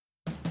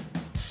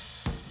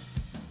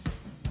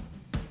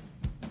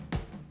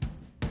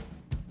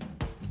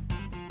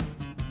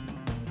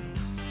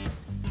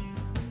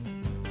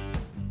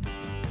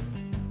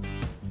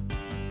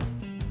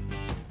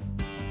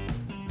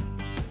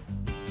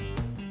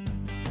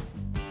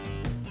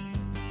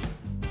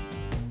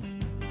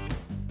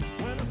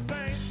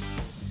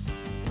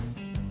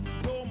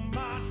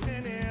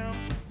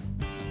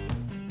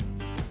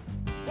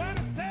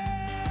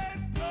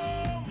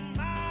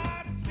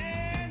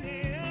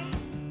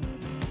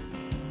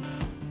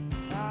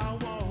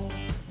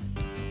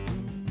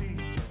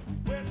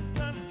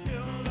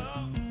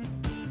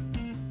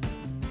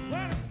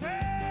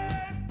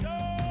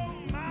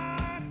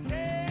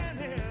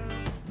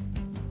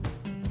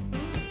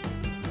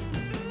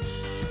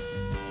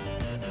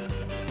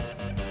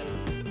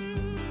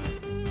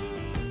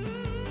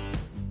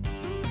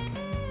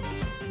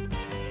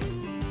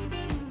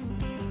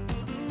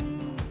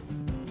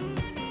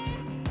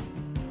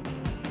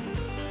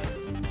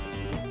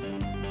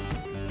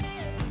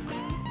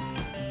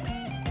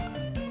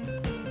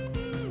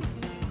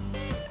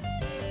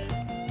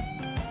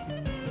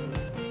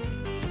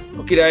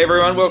G'day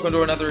everyone, welcome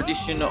to another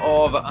edition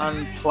of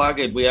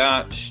Unplugged. We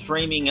are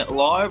streaming it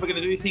live. We're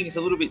going to do things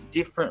a little bit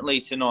differently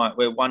tonight.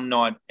 We're one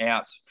night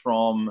out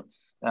from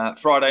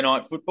Friday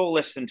night football,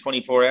 less than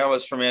 24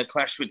 hours from our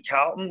clash with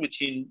Carlton,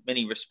 which in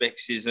many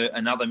respects is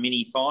another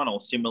mini final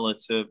similar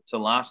to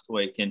last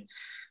week. And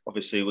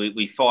obviously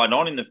we fight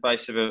on in the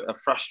face of a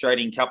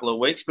frustrating couple of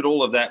weeks, but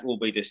all of that will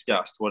be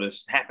discussed. What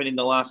has happened in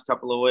the last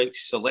couple of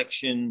weeks,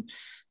 selection,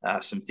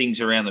 some things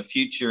around the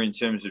future in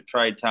terms of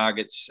trade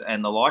targets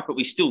and the like, but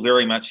we still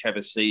very much have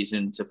a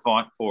season to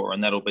fight for,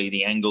 and that'll be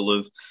the angle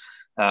of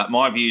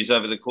my views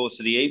over the course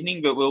of the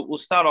evening. But we'll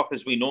start off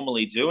as we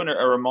normally do, and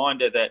a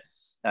reminder that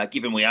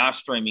given we are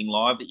streaming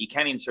live, that you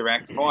can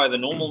interact via the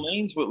normal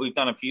means. We've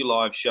done a few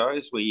live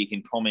shows where you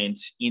can comment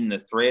in the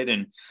thread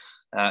and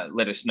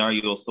let us know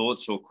your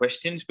thoughts or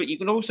questions, but you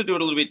can also do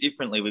it a little bit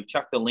differently. We've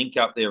chucked a link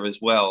up there as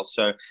well.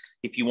 So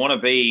if you want to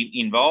be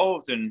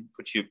involved and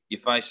put your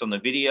face on the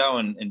video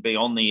and be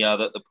on the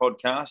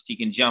podcast, you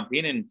can jump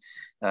in and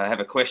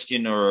have a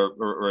question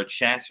or a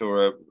chat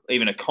or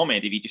even a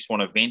comment if you just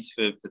want to vent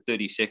for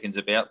 30 seconds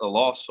about the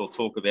loss or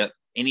talk about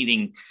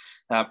anything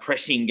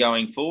pressing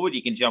going forward.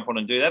 You can jump on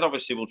and do that.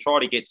 Obviously, we'll try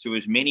to get to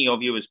as many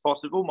of you as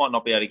possible. Might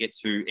not be able to get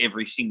to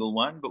every single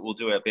one, but we'll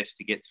do our best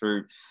to get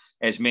through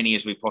as many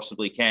as we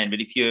possibly can.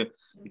 But if you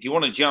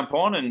want to jump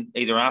on and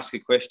either ask a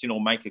question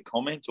or make a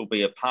comment or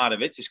be a part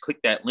of it, just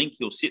click that link.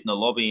 You'll sit in the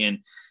lobby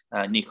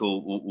and Nick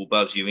will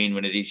buzz you in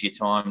when it is your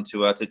time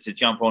to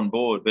jump on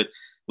board. But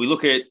we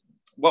look at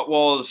what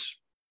was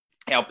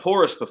our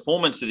poorest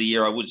performance of the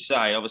year, I would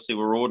say. Obviously,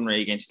 we were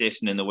ordinary against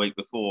Essendon the week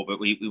before, but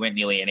we went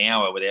nearly an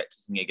hour without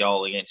kicking a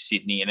goal against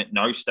Sydney, and at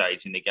no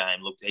stage in the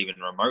game looked even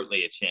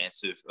remotely a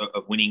chance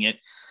of winning it.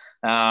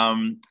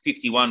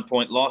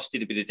 51-point loss,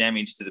 did a bit of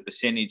damage to the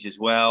percentage as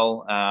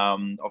well.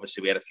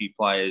 Obviously, we had a few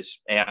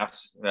players out.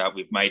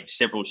 We've made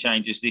several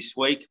changes this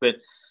week, but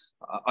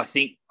I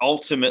think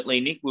ultimately,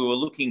 Nick, we were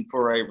looking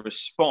for a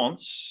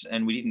response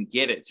and we didn't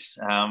get it.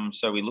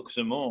 So we look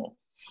some more.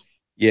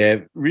 Yeah,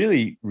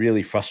 really,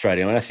 really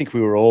frustrating. I mean, I think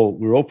we were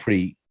all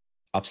pretty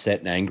upset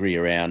and angry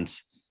around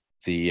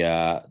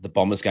the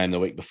Bombers game the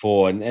week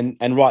before,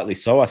 and rightly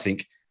so, I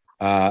think.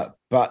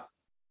 But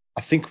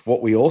I think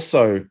what we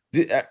also,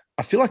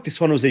 I feel like this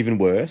one was even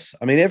worse.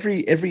 I mean,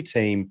 every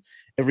team,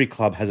 every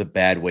club has a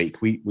bad week.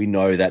 We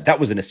know that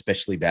was an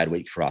especially bad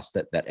week for us,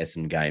 that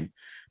Essendon game.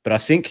 But I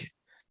think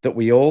that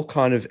we all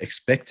kind of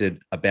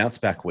expected a bounce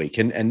back week,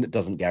 and it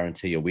doesn't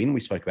guarantee a win. We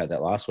spoke about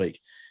that last week.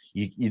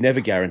 You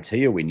never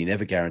guarantee a win. You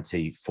never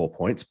guarantee 4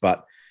 points.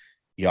 But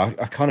yeah,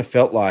 I kind of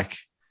felt like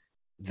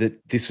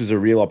that this was a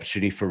real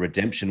opportunity for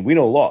redemption, win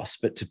or loss,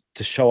 but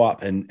to show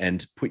up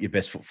and put your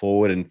best foot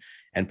forward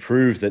and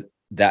prove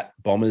that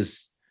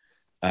Bombers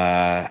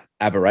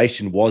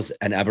aberration was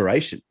an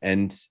aberration,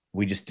 and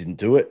we just didn't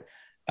do it.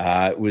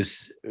 It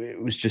was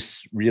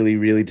just really,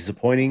 really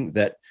disappointing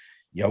that,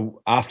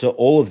 after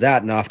all of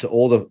that and after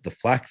all the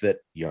flack that,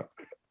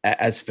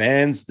 as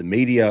fans, the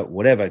media,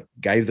 whatever,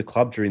 gave the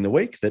club during the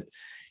week, that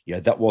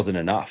that wasn't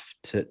enough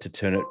to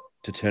turn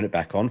it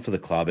back on for the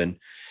club. And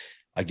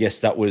I guess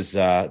that was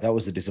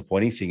a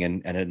disappointing thing,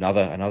 and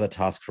another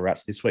task for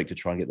Rats this week to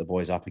try and get the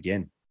boys up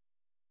again.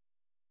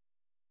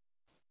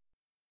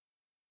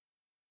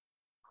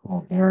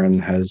 Well, Aaron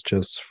has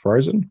just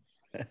frozen.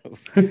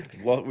 We've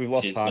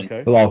lost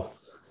Parko. Hello.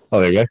 Oh,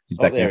 there you go. He's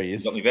back there. now. He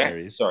is. Got me back. There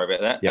he is. Sorry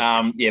about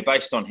that. Yep.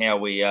 Based on how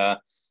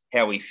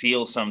we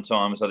feel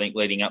sometimes, I think,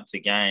 leading up to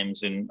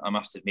games, and I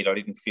must admit I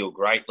didn't feel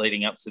great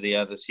leading up to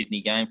the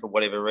Sydney game for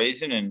whatever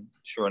reason, and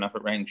sure enough,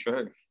 it rang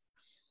true.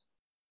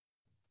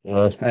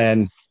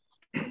 And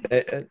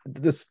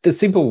the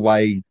simple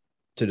way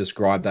to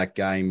describe that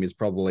game is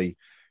probably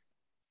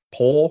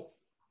poor,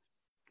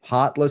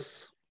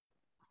 heartless,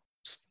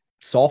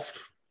 soft.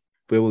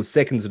 There were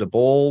seconds of the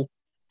ball.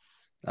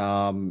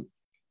 The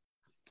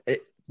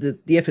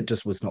effort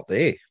just was not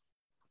there.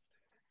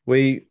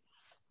 We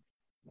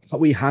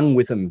hung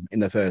with them in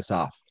the first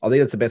half. I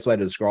think that's the best way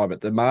to describe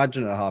it. The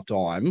margin at half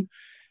time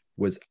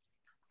was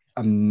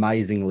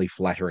amazingly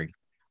flattering.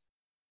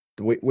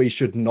 We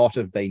should not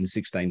have been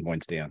 16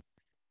 points down.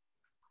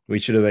 We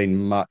should have been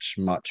much,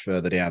 much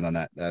further down than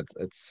that.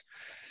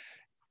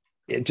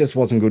 It just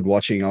wasn't good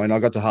watching. I mean, I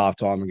got to half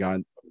time and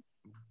going,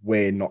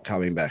 we're not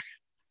coming back.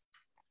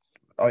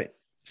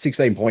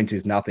 16 points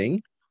is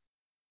nothing,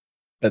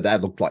 but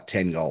that looked like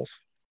 10 goals,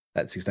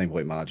 that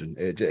 16-point margin.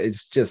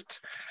 It's just,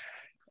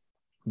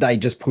 they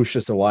just pushed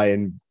us away,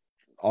 and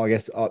I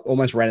guess I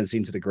almost ran us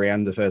into the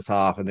ground the first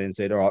half and then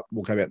said, all right,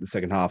 we'll come out in the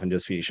second half and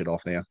just finish it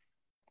off now.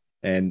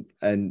 And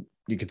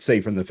you could see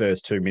from the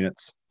first 2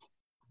 minutes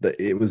that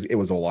it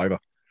was all over.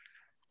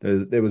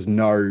 There was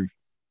no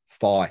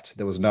fight.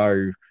 There was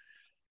no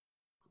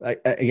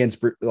against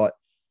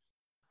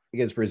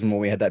Brisbane when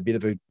we had that bit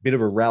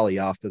of a rally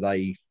after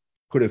they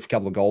put a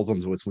couple of goals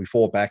onto us. We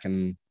fought back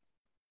and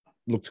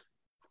looked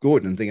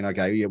good and thinking,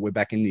 okay, yeah, we're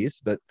back in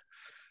this, but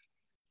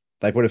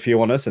they put a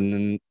few on us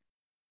and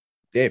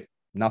then,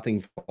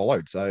 nothing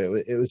followed.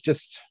 So it was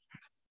just,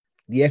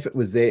 the effort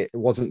was there. It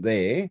wasn't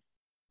there.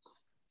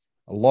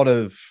 A lot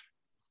of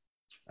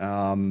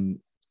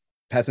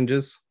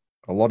Passengers,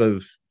 a lot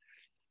of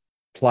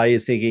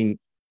players thinking,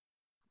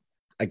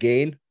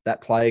 again,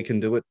 that player can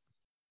do it.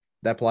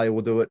 That player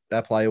will do it.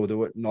 That player will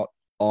do it. Not,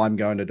 I'm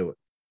going to do it.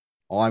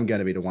 I'm going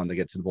to be the one that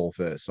gets to the ball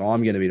first. So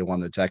I'm going to be the one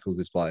that tackles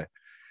this player.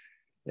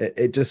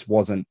 It just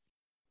wasn't,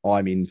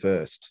 I'm in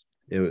first.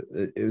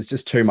 It was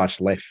just too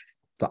much left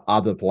for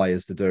other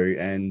players to do.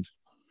 And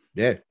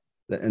yeah,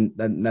 and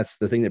that's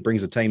the thing that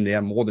brings a team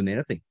down more than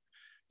anything.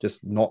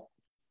 Just not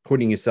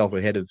putting yourself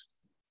ahead of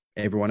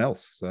everyone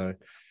else. So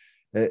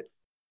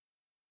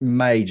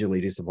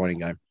majorly disappointing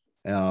game.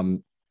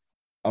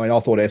 I mean, I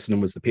thought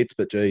Essendon was the pits,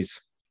 but geez,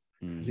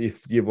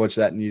 you watch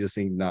that and you just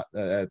think, no,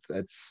 it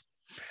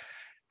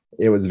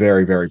was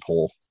very, very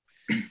poor.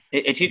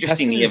 It's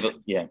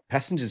interesting.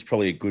 Passengers is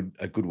probably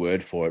a good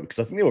word for it, because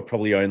I think there were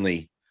probably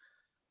only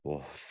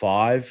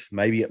 5,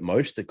 maybe at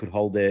most, that could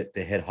hold their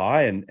head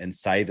high and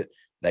say that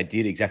they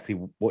did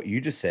exactly what you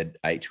just said,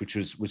 H, which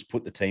was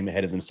put the team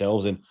ahead of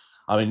themselves. And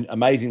I mean,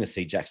 amazing to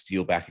see Jack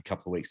Steele back a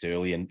couple of weeks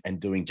early and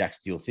doing Jack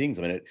Steele things.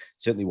 I mean, it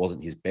certainly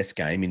wasn't his best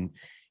game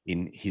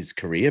in his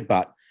career,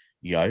 but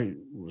it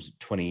was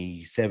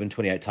 27,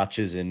 28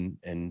 touches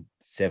and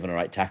 7 or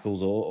 8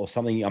 tackles or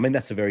something. I mean,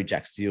 that's a very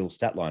Jack Steele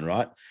stat line,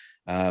 right?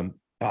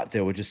 But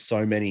there were just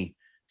so many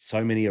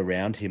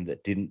around him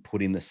that didn't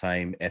put in the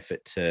same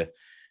effort to,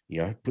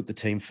 put the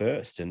team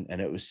first. And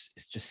it's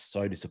just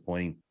so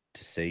disappointing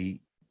to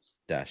see,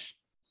 Dash.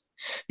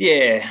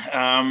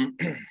 Yeah.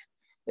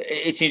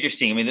 It's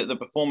interesting. I mean, the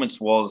performance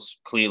was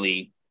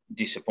clearly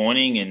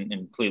disappointing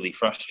and clearly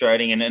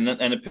frustrating and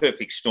a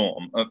perfect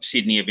storm.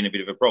 Sydney have been a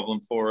bit of a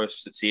problem for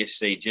us. It's the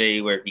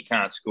SCG, where if you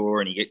can't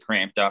score and you get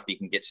cramped up, you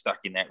can get stuck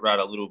in that rut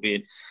a little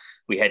bit.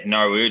 We had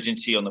no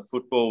urgency on the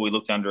football. We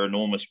looked under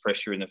enormous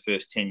pressure in the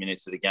first 10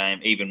 minutes of the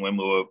game. Even when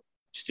we were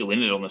still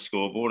in it on the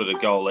scoreboard at a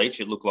goal each,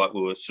 it looked like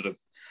we were sort of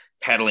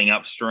paddling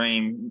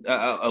upstream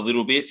a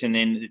little bit, and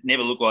then it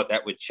never looked like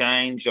that would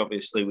change.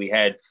 Obviously, we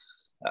had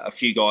a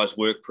few guys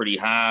work pretty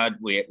hard.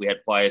 We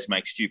had players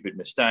make stupid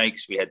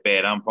mistakes. We had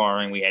bad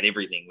umpiring. We had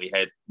everything. We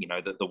had,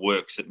 the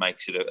works that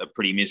makes it a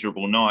pretty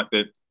miserable night.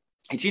 But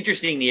it's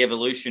interesting, the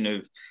evolution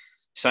of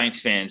Saints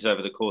fans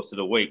over the course of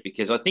the week,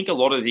 because I think a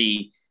lot of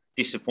the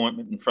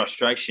disappointment and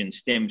frustration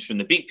stems from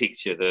the big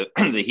picture,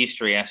 the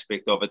history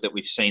aspect of it, that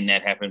we've seen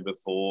that happen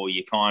before.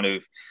 You kind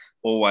of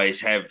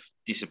always have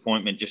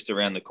disappointment just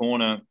around the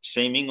corner,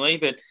 seemingly.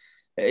 But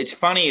it's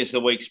funny, as the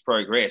weeks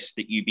progress,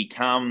 that you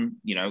become,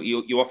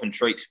 you often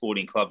treat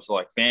sporting clubs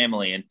like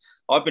family. And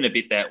I've been a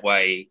bit that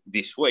way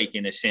this week,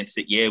 in a sense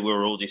that, we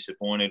were all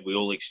disappointed. We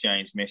all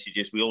exchanged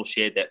messages. We all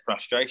shared that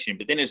frustration.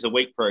 But then as the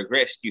week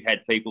progressed, you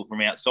had people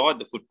from outside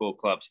the football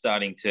club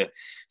starting to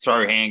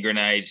throw hand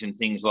grenades and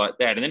things like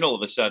that. And then all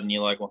of a sudden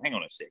you're like, well, hang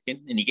on a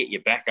second. And you get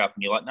your back up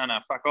and you're like, no,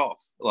 fuck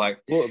off. Like,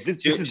 well, this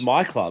is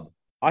my club.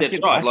 I can do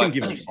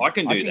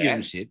that. Give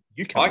him shit.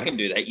 You can't. I can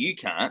do that. You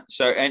can't.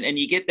 So, and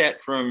you get that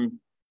from,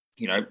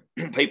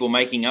 people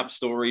making up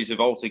stories of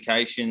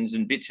altercations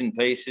and bits and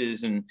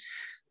pieces and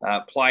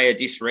player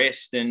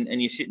disrest,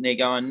 and you're sitting there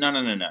going,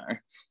 no.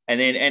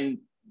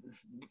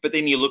 But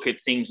then you look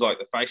at things like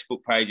the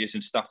Facebook pages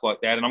and stuff like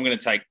that, and I'm going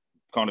to take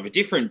kind of a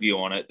different view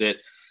on it, that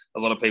a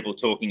lot of people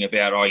talking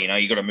about,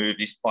 you got to move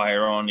this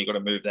player on, you got to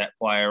move that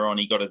player on,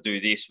 you got to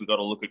do this, we got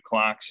to look at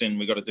Clarkson,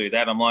 we got to do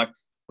that. I'm like,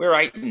 we're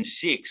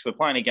 8-6. We're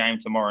playing a game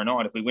tomorrow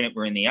night. If we win it,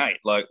 we're in the 8.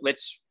 Like, we've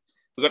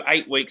got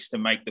 8 weeks to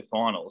make the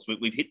finals.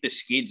 We've hit the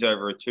skids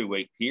over a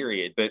 2-week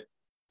period, but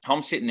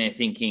I'm sitting there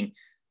thinking,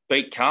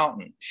 beat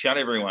Carlton, shut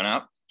everyone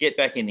up, get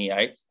back in the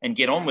 8 and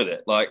get on with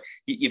it. Like,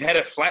 you've had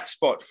a flat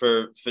spot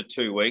for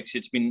 2 weeks.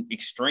 It's been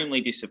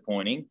extremely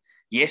disappointing.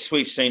 Yes,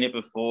 we've seen it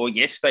before.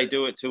 Yes, they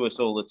do it to us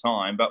all the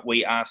time, but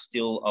we are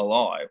still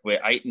alive. We're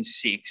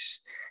 8-6.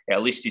 Our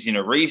list is in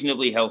a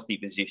reasonably healthy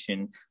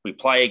position. We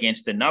play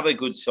against another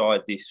good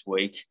side this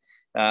week.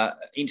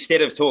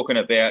 Instead of talking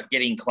about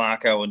getting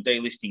Clarko and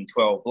delisting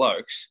 12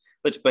 blokes,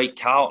 let's beat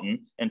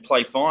Carlton and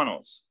play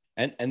finals.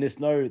 And there's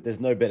no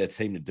better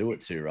team to do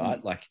it to,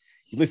 right? Like,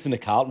 you listen to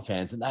Carlton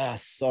fans and they are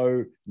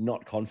so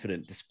not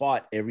confident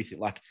despite everything.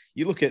 Like,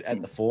 you look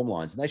at the form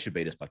lines and they should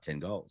beat us by 10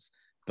 goals.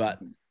 But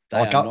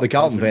the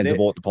Carlton fans have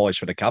bought the polish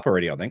for the cup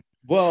already, I think.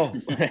 Well,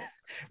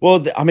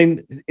 I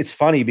mean, it's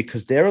funny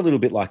because they're a little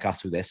bit like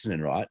us with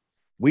Essendon, right?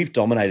 We've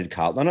dominated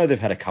Carlton. I know they've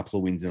had a couple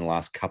of wins in the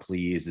last couple of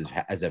years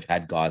as they've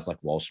had guys like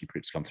Walsh and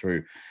Cripps come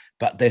through,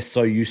 but they're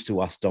so used to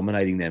us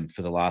dominating them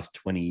for the last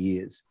 20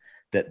 years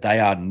that they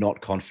are not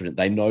confident.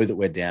 They know that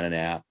we're down and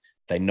out.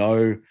 They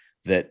know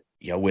that,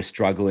 we're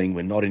struggling.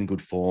 We're not in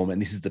good form.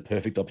 And this is the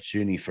perfect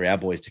opportunity for our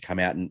boys to come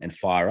out and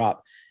fire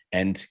up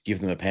and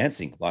give them a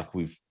pantsing like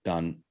we've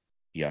done,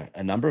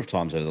 a number of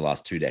times over the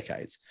last 2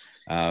 decades.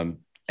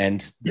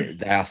 And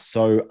they are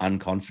so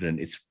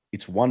unconfident.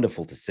 It's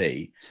wonderful to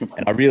see.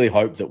 And I really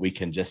hope that we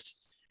can just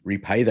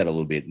repay that a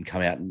little bit and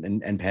come out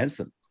and pants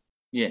them.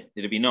 Yeah,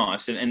 it'd be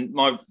nice. And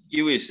my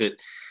view is that,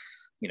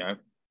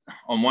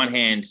 on one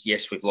hand,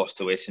 yes, we've lost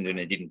to Essendon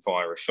and didn't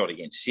fire a shot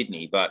against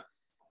Sydney, but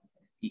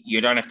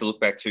you don't have to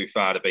look back too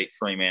far to beat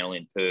Fremantle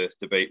in Perth,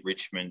 to beat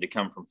Richmond, to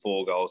come from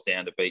 4 goals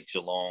down to beat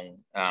Geelong.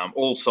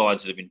 All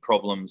sides that have been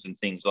problems and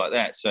things like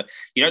that. So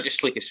you don't just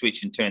flick a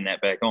switch and turn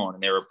that back on.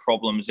 And there are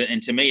problems.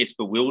 And to me, it's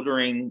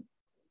bewildering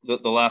the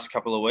last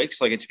couple of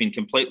weeks. Like, it's been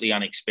completely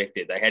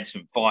unexpected. They had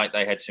some fight,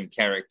 they had some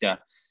character,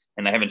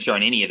 and they haven't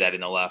shown any of that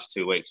in the last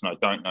 2 weeks. And I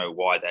don't know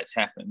why that's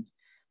happened.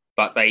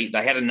 But they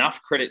had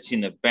enough credits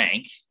in the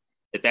bank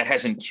that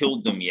hasn't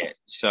killed them yet.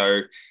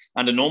 So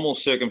under normal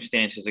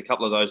circumstances, a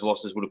couple of those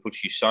losses would have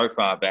put you so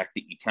far back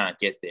that you can't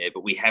get there.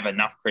 But we have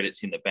enough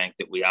credits in the bank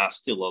that we are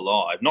still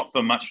alive. Not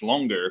for much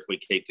longer if we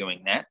keep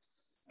doing that,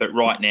 but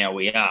right now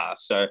we are.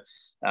 So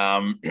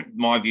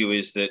my view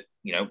is that,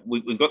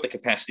 we've got the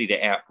capacity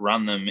to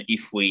outrun them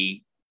if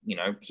we,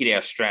 hit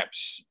our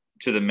straps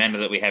to the manner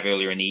that we have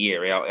earlier in the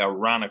year. Our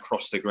run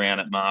across the ground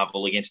at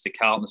Marvel against a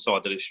Carlton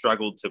side that has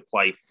struggled to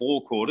play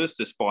 4 quarters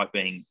despite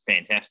being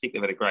fantastic.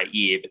 They've had a great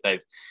year, but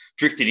they've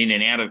drifted in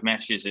and out of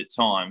matches at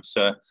times.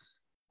 So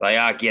they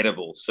are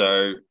gettable.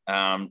 So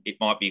it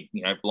might be,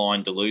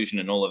 blind delusion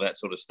and all of that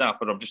sort of stuff,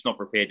 but I'm just not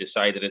prepared to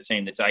say that a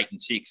team that's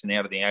 8-6 and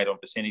out of the 8 on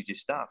percentage is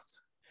stuffed.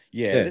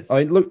 Yeah.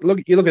 I mean,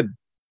 look, you look at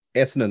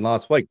Essendon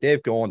last week,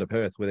 they've gone to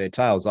Perth with their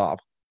tails up,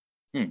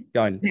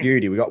 going,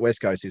 beauty, we got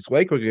West Coast this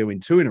week. We're going to win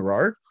 2 in a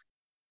row.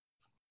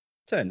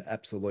 Turned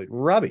absolute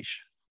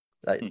rubbish.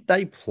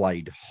 They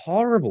played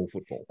horrible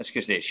football. That's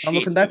because they're shit. I'm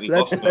looking, that's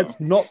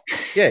not,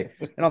 yeah.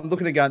 And I'm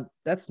looking at going,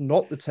 that's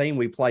not the team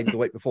we played the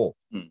week before.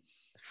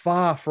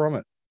 Far from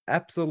it.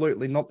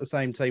 Absolutely not the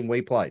same team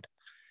we played.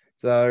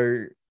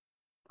 So,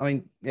 I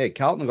mean, yeah,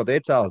 Carlton got their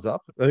tails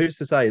up. But who's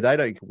to say they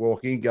don't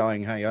walk in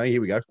going, hey, oh,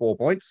 here we go, 4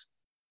 points,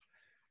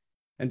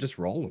 and just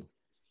roll them.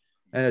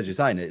 And as you're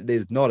saying,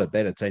 there's not a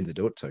better team to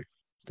do it to.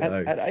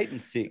 At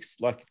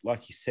 8-6,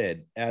 like you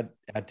said,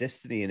 our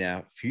destiny and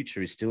our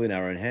future is still in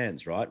our own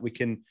hands, right? We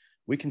can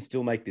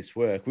still make this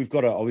work. We've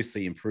got to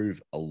obviously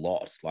improve a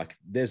lot. Like,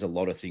 there's a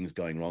lot of things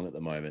going wrong at the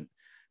moment,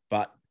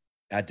 but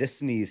our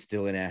destiny is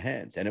still in our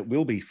hands, and it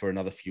will be for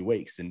another few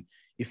weeks. And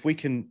if we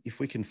can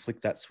flick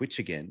that switch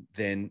again,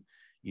 then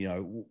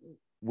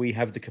we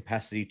have the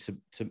capacity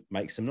to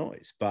make some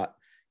noise. But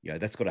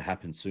that's got to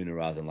happen sooner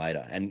rather than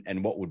later.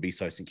 And what would be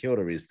so St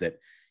Kilda is that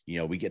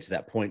we get to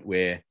that point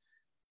where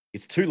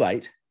it's too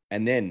late.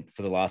 And then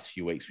for the last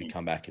few weeks, we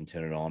come back and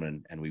turn it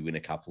on and we win a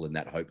couple, and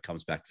that hope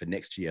comes back for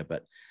next year.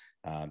 But,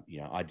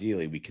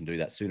 ideally we can do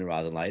that sooner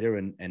rather than later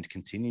and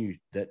continue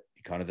that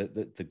kind of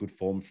the good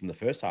form from the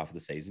first half of the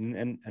season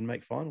and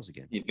make finals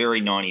again. You're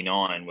very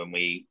 99 when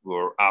we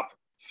were up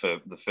for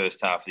the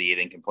first half of the year,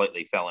 then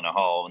completely fell in a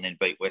hole and then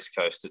beat West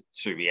Coast at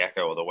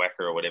Subiaco or the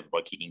Wacker or whatever by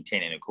kicking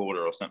 10 in a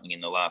quarter or something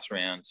in the last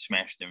round,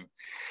 smashed them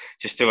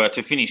just to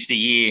finish the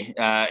year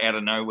out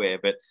of nowhere.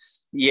 But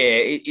yeah,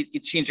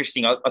 it's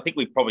interesting. I think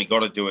we've probably got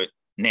to do it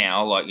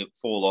now, like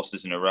 4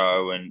 losses in a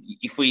row. And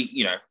if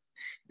we,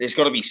 there's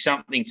got to be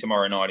something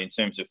tomorrow night in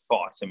terms of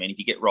fights. I mean, if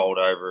you get rolled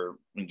over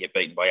and get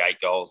beaten by 8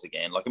 goals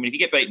again, if you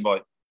get beaten by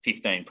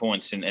 15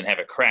 points and have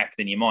a crack,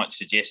 then you might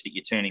suggest that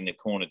you're turning the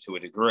corner to a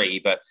degree.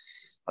 But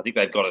I think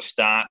they've got to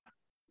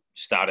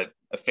start it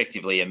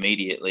effectively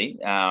immediately.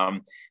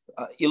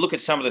 You look at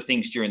some of the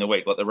things during the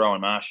week, like the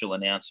Rowan Marshall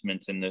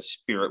announcement and the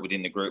spirit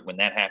within the group when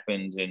that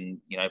happened, and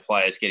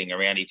players getting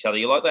around each other.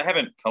 You're like, they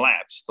haven't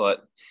collapsed. Like,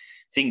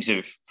 things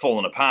have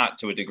fallen apart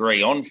to a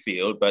degree on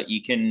field, but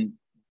you can.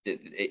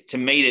 To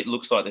me, it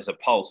looks like there's a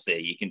pulse there.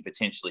 You can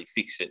potentially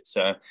fix it.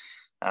 So,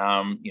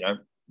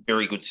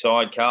 very good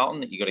side,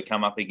 Carlton, that you've got to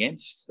come up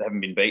against. They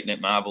haven't been beaten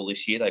at Marvel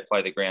this year. They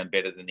play the ground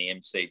better than the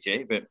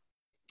MCG, but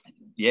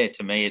yeah,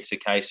 to me, it's a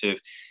case of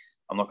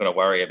I'm not going to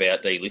worry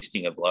about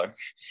delisting a bloke.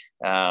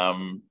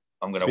 I'm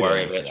going to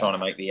worry about trying to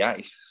make the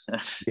 8.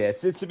 Yeah,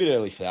 it's a bit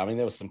early for that. I mean,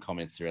 there were some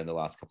comments around the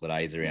last couple of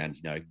days around,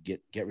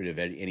 get rid of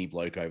any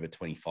bloke over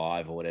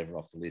 25 or whatever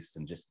off the list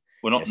and just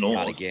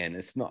start again.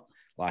 It's not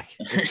like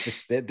it's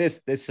just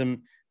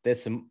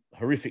there's some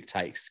horrific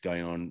takes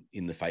going on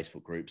in the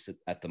Facebook groups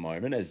at the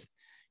moment, as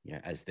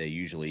there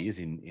usually is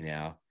in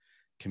our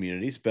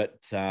communities. But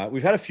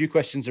we've had a few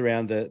questions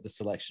around the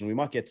selection. We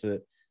might get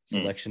to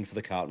selection for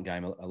the Carlton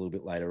game a little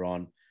bit later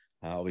on.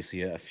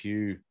 Obviously, a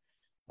few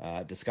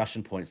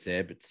discussion points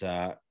there,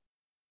 but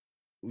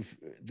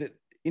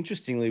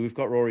interestingly, we've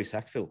got Rory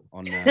Sackville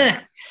on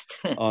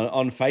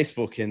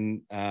Facebook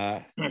and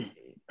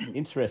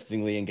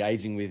interestingly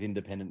engaging with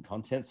independent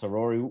content. So,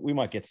 Rory, we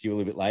might get to you a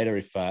little bit later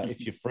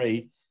if you're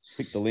free.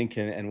 Click the link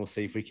and we'll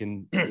see if we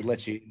can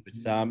let you in.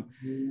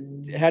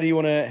 But how do you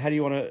want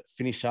to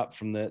finish up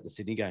from the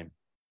Sydney game?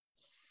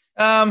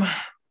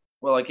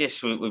 Well, I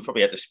guess we've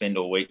probably had to spend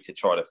all week to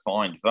try to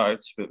find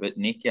votes, but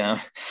Nick,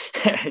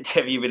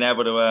 have you been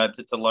able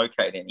to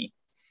locate any?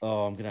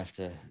 Oh, I'm gonna have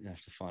to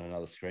find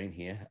another screen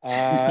here.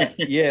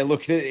 Yeah,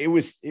 look, it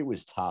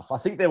was tough. I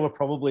think there were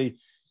probably,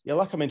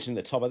 like I mentioned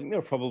at the top, I think there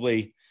were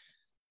probably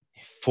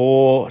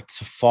 4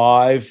 to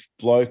 5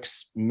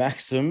 blokes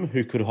maximum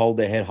who could hold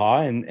their head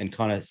high and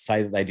kind of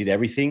say that they did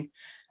everything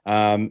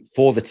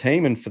for the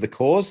team and for the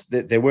cause.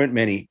 There weren't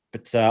many,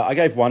 but I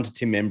gave one to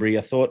Tim Membry.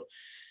 I thought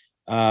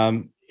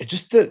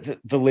just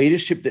the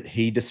leadership that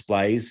he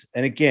displays.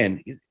 And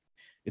again,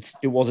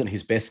 it wasn't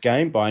his best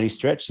game by any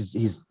stretch.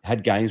 He's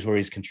had games where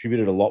he's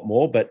contributed a lot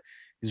more, but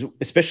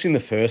especially in the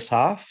first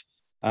half,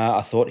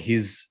 I thought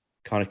his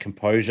kind of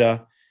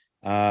composure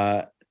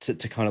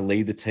to kind of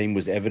lead the team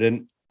was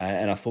evident.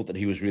 And I thought that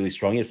he was really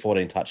strong. He had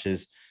 14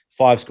 touches,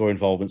 5 score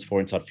involvements, 4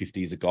 inside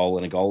 50s, a goal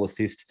and a goal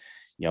assist.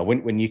 You know,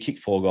 when you kick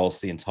 4 goals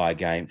the entire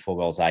game, 4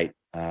 goals, 8,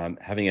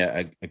 having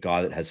a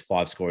guy that has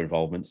 5 score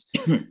involvements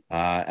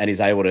and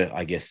is able to,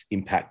 I guess,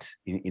 impact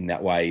in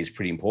that way is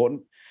pretty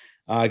important.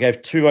 I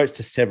gave 2 votes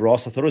to Seb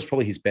Ross. I thought it was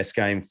probably his best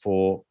game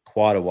for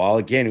quite a while.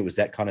 Again, it was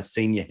that kind of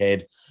senior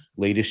head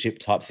leadership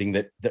type thing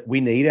that we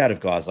need out of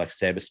guys like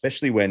Seb,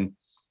 especially when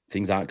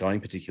things aren't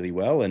going particularly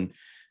well. And,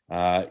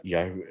 you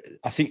know,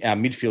 I think our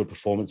midfield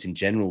performance in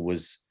general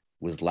was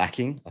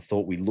lacking. I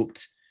thought we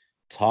looked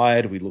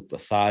tired. We looked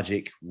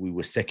lethargic. We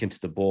were second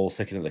to the ball,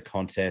 second to the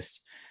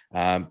contest.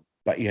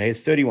 But, you know, he had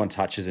 31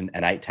 touches and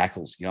 8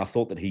 tackles. You know, I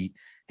thought that he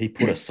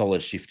put a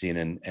solid shift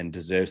in and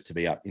deserves to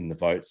be up in the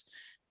votes.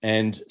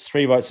 And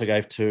 3 votes I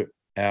gave to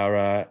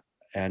our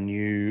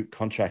new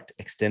contract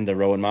extender,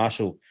 Rowan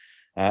Marshall,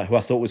 who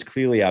I thought was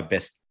clearly our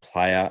best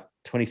player.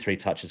 23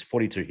 touches,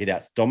 42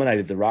 hitouts,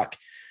 dominated the ruck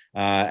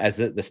as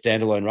the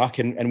standalone ruck.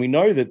 And we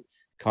know that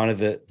kind of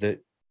the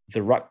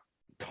ruck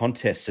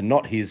contests are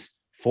not his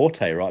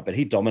forte, right? But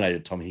he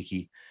dominated Tom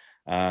Hickey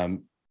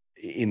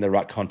in the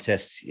ruck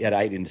contest. He had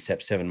 8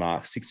 intercepts, 7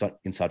 marks, 6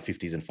 inside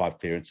 50s and 5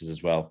 clearances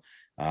as well.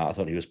 I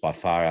thought he was by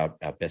far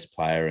our best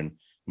player and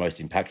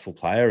most impactful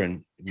player,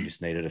 and we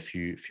just needed a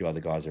few other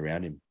guys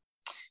around him.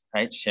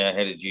 H, how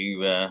did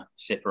you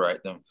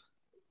separate them?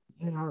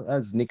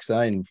 As Nick's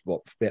saying,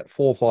 about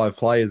 4 or 5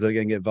 players that are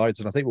going to get votes,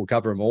 and I think we'll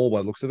cover them all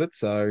by the looks of it.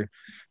 So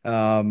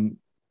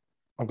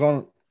I've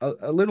gone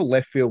a little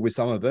left field with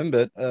some of them,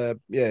 but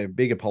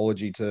big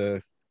apology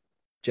to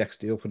Jack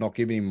Steele for not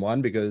giving him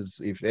one, because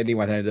if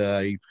anyone had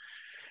a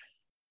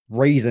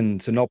reason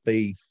to not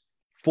be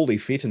fully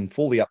fit and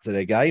fully up to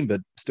their game,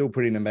 but still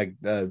putting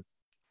a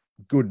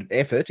good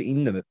effort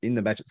in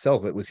the match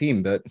itself, it was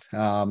him. But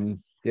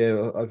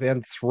I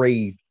found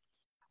 3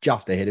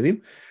 just ahead of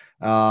him.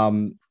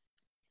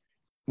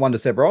 1 to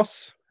Seb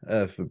Ross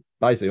for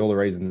basically all the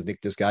reasons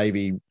Nick just gave.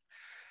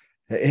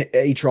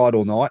 He tried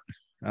all night.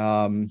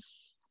 I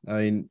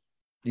mean,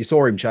 you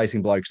saw him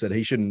chasing blokes that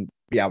he shouldn't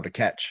be able to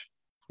catch.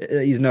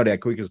 He's not our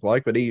quickest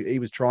bloke, but he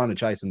was trying to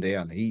chase them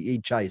down. He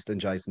chased and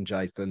chased and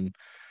chased and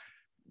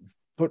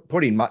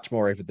put in much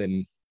more effort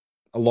than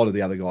a lot of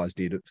the other guys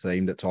did, it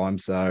seemed at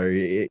times. So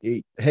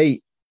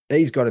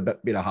he's got a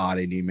bit of heart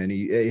in him, and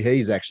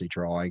he's actually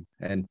trying.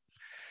 And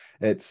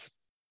it's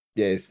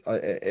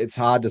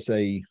hard to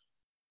see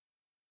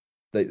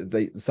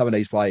some of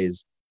these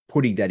players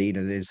putting that in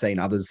and then seeing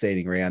others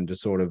standing around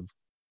just sort of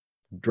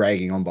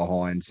dragging on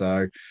behind.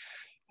 So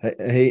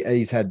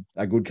he's had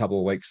a good couple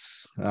of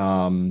weeks.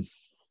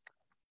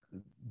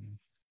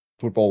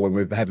 Football when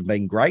we haven't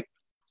been great.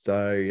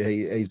 So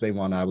he's been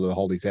one able to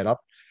hold his head up.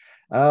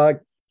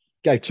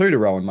 Gave 2 to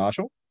Rowan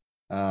Marshall.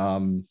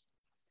 In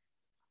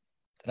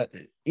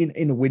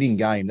a winning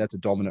game, that's a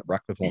dominant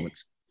ruck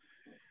performance.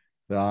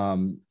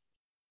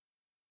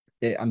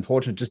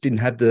 Unfortunately, just didn't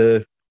have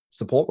the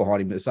support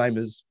behind him, the same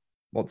as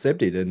what Seb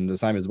did, and the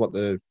same as what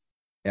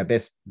our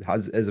best,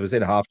 as I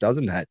said, a half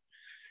dozen had.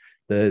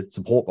 The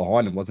support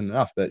behind him wasn't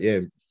enough. But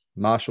yeah,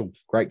 Marshall,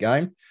 great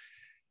game.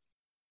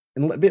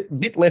 And a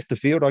bit left the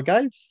field, I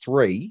gave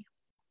 3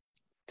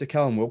 to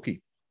Callum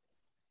Wilkie.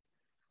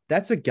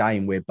 That's a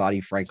game where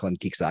Buddy Franklin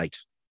kicks 8.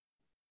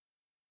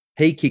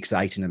 He kicks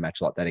 8 in a match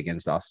like that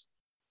against us.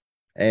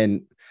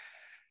 And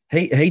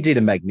he did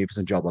a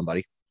magnificent job on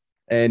Buddy.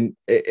 And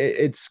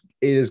it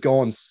has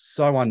gone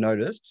so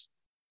unnoticed.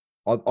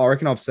 I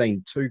reckon I've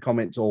seen 2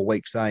 comments all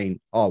week saying,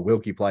 "Oh,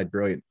 Wilkie played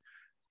brilliant."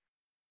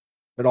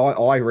 But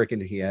I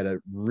reckon he had a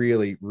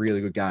really,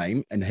 really good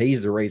game, and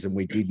he's the reason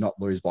we did not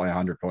lose by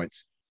 100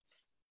 points.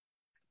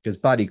 Because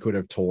Buddy could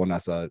have torn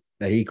us a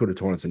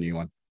new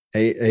one.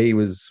 He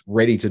was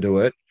ready to do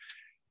it,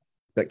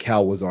 but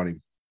Cal was on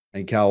him,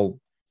 and Cal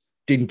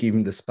didn't give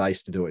him the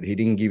space to do it. He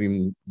didn't give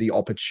him the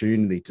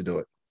opportunity to do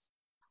it.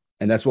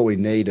 And that's what we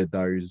needed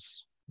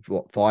those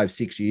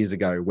 5-6 years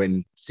ago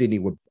when Sydney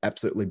were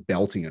absolutely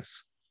belting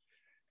us.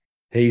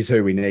 He's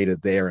who we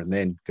needed there and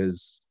then,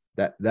 because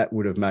that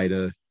would have made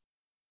a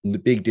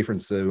big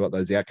difference to what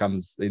those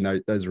outcomes,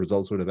 those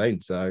results would have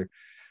been. So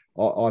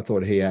I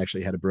thought he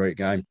actually had a brilliant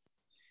game.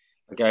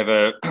 I gave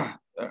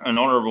an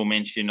honourable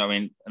mention. I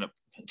mean,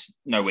 it's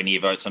nowhere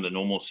near votes under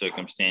normal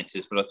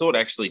circumstances, but I thought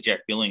actually Jack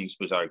Billings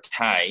was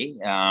okay.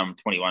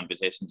 21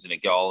 possessions and a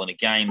goal in a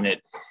game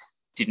that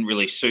didn't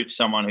really suit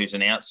someone who's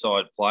an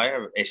outside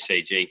player,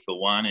 SCG for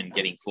one, and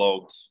getting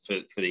flogged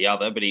for the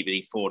other, but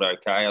he fought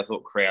okay. I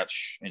thought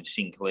Crouch and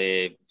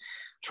Sinclair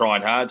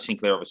tried hard.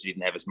 Sinclair obviously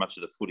didn't have as much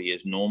of the footy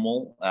as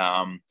normal.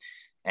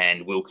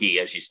 And Wilkie,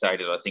 as you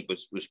stated, I think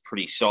was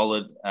pretty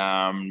solid.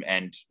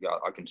 And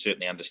I can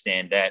certainly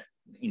understand that.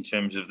 in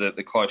terms of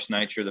the close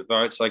nature of the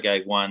votes. I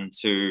gave one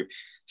to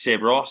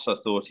Seb Ross. I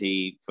thought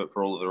he,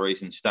 for all of the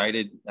reasons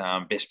stated,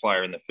 best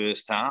player in the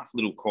first half, a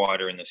little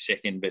quieter in the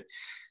second, but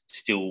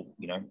still,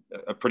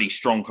 a pretty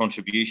strong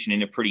contribution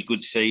in a pretty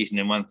good season.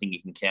 And one thing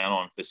you can count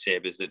on for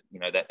Seb is that,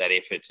 that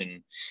effort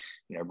and,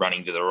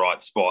 running to the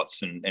right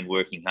spots and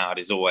working hard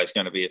is always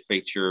going to be a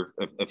feature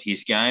of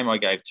his game. I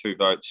gave 2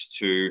 votes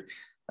to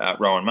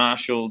Rowan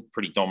Marshall,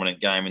 pretty dominant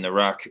game in the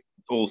ruck,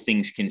 all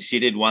things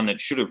considered, one that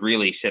should have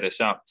really set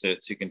us up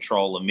to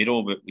control the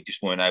middle, but we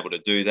just weren't able to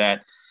do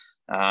that.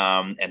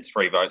 And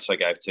 3 votes I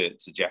gave to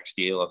Jack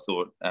Steele. I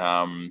thought,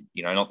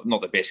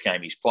 not the best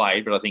game he's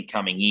played, but I think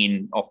coming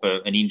in off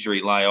an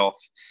injury layoff,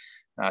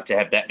 to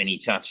have that many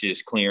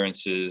touches,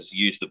 clearances,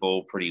 use the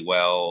ball pretty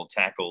well,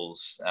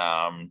 tackles,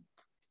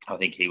 I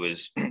think he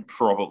was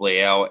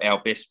probably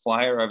our best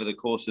player over the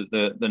course of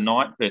the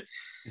night. But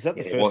is that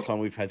the first time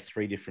we've had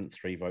 3 different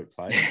 3-vote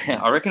players?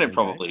 I reckon it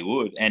probably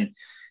would. And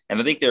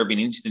I think there have been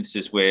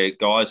instances where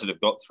guys that have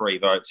got 3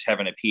 votes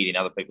haven't appeared in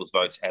other people's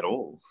votes at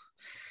all,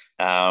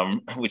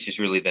 which is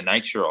really the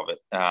nature of it.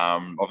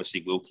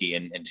 Obviously, Wilkie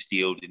and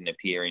Steele didn't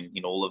appear in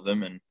all of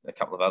them, and a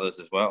couple of others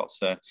as well.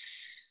 So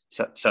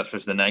such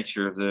was the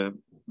nature of the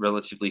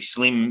relatively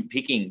slim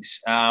pickings.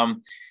 A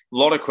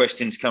lot of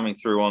questions coming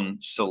through on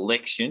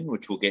selection,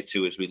 which we'll get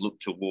to as we look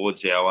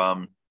towards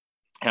our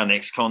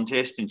next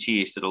contest. And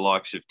cheers to the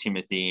likes of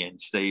Timothy and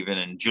Stephen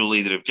and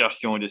Julie that have just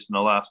joined us in the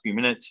last few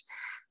minutes.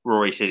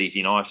 Rory said he's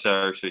in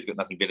ISO, so he's got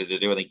nothing better to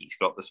do. I think he's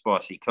got the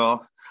spicy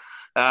cough.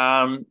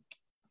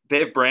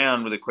 Bev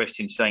Brown with a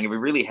question saying, have we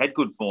really had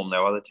good form,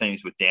 though? Other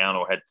teams were down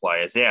or had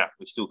players out.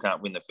 We still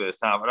can't win the first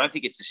half. I don't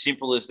think it's as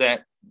simple as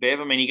that,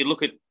 Bev. I mean, you could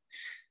look at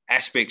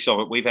aspects of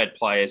it. We've had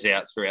players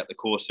out throughout the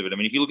course of it. I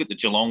mean, if you look at the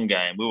Geelong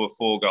game, we were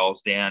 4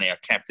 goals down. Our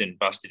captain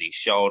busted his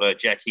shoulder.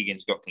 Jack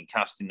Higgins got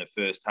concussed in the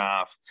first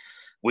half.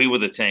 We were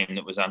the team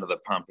that was under the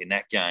pump in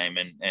that game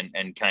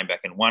and came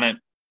back and won it.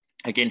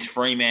 Against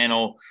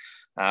Fremantle,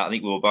 I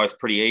think we were both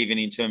pretty even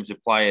in terms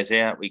of players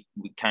out. We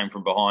came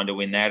from behind to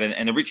win that.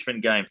 And the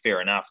Richmond game,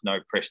 fair enough, no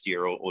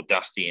Prestia or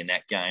Dusty in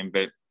that game.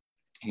 But,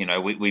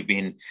 we've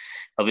been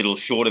a little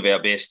short of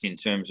our best in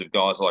terms of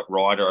guys like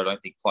Ryder, I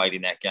don't think played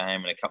in that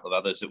game, and a couple of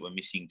others that were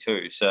missing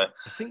too. So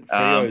I think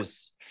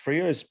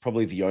Freo's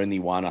probably the only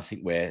one, I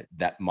think, where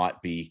that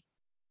might be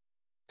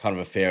kind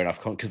of a fair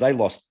enough because they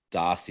lost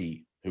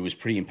Darcy, who was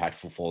pretty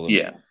impactful for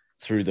them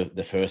through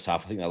the first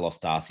half. I think they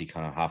lost Darcy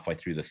kind of halfway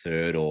through the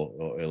third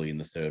or early in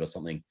the third or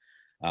something.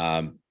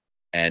 That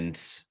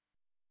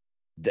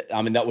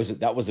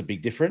was a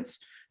big difference.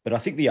 But I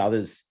think the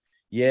others,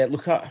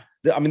 look,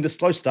 the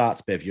slow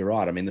starts, Bev, you're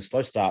right. I mean, the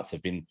slow starts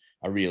have been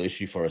a real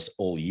issue for us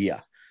all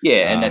year.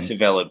 Yeah, and that's a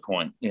valid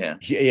point. Yeah.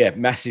 Yeah,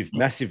 massive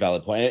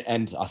valid point.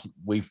 And I think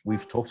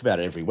we've talked about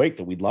it every week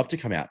that we'd love to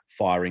come out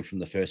firing from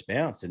the first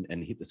bounce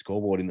and hit the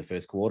scoreboard in the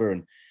first quarter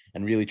and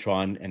really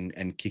try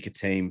and kick a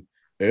team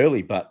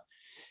early. But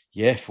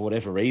yeah, for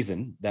whatever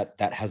reason,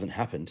 that hasn't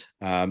happened.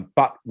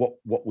 But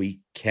what we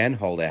can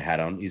hold our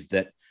hat on is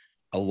that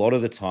a lot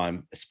of the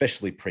time,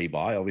 especially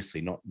pre-buy,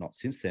 obviously not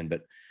since then,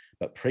 but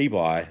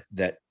pre-buy,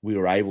 that we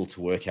were able to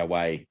work our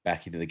way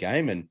back into the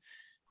game and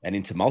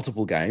into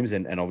multiple games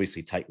and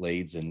obviously take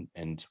leads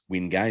and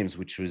win games,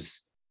 which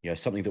was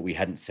something that we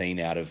hadn't seen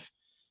out of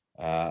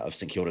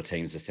St Kilda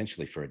teams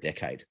essentially for a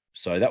decade.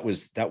 So that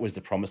was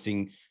the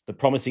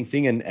promising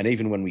thing. And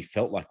even when we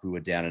felt like we were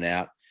down and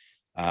out,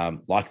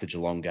 like the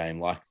Geelong game,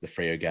 like the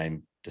Freo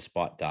game,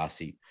 despite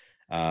Darcy,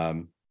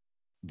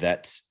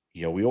 that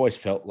we always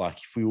felt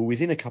like if we were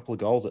within a couple of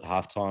goals at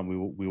halftime,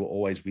 we were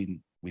always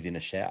within a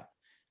shout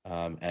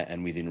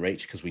and within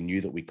reach because we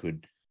knew that we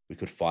could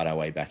fight our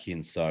way back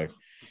in. So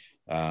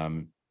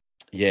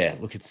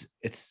look,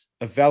 it's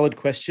a valid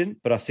question,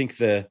 but I think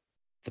the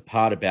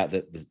part about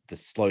the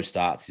slow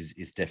starts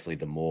is definitely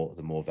the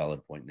more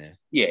valid point there.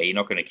 Yeah, you're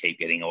not going to keep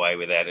getting away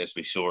with that, as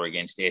we saw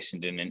against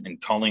Essendon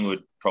and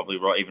Collingwood, probably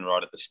right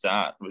at the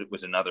start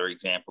was another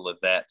example of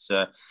that.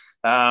 So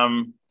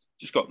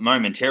just got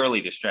momentarily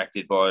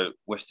distracted by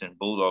Western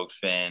Bulldogs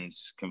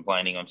fans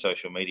complaining on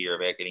social media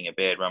about getting a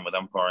bad run with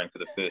umpiring for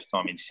the first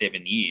time in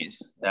 7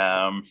 years.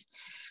 I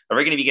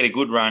reckon if you get a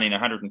good run in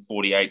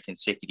 148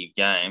 consecutive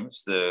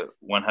games, the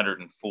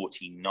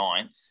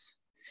 149th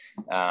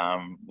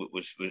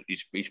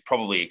is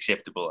probably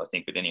acceptable, I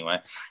think. But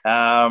anyway,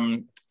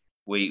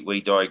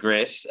 we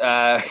digress.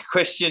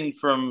 Question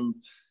from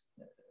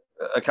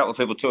a couple of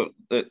people too.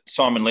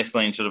 Simon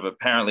Lethlean sort of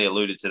apparently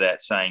alluded to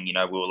that, saying, we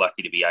were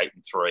lucky to be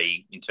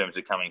 8-3 in terms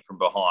of coming from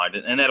behind,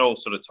 and that all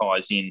sort of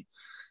ties in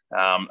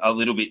a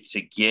little bit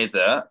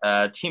together.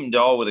 Tim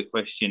Dole with a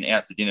question,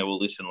 out to dinner, we'll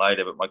listen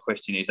later, but my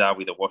question is, are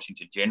we the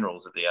Washington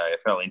Generals of the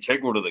AFL,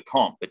 integral to the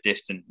comp but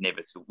destined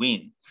never to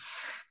win?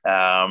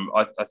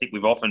 I think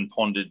we've often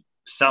pondered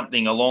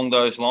something along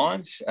those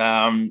lines,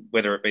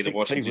 whether it be the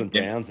Washington Cleveland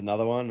Browns,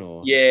 another one,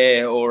 or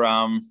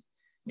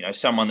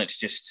someone that's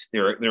just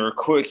they're a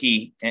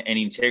quirky and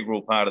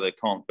integral part of the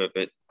comp,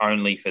 but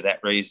only for that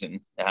reason.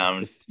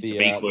 To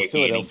be quirky. The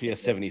Philadelphia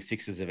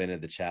 76ers have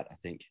entered the chat, I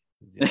think.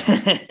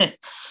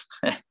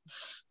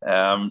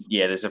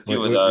 Yeah, there's a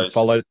few of We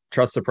those.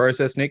 trust the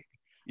process, Nick.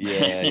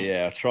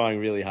 Yeah. Trying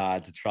really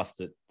hard to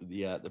trust it.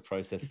 The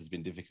process has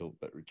been difficult,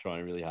 but we're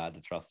trying really hard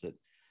to trust it.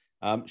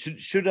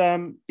 Should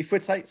if we're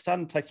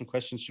starting to take some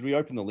questions, should we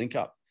open the link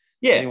up?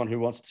 Yeah. Anyone who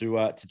wants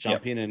to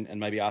jump in and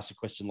maybe ask a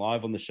question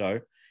live on the show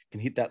can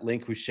hit that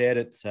link. We shared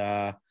it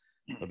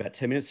about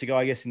 10 minutes ago,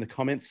 I guess, in the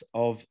comments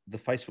of the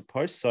Facebook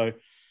post. So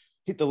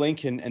hit the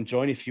link and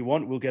join if you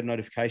want. We'll get a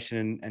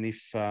notification, and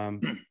if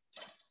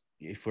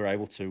we're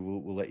able to,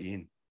 we'll let you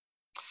in.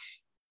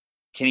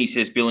 Kenny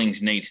says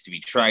Billings needs to be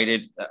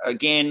traded.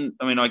 Again,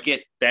 I mean, I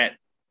get that,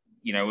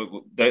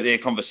 they're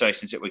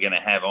conversations that we're going to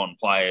have on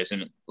players,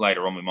 and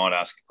later on we might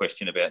ask a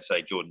question about,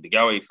 say, Jordan De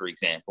Goey, for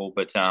example.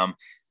 But,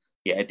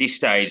 at this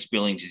stage,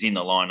 Billings is in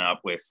the lineup.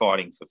 We're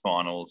fighting for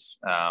finals.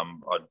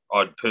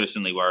 I'd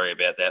personally worry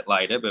about that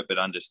later, but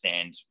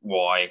understand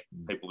why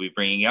people will be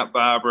bringing up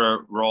Barbara,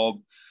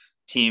 Rob,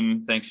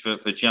 Tim, thanks for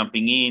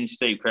jumping in.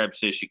 Steve Crabb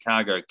says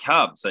Chicago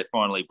Cubs. They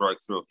finally broke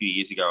through a few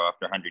years ago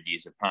after 100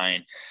 years of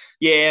pain.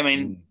 Yeah, I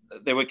mean,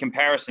 there were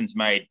comparisons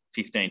made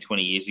 15,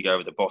 20 years ago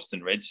with the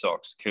Boston Red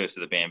Sox, Curse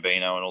of the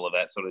Bambino and all of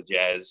that sort of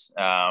jazz.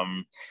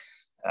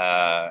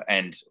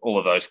 And all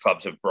of those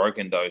clubs have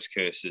broken those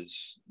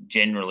curses,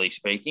 generally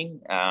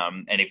speaking.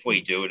 And if we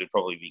do, it'd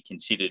probably be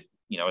considered,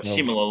 a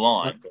similar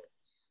line.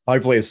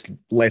 Hopefully it's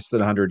less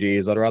than 100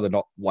 years. I'd rather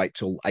not wait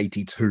till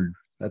 82.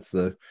 That's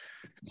the...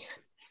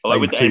 Although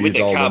with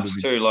the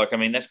Cubs too,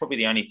 that's probably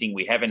the only thing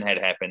we haven't had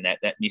happen.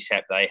 That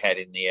mishap they had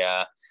in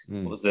the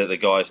what was the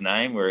guy's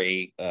name where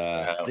he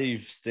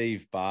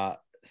Steve Bart.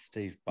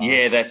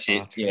 Yeah, that's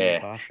it. Yeah,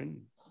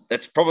 Bartran.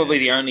 That's probably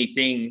the only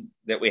thing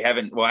that we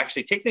haven't. Well,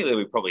 actually, technically,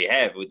 we probably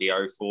have with the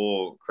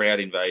 04 crowd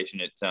invasion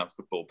at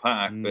Football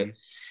Park, but.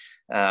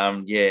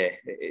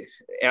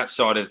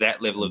 Outside of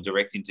that level of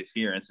direct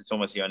interference, it's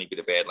almost the only bit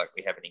of bad luck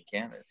we haven't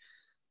encountered.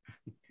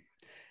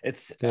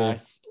 It's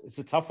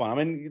a tough one. I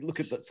mean, you look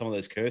at some of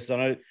those curses. I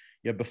know,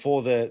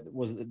 before the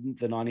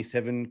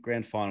 97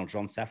 grand final,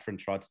 John Safran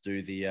tried to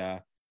do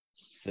the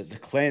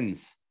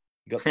cleanse.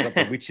 He got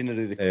the witch in to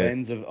do the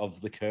cleanse of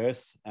the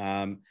curse.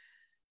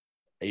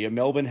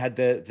 Melbourne had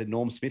the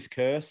Norm Smith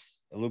curse,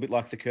 a little bit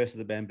like the curse of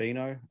the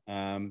Bambino.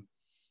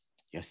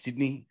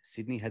 Sydney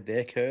had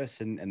their curse,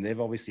 and they've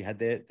obviously had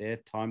their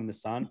time in the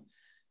sun.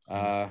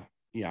 I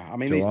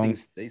mean,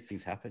 these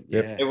things happen.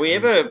 Yep. Yeah. Have we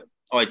ever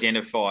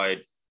identified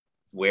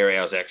where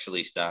ours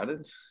actually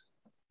started?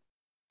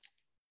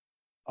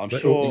 I'm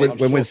sure.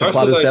 When was the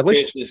club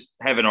established?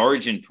 Have an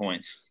origin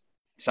point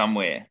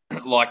somewhere,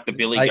 like the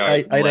Billy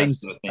Goat.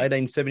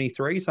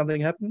 1873, something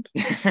happened.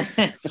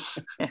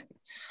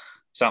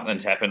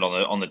 Something's happened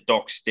on the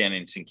docks down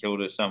in St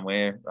Kilda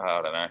somewhere.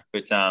 I don't know,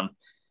 but I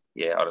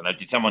don't know.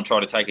 Did someone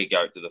try to take a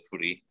goat to the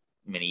footy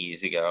many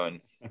years ago and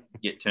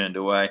get turned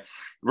away?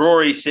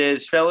 Rory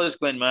says, fellas,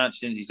 Glenn March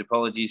sends his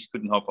apologies,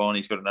 couldn't hop on.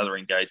 He's got another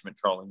engagement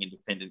trolling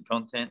independent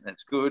content.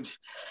 That's good.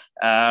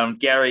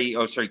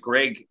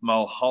 Greg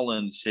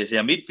Mulholland says,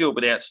 our midfield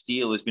without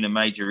Steele has been a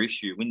major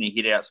issue. Win the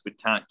hit-outs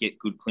but can't get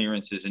good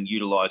clearances and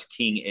utilise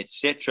King,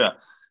 etc.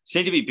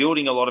 Seem to be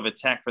building a lot of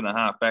attack from the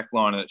half-back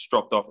line, and it's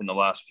dropped off in the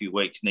last few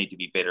weeks. Need to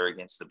be better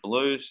against the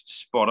Blues.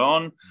 Spot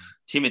on.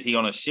 Timothy,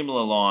 on a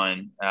similar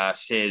line,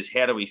 says,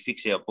 how do we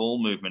fix our ball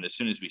movement? As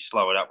soon as we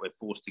slow it up, we're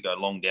forced to go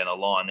long down the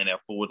line. Then our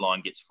forward line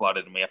gets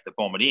flooded and we have to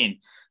bomb it in.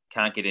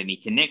 Can't get any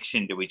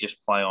connection. Do we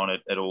just play on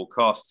it at all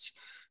costs?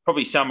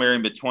 Probably somewhere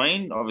in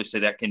between.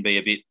 Obviously, that can be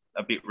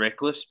a bit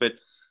reckless, but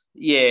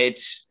yeah,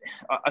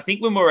 I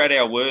think when we're at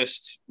our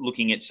worst,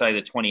 looking at, say,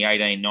 the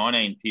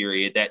 2018-19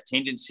 period, that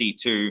tendency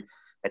to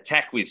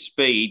attack with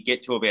speed,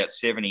 get to about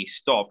 70,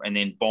 stop, and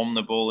then bomb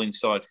the ball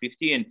inside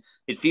 50. And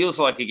it feels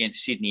like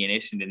against Sydney and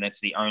Essendon, that's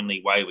the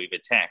only way we've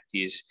attacked,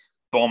 is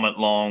bomb it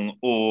long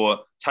or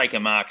take a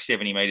mark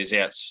 70 metres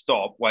out,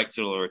 stop, wait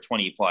till there are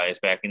 20 players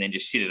back, and then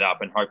just sit it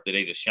up and hope that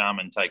either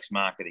Sharman takes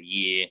mark of the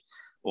year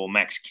or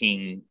Max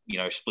King,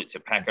 splits a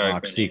pack open.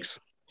 Mark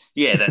 6.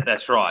 Yeah,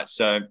 that's right.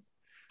 So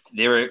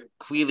there are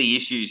clearly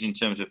issues in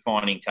terms of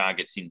finding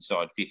targets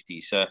inside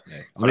 50. So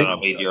I don't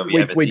know either of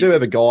you we do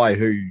have a guy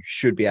who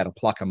should be able to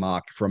pluck a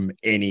mark from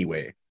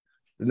anywhere.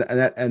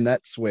 And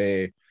that's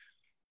where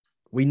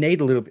we need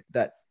a little bit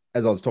that,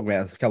 as I was talking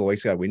about a couple of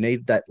weeks ago, we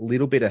need that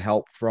little bit of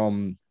help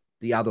from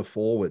the other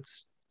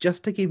forwards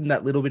just to give him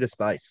that little bit of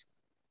space.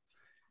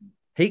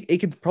 He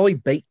can probably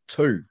beat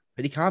 2,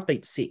 but he can't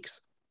beat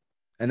 6.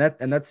 And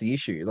that's the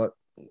issue. Like,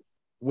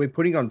 we're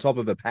putting on top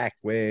of a pack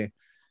where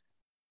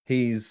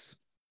he's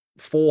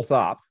 4th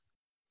up.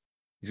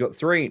 He's got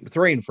 3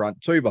 in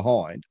front, 2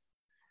 behind,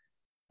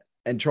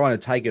 and trying to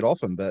take it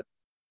off him. But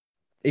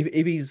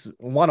if he's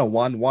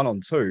 1-on-1,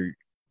 1-on-2,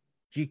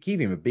 you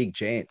give him a big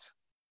chance.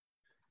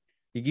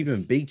 You give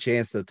him a big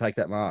chance to take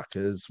that mark,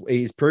 because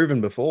he's proven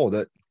before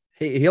that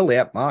he'll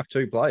outmark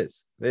 2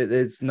 players.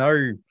 There's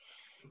no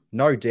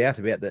doubt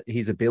about that,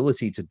 his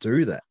ability to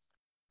do that.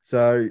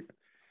 So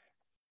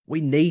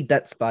we need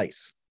that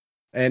space.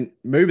 And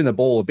moving the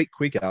ball a bit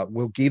quicker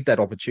will give that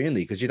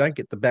opportunity, because you don't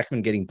get the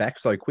backman getting back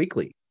so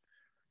quickly.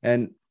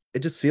 And it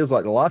just feels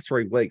like the last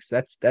 3 weeks,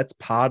 that's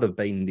part of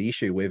being the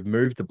issue. We've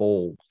moved the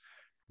ball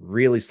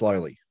really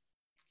slowly.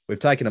 We've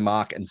taken a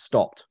mark and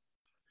stopped.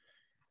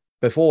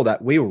 Before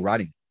that, we were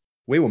running.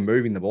 We were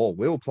moving the ball.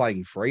 We were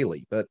playing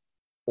freely. But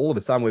all of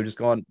a sudden, we've just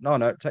gone, no,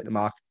 take the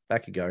mark,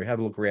 back you go. Have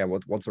a look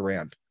around. What's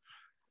around?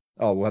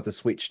 Oh, we'll have to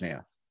switch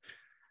now.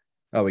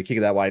 Oh, we kick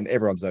it that way, and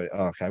everyone's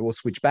okay, we'll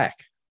switch back.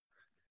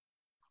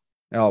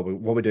 Oh,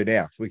 what we do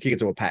now? We kick it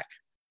to a pack.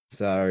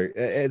 So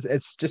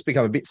it's just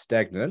become a bit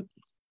stagnant.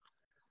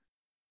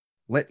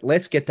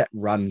 Let's get that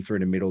run through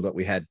the middle that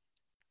we had.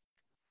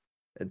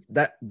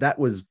 That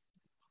was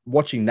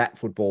watching that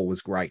football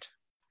was great.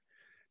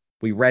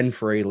 We ran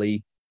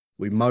freely,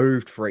 we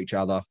moved for each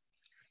other.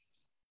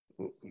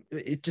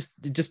 It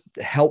just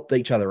helped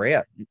each other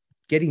out,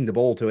 getting the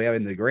ball to our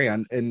end of the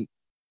ground and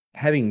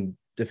having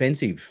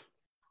defensive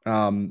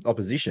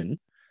opposition,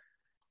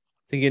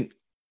 thinking,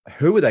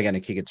 who are they going to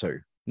kick it to?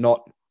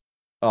 Not,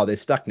 oh, they're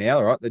stuck now,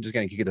 all right, they're just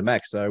going to kick it to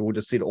Max, so we'll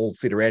just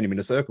sit around him in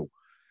a circle,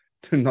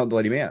 not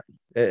let him out.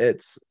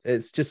 It's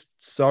just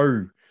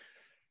so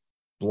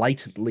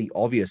blatantly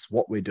obvious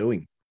what we're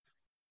doing.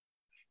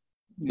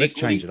 Let's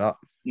change it up.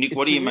 Nick,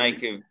 what do you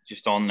make of,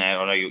 just on that?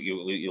 I know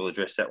you'll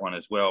address that one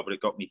as well, but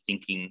it got me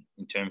thinking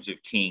in terms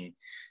of King.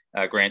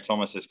 Grant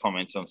Thomas's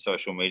comments on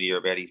social media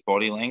about his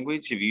body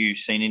language. Have you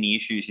seen any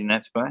issues in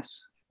that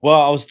space? Well,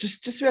 I was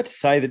just about to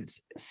say that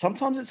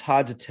sometimes it's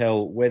hard to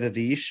tell whether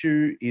the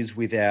issue is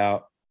with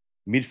our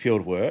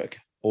midfield work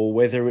or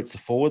whether it's a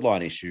forward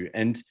line issue.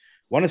 And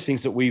one of the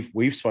things that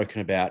we've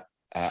spoken about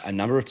a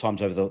number of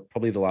times over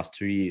probably the last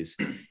 2 years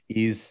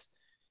is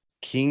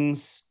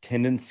King's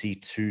tendency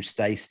to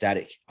stay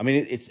static. I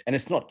mean,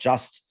 it's not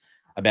just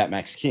about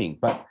Max King,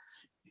 but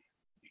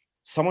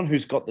someone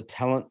who's got the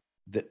talent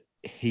that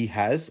he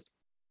has,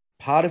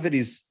 part of it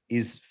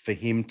is for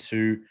him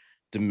to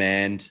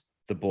demand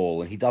the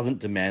ball, and he doesn't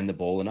demand the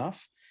ball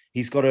enough.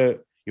 He's got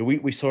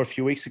we saw a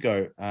few weeks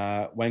ago,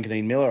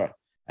 Wanganeen Miller,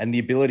 and the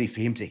ability for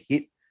him to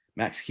hit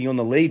Max King on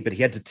the lead, but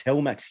he had to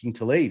tell Max King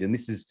to lead. And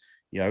this is,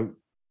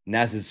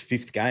 Naz's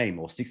 5th game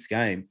or 6th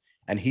game,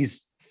 and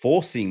he's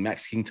forcing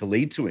Max King to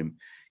lead to him.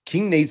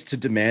 King needs to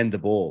demand the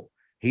ball.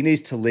 He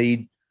needs to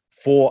lead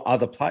for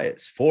other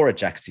players, for a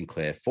Jack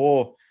Sinclair,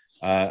 for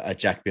a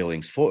Jack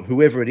Billings, for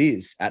whoever it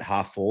is at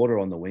half forward or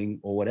on the wing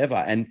or whatever.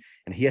 And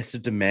he has to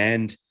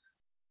demand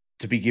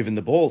to be given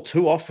the ball.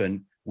 Too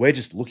often, we're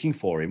just looking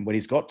for him when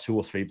he's got 2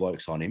 or 3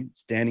 blokes on him,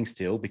 standing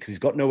still because he's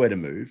got nowhere to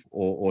move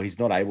or he's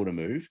not able to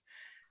move.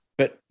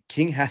 But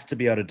King has to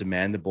be able to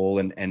demand the ball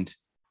and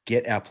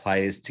get our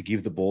players to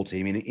give the ball to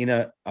him in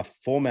a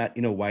format,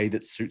 in a way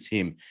that suits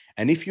him.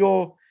 And if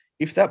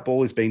that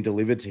ball is being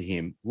delivered to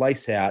him,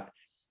 lace out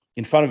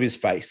in front of his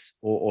face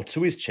or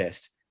to his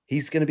chest,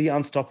 he's going to be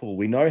unstoppable.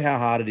 We know how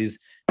hard it is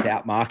to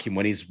outmark him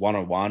when he's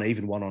 1-on-1,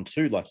 even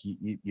 1-on-2, like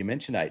you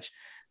mentioned, H.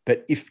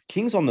 But if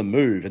King's on the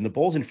move and the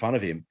ball's in front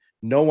of him,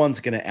 no one's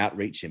going to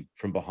outreach him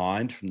from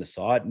behind, from the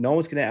side. No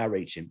one's going to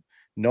outreach him.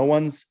 No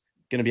one's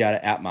going to be able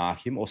to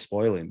outmark him or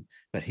spoil him.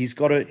 But he's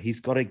got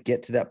to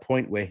get to that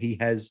point where he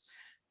has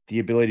the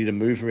ability to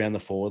move around the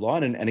forward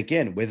line. And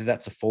again, whether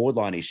that's a forward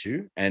line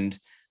issue and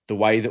the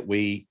way that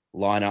we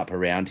line up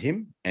around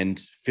him and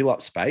fill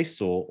up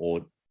space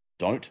or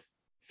don't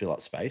fill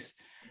up space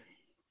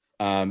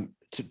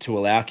to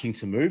allow King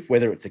to move,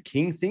 whether it's a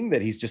King thing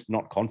that he's just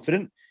not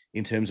confident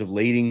in terms of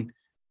leading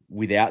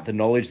without the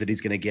knowledge that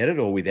he's going to get it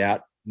or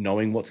without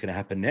knowing what's going to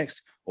happen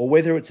next, or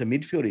whether it's a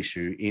midfield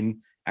issue in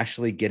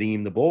actually getting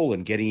him the ball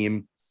and getting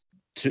him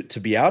to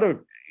be able to,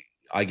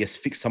 I guess,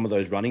 fix some of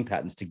those running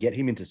patterns to get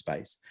him into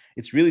space.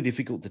 It's really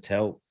difficult to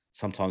tell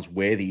sometimes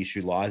where the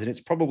issue lies, and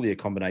it's probably a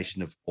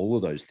combination of all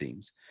of those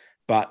things.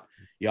 But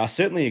yeah, I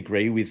certainly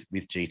agree with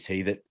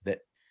GT that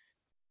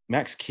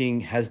Max King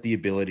has the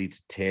ability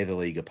to tear the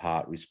league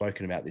apart. We've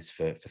spoken about this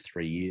for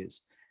 3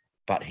 years,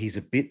 but he's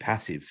a bit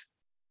passive.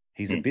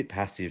 He's a bit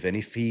passive. And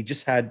if he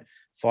just had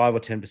 5 or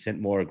 10%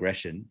 more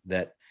aggression,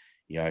 that,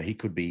 he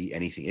could be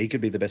anything. He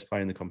could be the best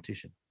player in the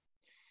competition.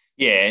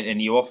 Yeah,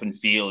 and you often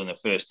feel in the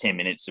first 10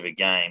 minutes of a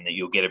game that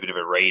you'll get a bit of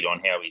a read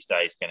on how his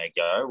day's going to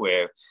go,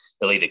 where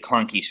they'll either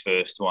clunk his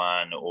first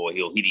one or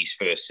he'll hit his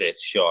first set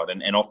shot.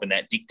 And often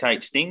that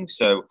dictates things.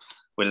 So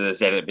whether there's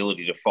that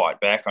ability to fight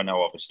back, I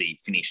know obviously he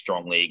finished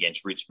strongly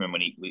against Richmond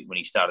when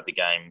he started the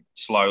game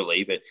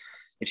slowly, but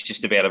it's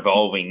just about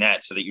evolving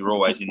that so that you're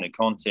always in the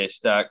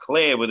contest.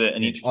 Claire, with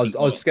an interesting...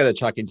 I was just going to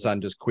chuck in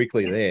something just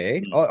quickly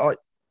there.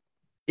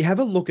 You have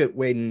a look at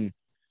when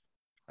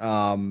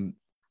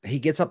he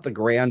gets up the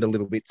ground a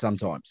little bit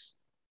sometimes.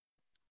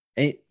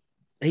 And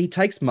he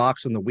takes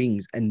marks on the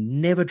wings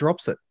and never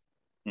drops it.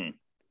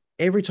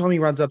 Every time he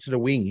runs up to the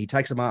wing, he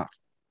takes a mark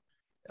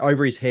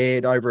over his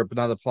head, over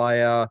another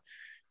player.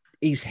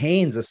 His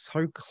hands are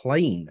so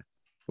clean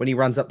when he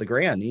runs up the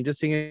ground. And you're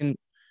just thinking,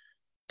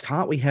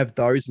 can't we have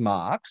those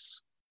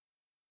marks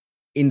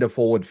in the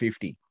forward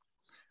 50?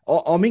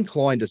 I'm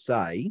inclined to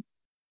say,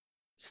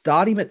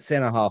 start him at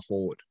centre half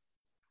forward.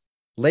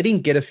 Let him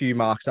get a few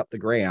marks up the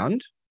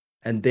ground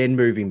and then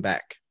move him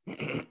back.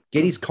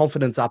 Get his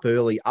confidence up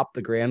early, up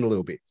the ground a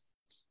little bit.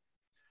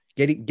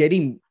 Get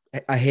him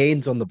a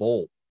hands on the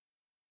ball.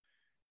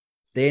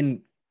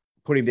 Then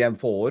put him down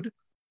forward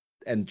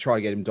and try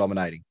to get him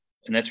dominating.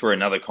 And that's where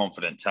another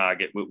confident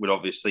target would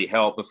obviously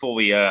help. Before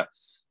we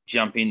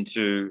jump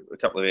into a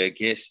couple of our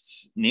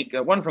guests, Nick,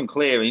 one from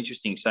Claire,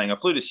 interesting, saying, I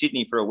flew to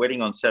Sydney for a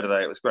wedding on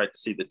Saturday. It was great to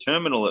see the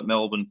terminal at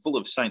Melbourne full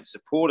of Saints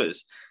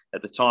supporters.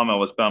 At the time, I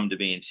was bummed to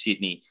be in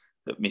Sydney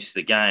but missed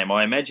the game.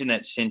 I imagine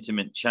that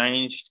sentiment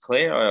changed,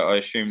 Claire. I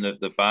assume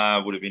that the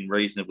bar would have been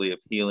reasonably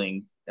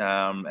appealing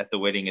at the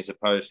wedding as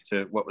opposed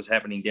to what was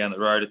happening down the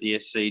road at the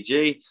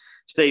SCG.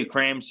 Steve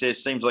Cram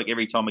says, seems like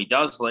every time he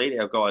does lead,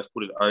 our guys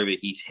put it over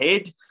his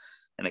head.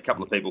 And a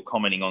couple of people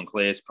commenting on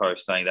Claire's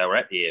post saying they were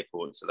at the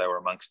airport, so they were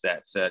amongst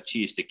that.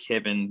 Cheers to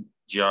Kevin,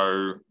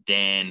 Joe,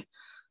 Dan,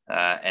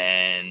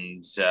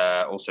 and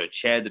also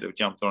Chad that have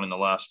jumped on in the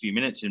last few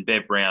minutes, and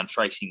Bev Brown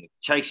tracing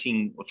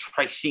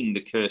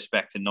the curse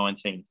back to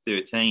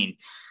 1913,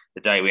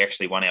 the day we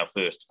actually won our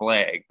first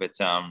flag, but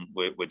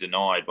we're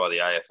denied by the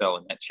AFL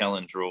in that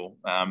challenge rule.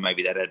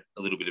 Maybe that had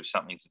a little bit of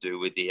something to do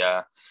with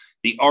the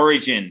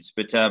origins.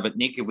 But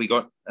Nick, have we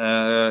got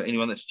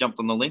anyone that's jumped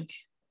on the link?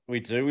 We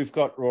do. We've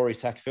got Rory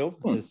Sackville,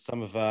 as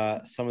some of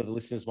the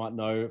listeners might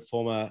know,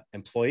 former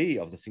employee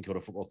of the St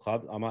Kilda Football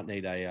Club. I might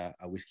need a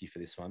whiskey for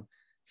this one,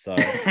 so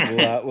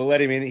we'll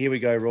let him in. Here we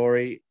go,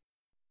 Rory.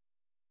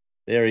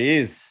 There he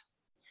is.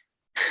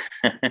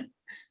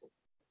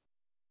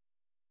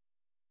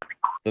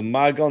 The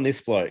mug on this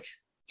bloke.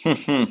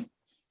 Everyone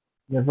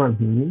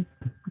hear me?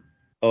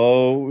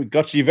 Oh, we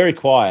got you very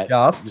quiet.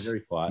 Just You're very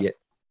quiet. Yeah.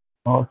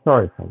 Oh,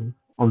 sorry, Tommy.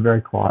 I'm very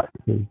quiet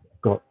because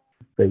I've got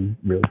these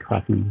really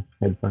crappy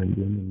headphones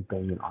in and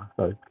being an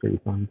ISO pretty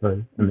fun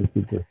too. And the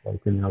kids are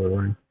like in the other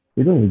room.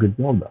 You're doing a good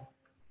job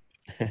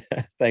though.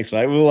 Thanks,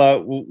 mate.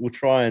 We'll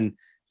try and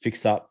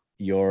fix up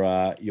your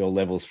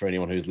levels for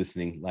anyone who's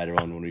listening later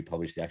on when we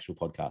publish the actual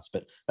podcast.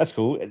 But that's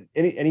cool.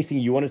 Anything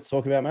you wanted to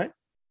talk about, mate?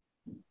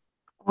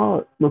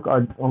 Oh, look,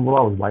 while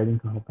I was waiting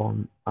to hop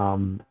on,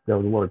 there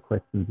was a lot of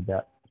questions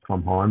about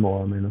Tom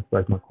Highmore. I mean, I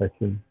suppose my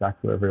question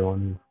back to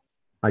everyone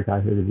is,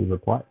 okay, who did he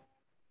replace?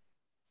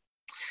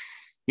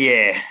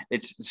 Yeah,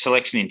 it's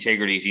selection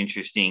integrity is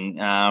interesting.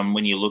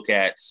 When you look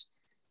at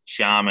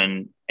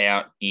Sharman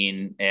out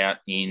in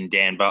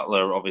Dan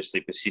Butler, obviously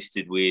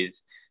persisted with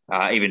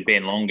even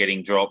Ben Long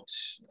getting dropped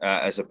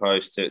as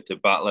opposed to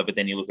Butler. But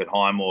then you look at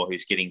Highmore,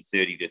 who's getting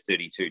 30 to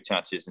 32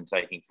 touches and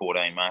taking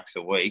 14 marks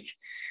a week.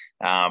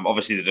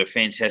 Obviously, the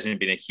defence hasn't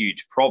been a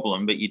huge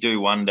problem, but you do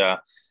wonder,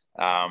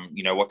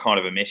 what kind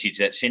of a message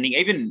that's sending.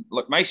 Even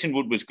look, Mason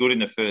Wood was good in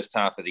the first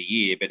half of the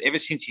year, but ever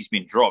since he's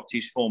been dropped,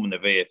 his form in the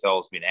VFL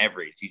has been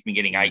average. He's been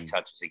getting 8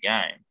 touches a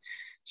game.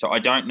 So I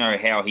don't know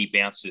how he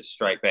bounces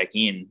straight back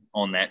in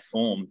on that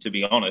form, to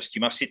be honest.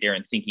 You must sit there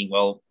and thinking,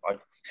 well,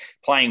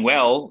 playing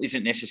well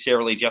isn't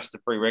necessarily just the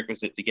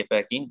prerequisite to get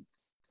back in.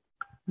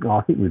 No,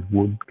 I think with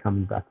Wood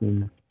coming back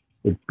in,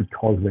 it's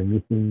because we're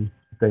missing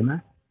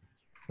C-Mac.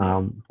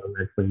 So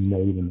we actually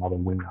need another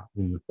winger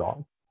in the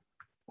side.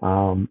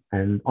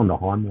 And on the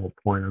Highmore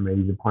point, I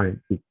mean, his opponent,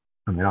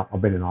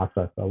 I've been an ISO,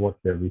 so I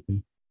watched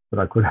everything that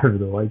I could over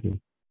the weekend.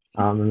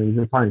 I mean,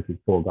 his opponent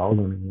kicked 4 goals.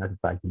 I mean, you have to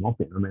take him off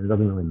it. I mean, it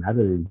doesn't really matter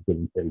that he's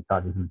getting 30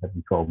 touches and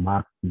having 12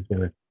 marks. If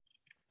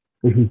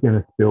he's going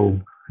to spill,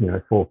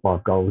 4 or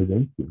 5 goals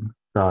against him.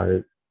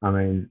 So, I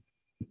mean,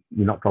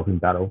 you're not dropping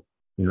Battle.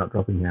 You're not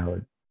dropping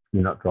Howard.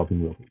 You're not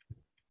dropping Wilkie.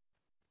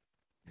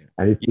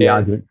 And it's the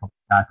argument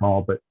back,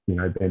 but,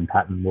 Ben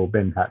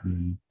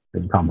Patton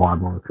and Tom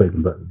Highmore are 2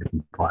 completely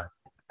different players.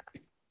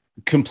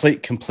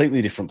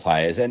 Completely different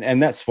players,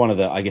 and that's one of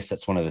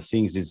the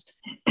things is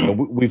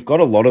we've got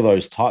a lot of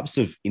those types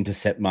of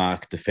intercept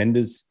mark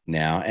defenders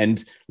now,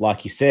 and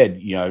like you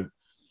said,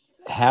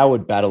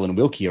 Howard, Battle, and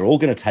Wilkie are all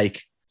going to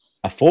take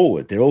a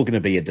forward. They're all going to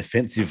be a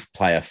defensive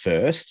player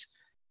first.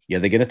 Yeah,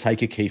 they're going to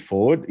take a key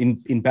forward.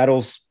 In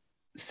Battle's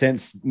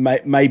sense,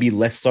 maybe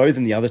less so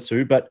than the other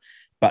two, but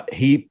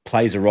he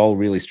plays a role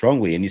really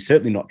strongly, and you're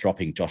certainly not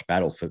dropping Josh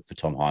Battle for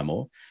Tom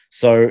Highmore.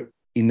 So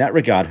in that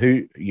regard,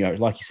 who,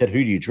 like you said,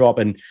 who do you drop?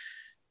 And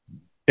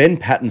Ben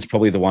Patton's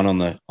probably the one on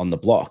the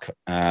block.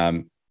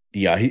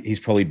 He's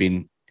probably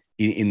been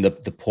in the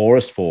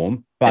poorest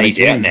form, but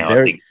he's out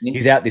now.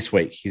 He's out this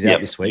week.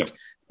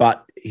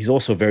 But he's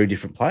also a very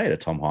different player to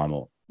Tom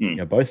Highmore.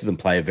 Both of them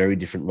play a very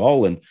different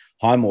role, and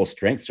Highmore's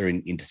strengths are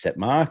in intercept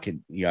mark,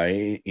 and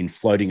in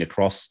floating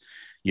across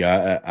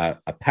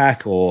a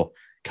pack or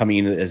coming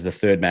in as the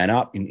third man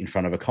up in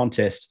front of a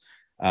contest,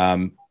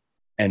 and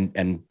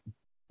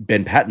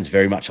Ben Patton's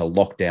very much a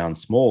lockdown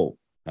small.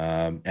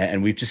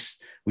 And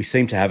we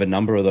seem to have a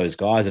number of those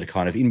guys that are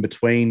kind of in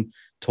between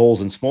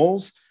talls and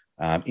smalls,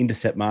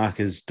 intercept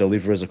markers,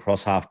 deliverers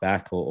across half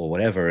back or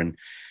whatever. And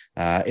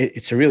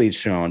it's a really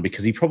interesting one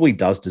because he probably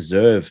does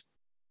deserve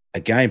a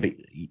game. But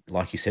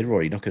like you said,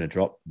 Rory, you're not going to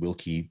drop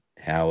Wilkie,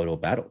 Howard or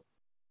Battle.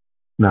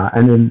 No,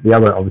 and then the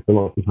other, obviously,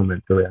 lots of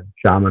comments around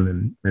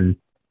Sharman and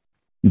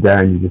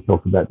Darren, you just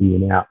talked about the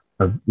in out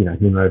of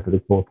him over the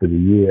course of the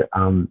year.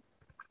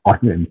 I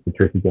think they missed the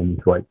trick again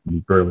this week, to be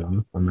brutally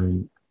honest. I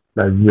mean,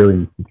 they really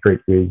missed the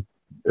trick with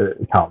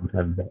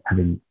Carlton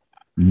having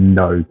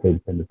no key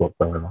defenders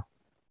whatsoever.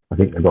 I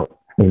think they've got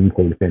 10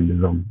 key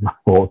defenders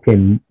or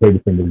 10 key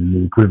defenders in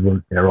the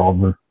equivalent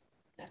thereof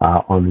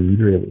on the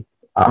injury list.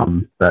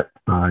 But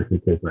I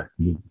think people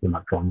actually did too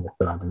much wrong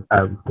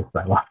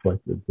yesterday. Last week,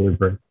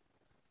 the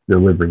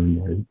delivery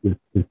in there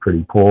is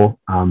pretty poor.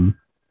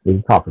 He's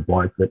the type of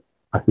bloke that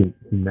I think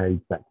he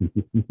needs that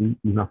consistency.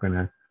 He's not going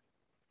to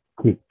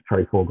kick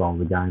 3-4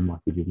 goals a game like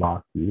he did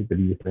last year, but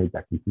he just needs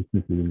that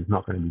consistency, and he's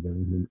not going to be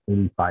doing him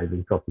any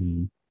favours,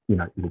 dropping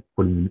him,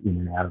 putting him in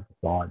and out of the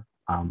side,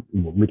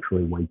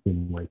 literally week in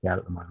and week out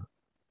at the moment.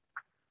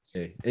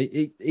 Yeah,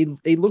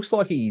 he looks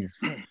like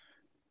he's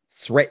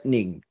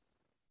threatening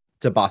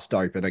to bust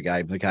open a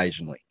game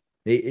occasionally.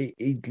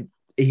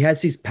 He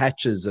has his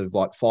patches of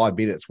like 5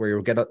 minutes where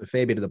he'll get a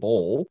fair bit of the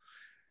ball,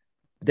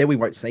 then we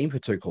won't see him for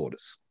 2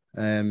 quarters.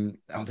 I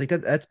think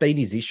that's been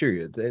his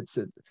issue.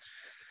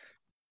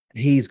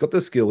 He's got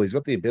the skill, he's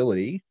got the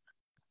ability.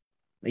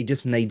 He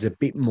just needs a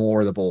bit more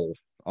of the ball.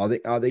 I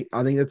think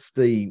that's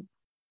the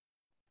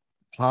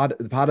part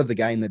of the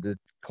game that the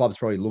clubs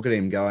probably look at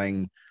him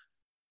going,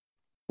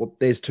 well,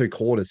 there's 2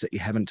 quarters that you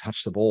haven't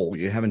touched the ball.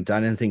 You haven't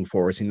done anything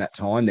for us in that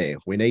time there.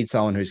 We need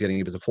someone who's going to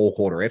give us a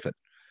 4-quarter effort.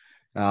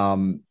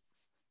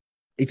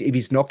 If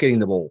he's not getting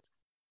the ball,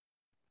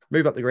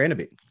 move up the ground a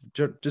bit.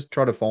 Just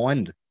try to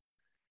find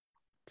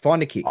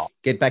a kick.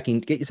 Get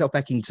yourself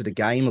back into the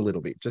game a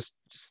little bit. Just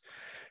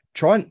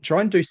try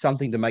and do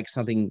something to make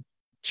something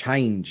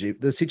change. If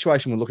the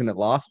situation we're looking at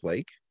last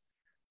week,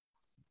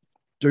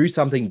 do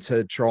something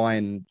to try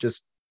and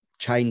just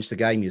change the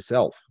game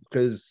yourself,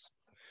 because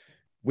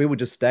we were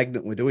just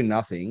stagnant. We're doing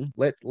nothing.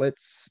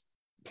 Let's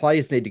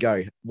players need to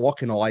go, what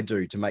can I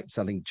do to make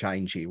something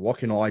change here? What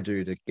can I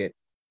do to get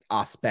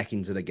us back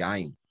into the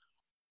game?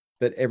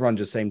 But everyone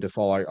just seemed to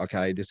follow,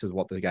 okay, this is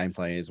what the game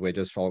plan is. We're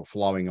just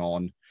flowing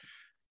on.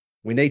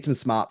 We need some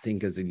smart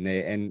thinkers in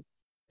there. And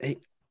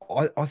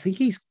I think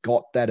he's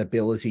got that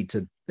ability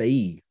to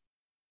be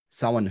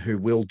someone who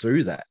will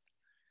do that.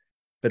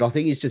 But I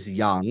think he's just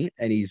young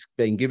and he's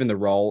been given the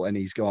role and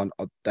he's gone,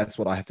 oh, that's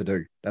what I have to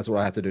do. That's what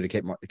I have to do to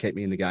keep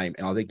me in the game.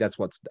 And I think that's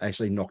what's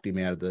actually knocked him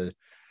out of the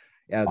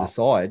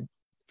side,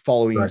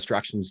 following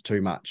instructions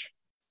too much.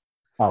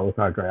 I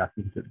also agree. I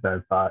think that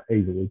they've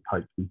easily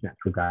coached his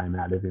natural game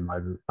out of him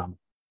over the summer.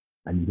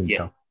 And you can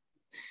tell.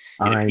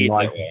 I mean,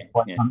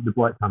 the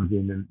bloke comes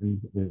in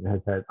and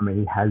has had, I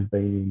mean, he has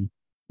been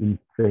in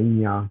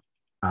senior,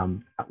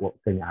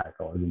 senior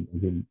AFL,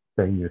 in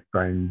senior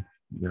Australian,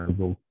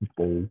 rules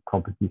football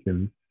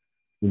competitions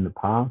in the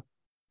past.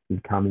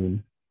 He'd come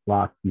in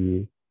last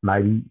year,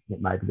 maybe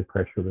the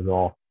pressure was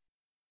off.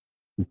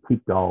 He's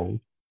kicked goals.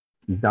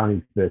 He's done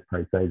his first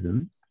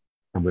pre-season,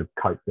 and we've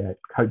coached the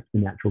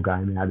natural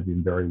game out of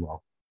him very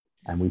well.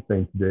 And we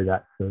seem to do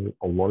that for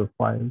a lot of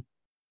players.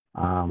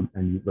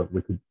 And look,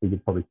 we could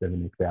probably spend the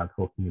next hour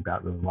talking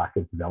about the lack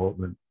of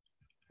development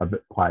of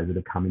players that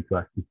are coming to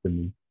our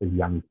system as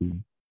young kids.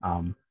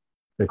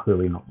 They're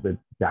clearly not the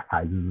Jack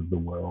Hazes of the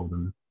world,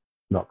 and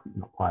not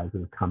players that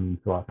have come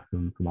to us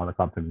from other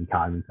clubs. And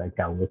can't even say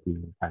Cal Wiki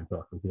came to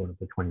us as one of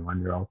the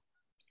 21-year-olds.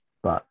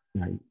 But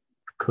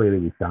clearly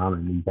with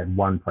Sharman, he's had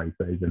one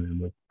pre-season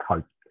and we've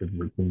coached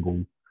every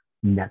single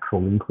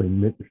natural inkling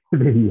that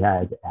he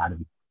had out of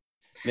him.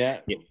 Now,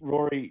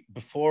 Rory,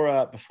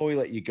 before we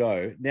let you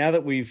go, now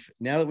that we've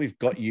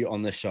got you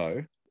on the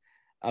show,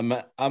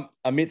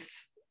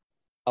 amidst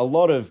a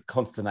lot of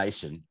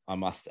consternation, I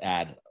must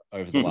add,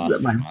 over the last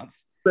few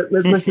months. But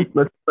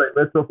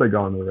let's also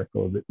go on the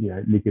record that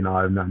Nick and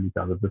I have known each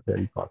other for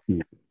 35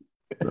 years.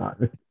 Right.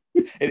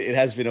 It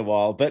has been a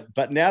while,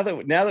 but now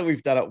that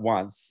we've done it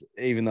once,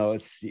 even though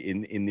it's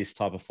in this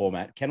type of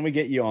format, can we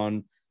get you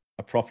on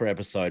a proper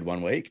episode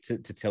one week to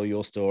tell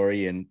your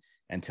story and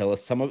tell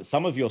us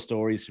some of your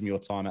stories from your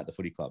time at the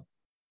footy club?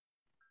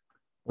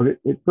 Well,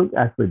 it took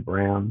Ashley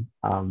Brown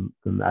from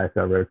the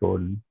AFL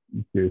Record and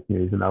Serious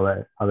News and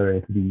other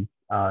entities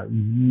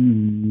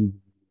years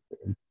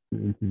to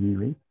interview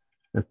me.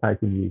 It's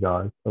taken you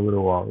guys a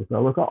little while.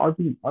 So look, I'd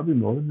be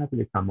more than happy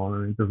to come on,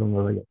 and as long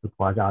as I get to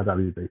plug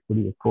RWB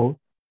footy, of course.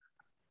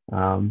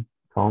 Tom,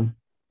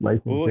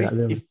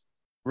 Lathan,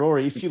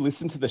 Rory, if you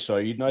listen to the show,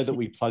 you'd know that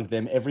we plug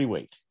them every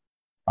week.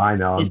 I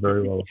know, I'm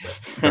very well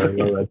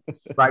aware.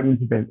 Great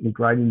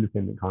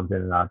independent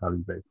content at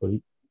RWB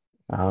footy.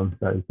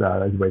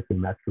 Those weekly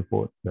match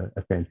reports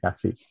are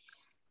fantastic.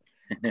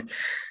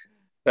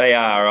 They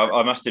are.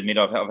 I must admit,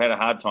 I've had a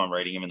hard time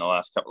reading them in the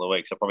last couple of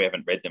weeks. I probably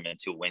haven't read them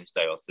until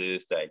Wednesday or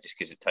Thursday, just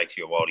because it takes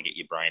you a while to get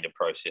your brain to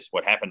process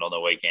what happened on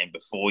the weekend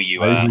before you.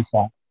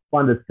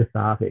 Find it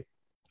cathartic.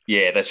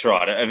 Yeah, that's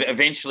right.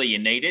 Eventually, you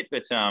need it,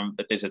 but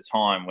there's a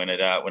time when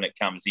it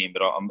comes in.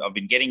 But I've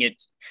been getting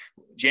it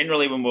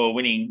generally when we were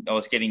winning. I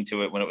was getting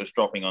to it when it was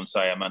dropping on,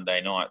 say, a Monday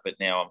night. But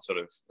now I'm sort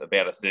of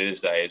about a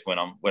Thursday is when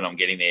I'm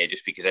getting there,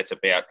 just because that's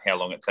about how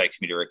long it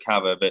takes me to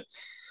recover. But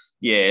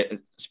yeah,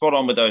 spot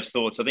on with those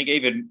thoughts. I think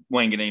even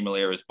Wanganeen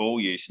Malera's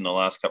ball use in the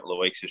last couple of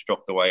weeks has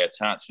dropped away a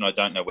touch, and I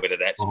don't know whether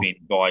that's been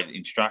by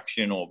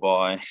instruction or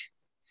by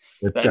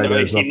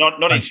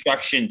Not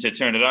instruction to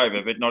turn it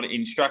over, but not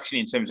instruction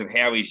in terms of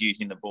how he's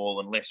using the ball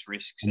and less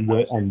risks and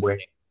where.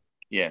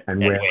 Yeah, and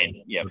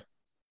when. Yeah.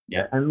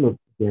 And look,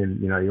 again,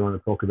 you want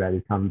to talk about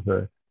he comes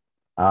to,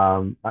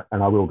 and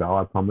I will go,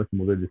 I promise,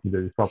 and we'll do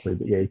this properly.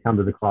 But he come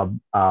to the club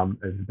as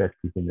the best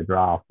kick in the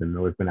draft, and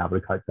we've been able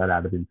to coach that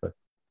out of him. So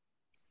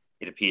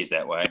it appears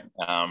that way,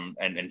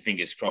 and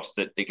fingers crossed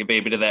that there could be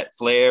a bit of that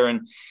flair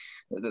and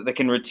that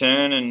can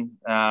return. And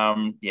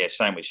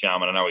same with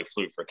Sharman. I know he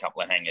flew for a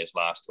couple of hangers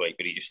last week,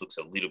 but he just looks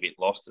a little bit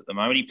lost at the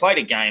moment. He played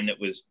a game that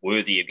was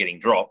worthy of getting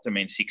dropped. I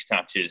mean, 6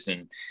 touches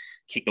and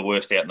kicked the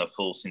worst out in the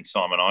full since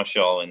Simon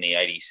Eichel in the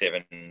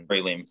 87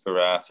 prelim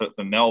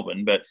for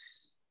Melbourne. But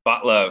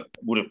Butler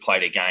would have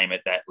played a game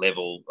at that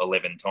level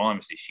 11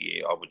 times this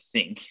year, I would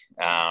think.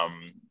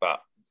 But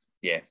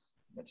yeah,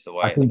 that's the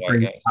way, it goes.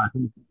 I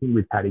think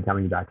with Paddy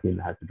coming back in,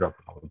 they had to drop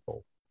another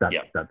ball.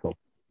 That's all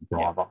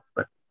driver.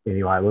 But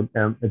anyway, look,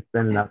 it's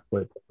been an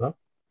absolute pleasure.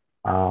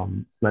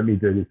 Let me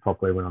do this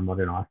properly when I'm not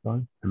in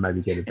ISO and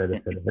maybe get a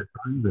better set of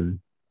headphones and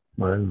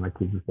whatever, my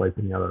kids are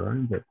sleeping in the other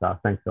room. But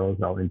thanks,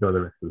 fellas. I'll enjoy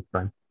the rest of the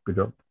stream. Good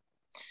job.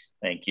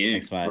 Thank you.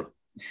 Thanks, mate.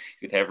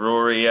 Good to have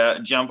Rory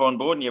jump on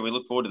board. And we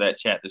look forward to that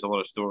chat. There's a lot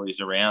of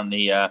stories around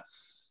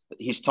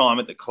his time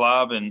at the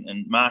club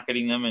and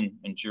marketing them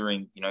and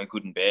during,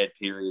 good and bad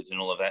periods and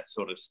all of that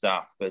sort of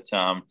stuff. But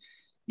I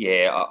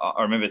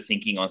remember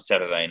thinking on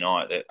Saturday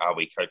night that are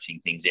we coaching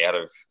things out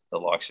of the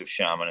likes of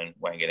Sharman and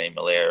Wanganeen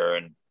Malera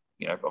and,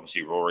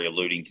 obviously Rory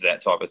alluding to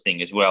that type of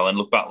thing as well. And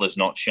look, Butler's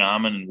not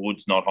Sharman and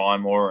Wood's not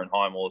Highmore and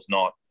Highmore's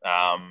not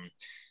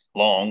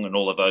Long and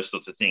all of those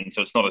sorts of things.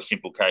 So it's not a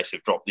simple case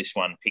of drop this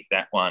one, pick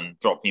that one,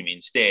 drop him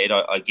instead.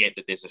 I get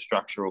that there's a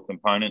structural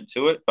component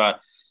to it, but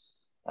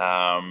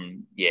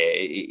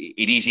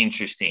it is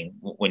interesting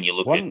when you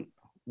look at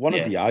one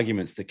of the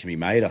arguments that can be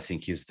made, I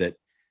think, is that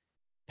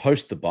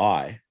post the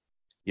bye,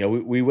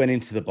 we went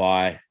into the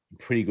bye in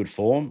pretty good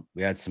form.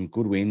 We had some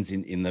good wins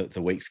in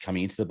the weeks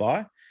coming into the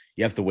bye.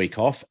 You have the week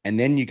off, and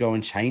then you go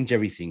and change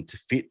everything to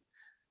fit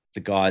the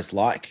guys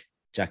like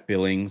Jack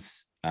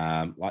Billings,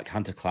 like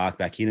Hunter Clark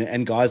back in,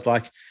 and guys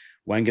like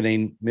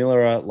Wanganeen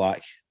Miller,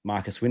 like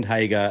Marcus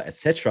Windhager,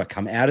 etc.,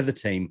 come out of the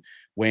team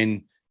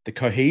when the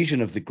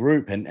cohesion of the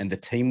group and the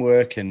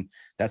teamwork and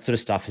that sort of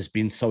stuff has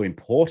been so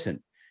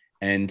important.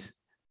 And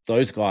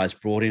those guys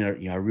brought in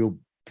a real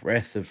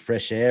breath of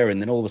fresh air.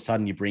 And then all of a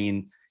sudden you bring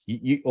in,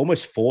 you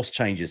almost force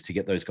changes to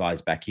get those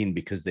guys back in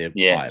because they're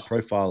higher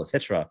profile,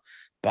 etc.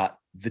 But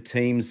the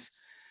team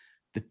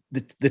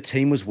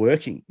was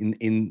working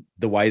in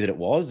the way that it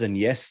was. And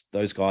yes,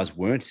 those guys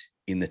weren't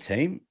in the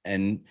team.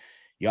 And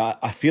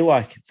I feel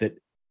like that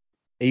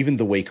even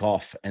the week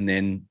off and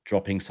then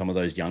dropping some of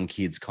those young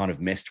kids kind of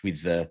messed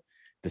with the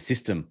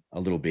system a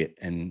little bit.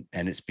 And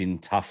it's been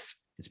tough.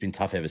 It's been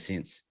tough ever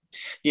since.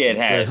 Yeah, it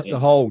has. The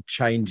whole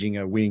changing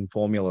a winning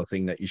formula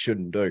thing that you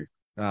shouldn't do.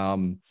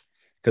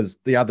 Because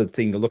the other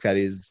thing to look at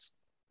is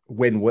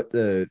what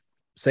the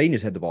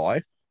seniors had to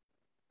buy,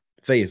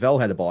 VFL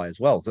had to buy as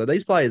well. So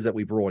these players that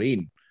we brought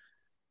in,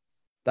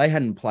 they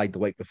hadn't played the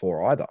week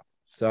before either.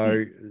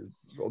 So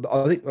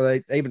I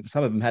think even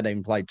some of them hadn't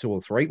even played 2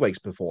 or 3 weeks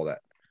before that.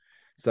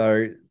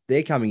 So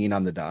they're coming in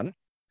underdone,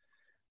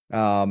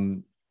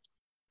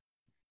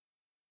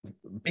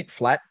 bit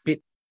flat,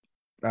 bit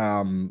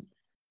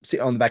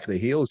sitting on the back of the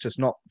heels, just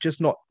not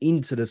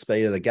into the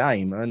speed of the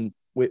game. And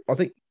I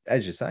think,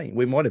 as you're saying,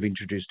 we might have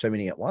introduced too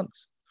many at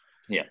once.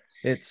 Yeah,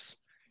 it's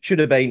should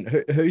have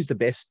been who's the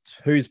best,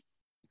 who's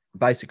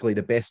basically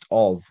the best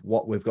of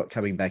what we've got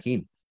coming back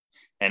in.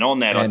 And on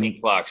that, I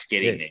think Clark's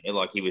getting there.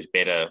 Like, he was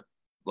better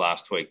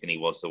last week than he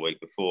was the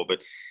week before. But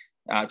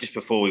just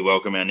before we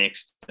welcome our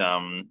next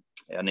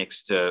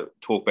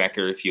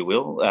talkbacker, if you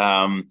will,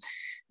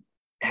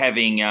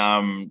 having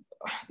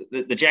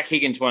the Jack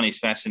Higgins one is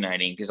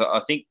fascinating because I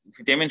think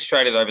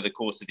demonstrated over the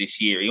course of this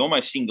year, he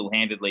almost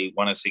single-handedly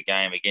won us a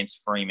game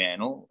against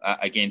Fremantle,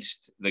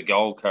 against the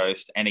Gold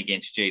Coast, and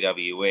against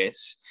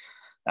GWS.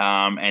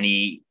 And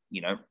he,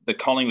 the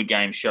Collingwood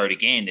game showed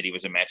again that he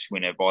was a match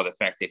winner by the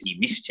fact that he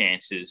missed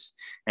chances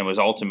and was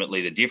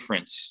ultimately the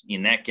difference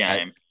in that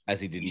game. As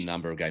he did in a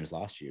number of games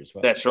last year as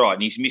well. That's right.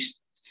 And he's missed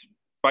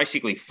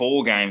basically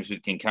 4 games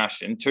with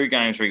concussion, 2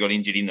 games where he got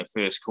injured in the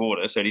first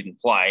quarter, so he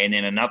didn't play, and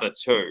then another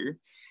 2,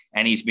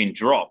 and he's been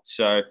dropped.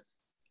 So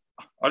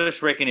I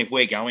just reckon if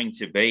we're going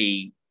to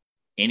be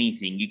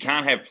anything, you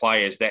can't have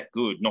players that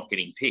good not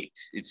getting picked.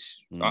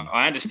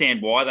 I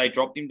understand why they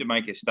dropped him to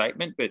make a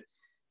statement, but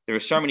there are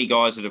so many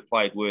guys that have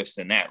played worse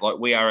than that. Like,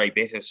 we are a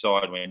better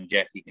side when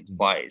Jack Higgins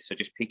plays, so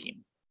just pick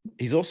him.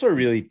 He's also a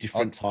really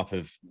different type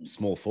of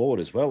small forward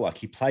as well. Like,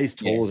 he plays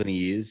taller than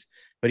he is,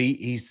 but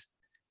he's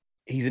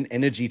an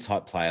energy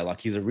type player. Like,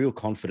 he's a real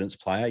confidence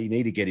player. You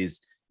need to get his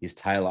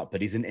tail up,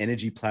 but he's an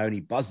energy player and he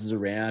buzzes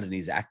around and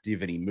he's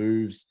active and he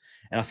moves.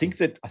 And I think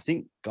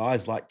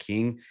guys like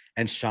King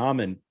and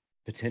Sharman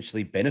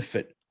potentially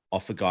benefit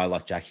off a guy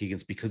like Jack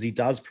Higgins because he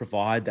does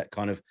provide that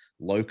kind of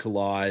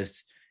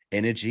localized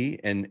energy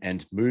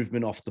and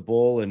movement off the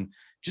ball and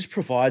just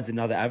provides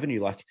another avenue.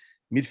 Like,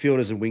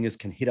 midfielders and wingers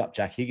can hit up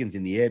Jack Higgins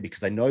in the air because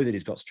they know that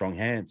he's got strong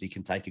hands. He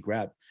can take a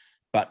grab.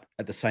 But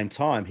at the same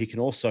time, he can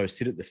also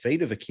sit at the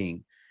feet of a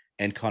king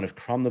and kind of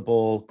crumb the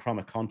ball, crumb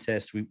a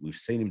contest. We've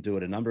seen him do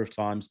it a number of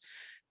times.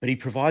 But he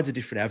provides a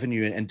different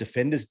avenue, and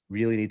defenders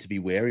really need to be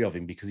wary of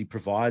him because he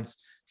provides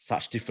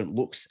such different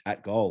looks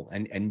at goal.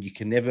 And you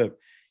can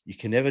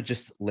never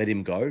just let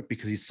him go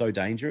because he's so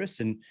dangerous.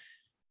 And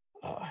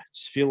I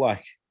just feel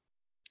like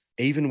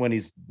even when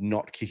he's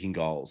not kicking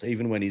goals,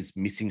 even when he's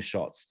missing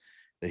shots,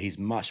 that he's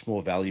much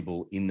more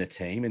valuable in the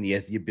team, and he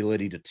has the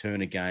ability to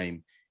turn a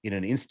game in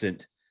an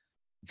instant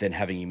than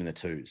having him in the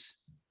twos.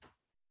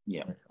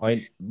 Yeah. I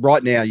mean,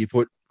 right now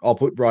I'll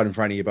put right in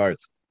front of you both.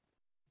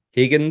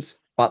 Higgins,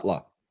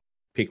 Butler.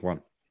 Pick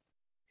one.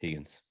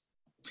 Higgins.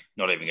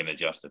 Not even going to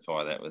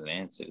justify that with an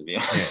answer, to be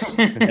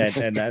honest.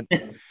 And that,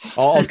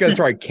 I was going to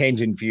throw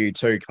Kenton for you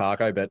too,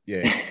 Parko, but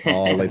yeah,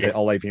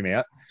 I'll leave him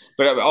out.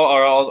 But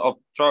I'll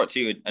throw it to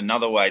you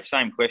another way.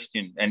 Same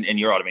question, and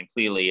you're right. I mean,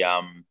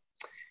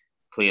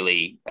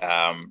 clearly,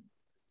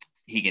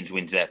 Higgins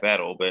wins that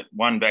battle. But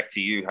one back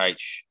to you,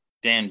 H.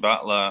 Dan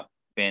Butler,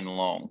 Ben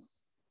Long.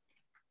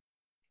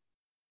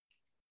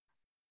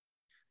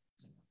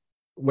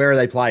 Where are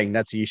they playing?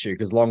 That's the issue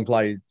because Long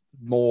played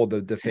more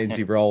the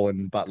defensive role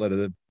and Butler to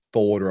the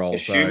forward role.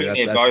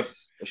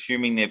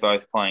 Assuming they're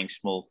both playing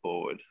small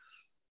forward.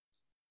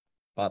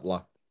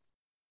 Butler.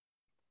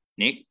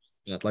 Nick?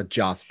 Butler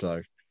just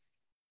though.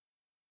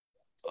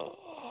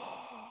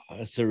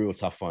 That's a real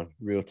tough one.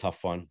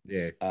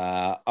 Yeah.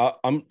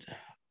 I'm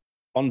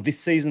on this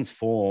season's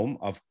form.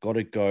 I've got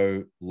to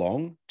go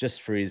Long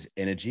just for his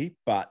energy.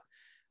 But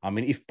I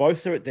mean, if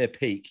both are at their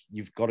peak,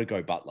 you've got to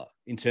go Butler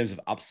in terms of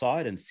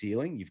upside and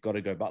ceiling. You've got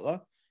to go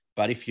Butler.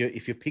 But if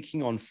you're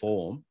picking on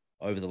form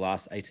over the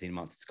last 18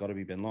 months, it's got to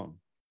be Ben Long.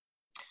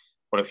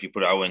 What if you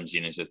put Owens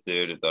in as a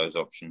third of those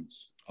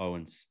options?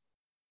 Owens.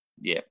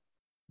 Yeah.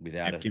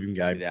 Without a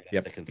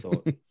second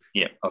thought.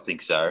 Yeah, I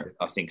think so.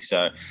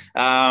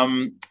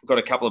 Got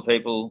a couple of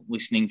people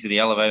listening to the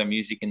elevator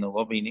music in the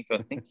lobby, Nick, I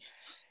think.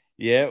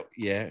 Yeah.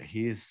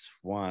 Here's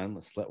one.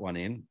 Let's let one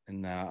in.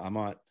 And I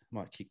might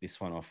kick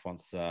this one off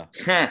once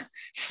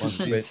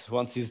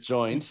he's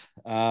joined.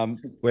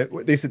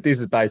 This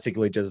is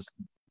basically just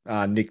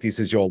Nick. This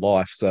is your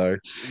life. So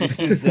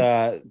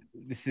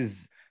this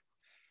is.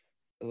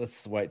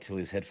 Let's wait till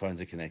his headphones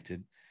are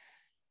connected.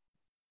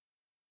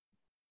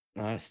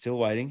 No, still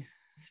waiting.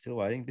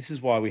 This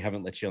is why we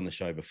haven't let you on the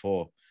show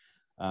before.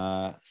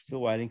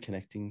 Still waiting,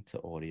 connecting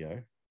to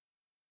audio.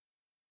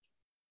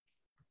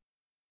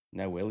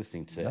 Now we're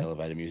listening to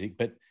elevator music,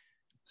 but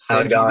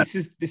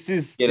this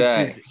is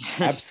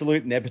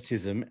absolute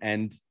nepotism,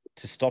 and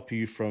to stop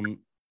you from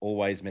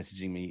always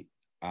messaging me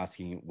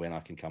asking when I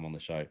can come on the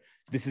show.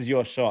 This is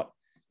your shot.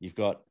 You've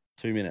got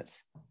 2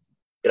 minutes.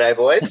 G'day,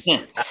 boys.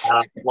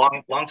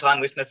 Long time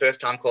listener, first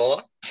time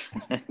caller.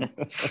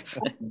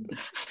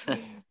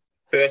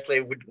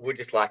 Firstly, would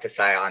just like to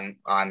say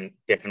I'm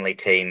definitely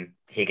team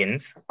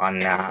Higgins on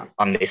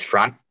this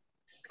front.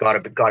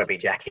 Got to be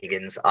Jack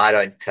Higgins. I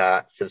don't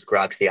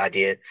subscribe to the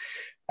idea.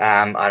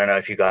 I don't know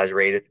if you guys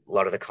read a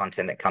lot of the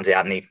content that comes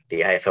out in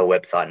the AFL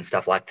website and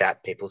stuff like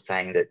that. People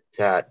saying that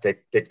the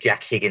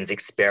Jack Higgins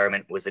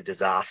experiment was a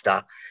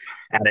disaster,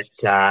 and it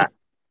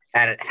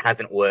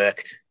hasn't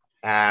worked.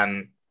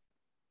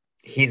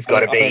 He's got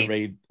to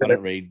be. I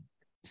don't read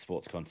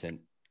sports content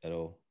at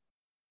all.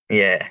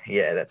 Yeah,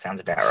 that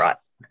sounds about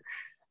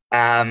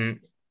right.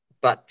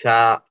 But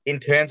in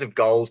terms of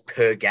goals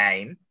per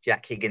game,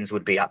 Jack Higgins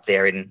would be up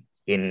there in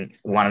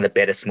one of the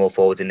better small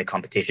forwards in the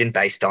competition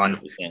based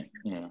on the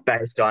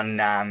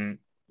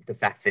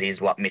fact that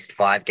he's missed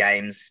 5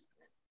 games.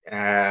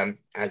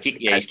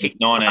 He's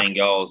kicked 19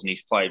 goals and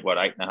he's played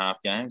 8.5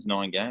 games,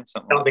 9 games,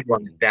 something like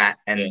that.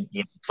 And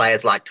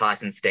players like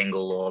Tyson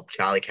Stengel or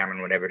Charlie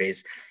Cameron, whatever it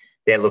is,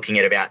 they're looking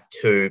at about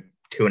two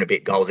and a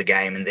bit goals a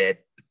game, and they're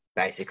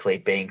basically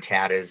being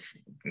touted as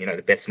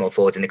the best small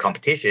forwards in the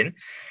competition.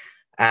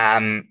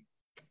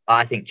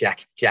 I think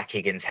Jack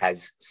Higgins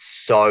has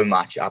so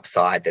much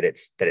upside that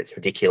it's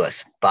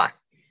ridiculous. But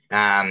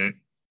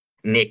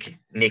Nick,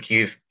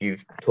 you've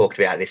talked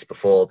about this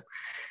before.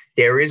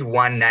 There is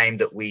one name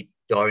that we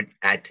don't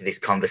add to this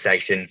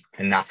conversation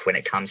enough when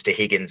it comes to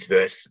Higgins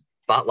versus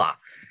Butler,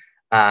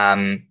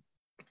 and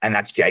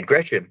that's Jade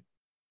Gresham.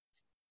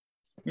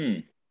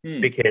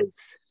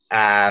 Because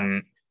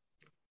I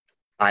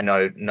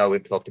know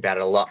we've talked about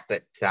it a lot,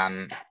 but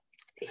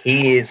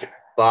he is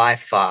by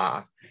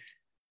far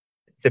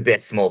the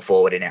best small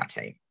forward in our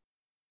team.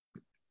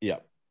 Yeah.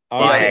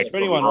 For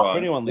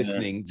anyone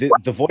listening,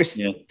 the voice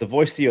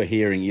that you're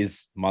hearing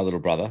is my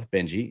little brother,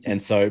 Benji.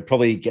 And so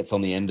probably gets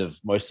on the end of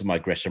most of my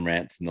Gresham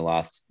rants in the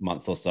last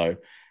month or so.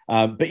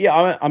 But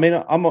yeah, I mean,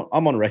 I'm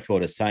on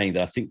record as saying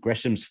that I think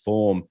Gresham's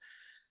form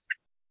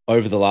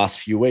over the last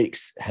few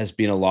weeks has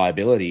been a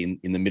liability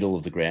in the middle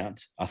of the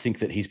ground. I think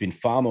that he's been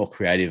far more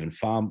creative and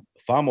far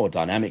more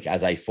dynamic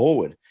as a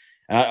forward.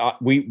 And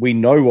we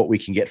know what we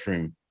can get from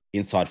him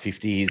inside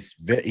 50.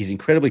 He's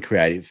incredibly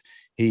creative.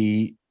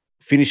 He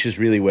finishes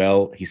really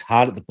well. He's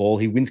hard at the ball.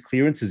 He wins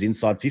clearances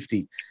inside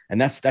 50.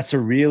 And that's a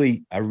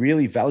really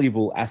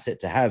valuable asset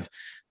to have.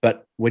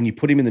 But when you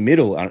put him in the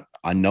middle,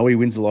 I know he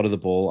wins a lot of the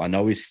ball. I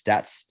know his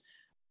stats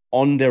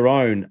on their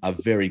own are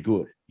very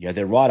good.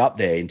 They're right up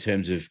there in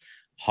terms of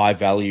high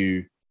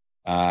value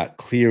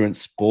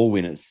clearance ball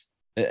winners,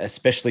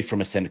 especially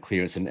from a center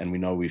clearance. And we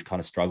know we've kind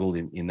of struggled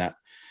in that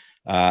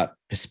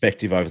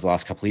perspective over the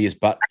last couple of years.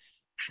 But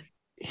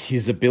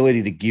his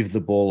ability to give the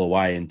ball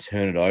away and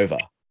turn it over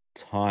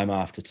time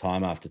after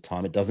time after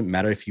time, it doesn't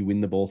matter if you win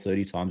the ball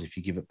 30 times, if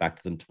you give it back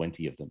to them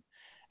 20 of them.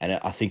 And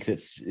I think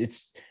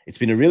it's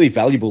been a really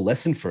valuable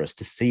lesson for us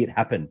to see it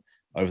happen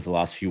over the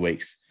last few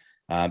weeks,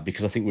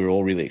 because I think we were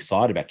all really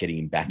excited about getting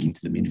him back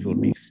into the midfield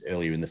mix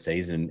earlier in the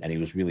season, and he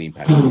was really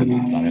impactful in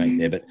the dynamic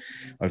there. But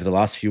over the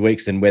last few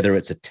weeks, and whether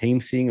it's a team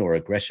thing or a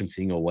Gresham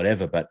thing or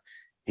whatever, but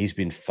he's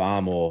been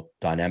far more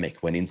dynamic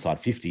when inside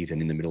 50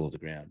 than in the middle of the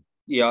ground.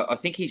 Yeah, I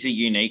think he's a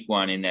unique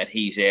one in that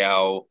he's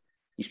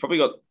probably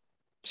got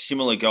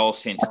similar goal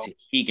sense to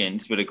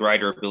Higgins, but a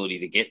greater ability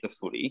to get the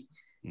footy.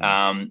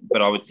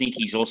 But I would think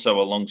he's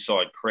also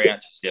alongside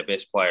Crouch as our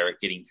best player at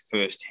getting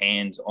first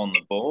hands on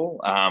the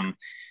ball.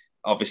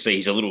 Obviously,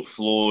 he's a little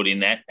flawed in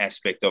that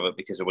aspect of it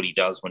because of what he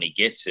does when he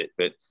gets it.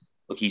 But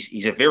look,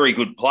 he's a very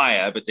good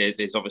player, but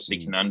there's obviously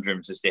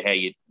conundrums as to how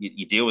you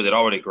deal with it.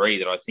 I would agree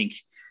that I think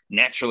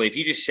naturally, if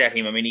you just sat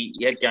him, I mean,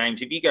 he had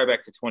games, if you go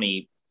back to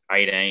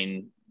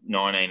 2018,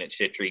 19,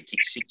 etc., he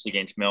kicked 6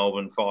 against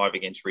Melbourne, 5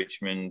 against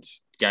Richmond,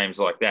 games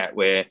like that,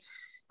 where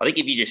I think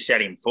if you just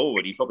sat him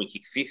forward, he'd probably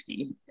kick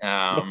 50.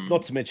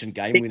 Not to mention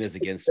game winners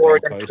against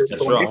Gold Coast.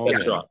 That's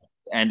right.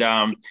 And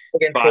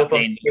but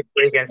then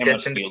how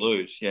much do you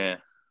lose? Yeah.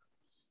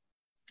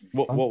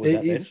 What was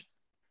that then?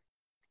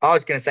 I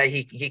was going to say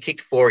he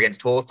kicked 4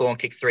 against Hawthorn,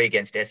 kicked 3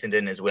 against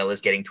Essendon, as well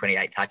as getting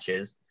 28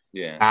 touches.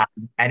 Yeah.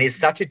 And is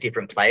such a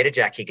different player to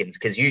Jack Higgins,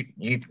 because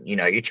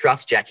you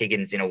trust Jack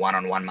Higgins in a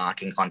one-on-one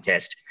marking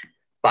contest,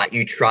 but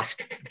you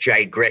trust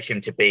Jade Gresham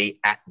to be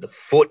at the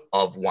foot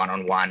of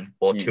one-on-one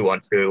or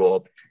 2-on-2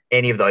 or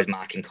any of those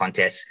marking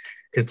contests.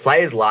 Because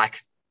players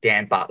like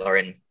Dan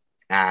Butler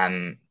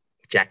and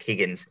Jack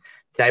Higgins,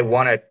 they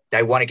want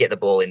to get the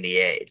ball in the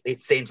air.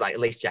 It seems like at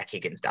least Jack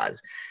Higgins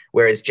does.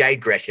 Whereas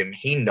Jade Gresham,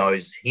 he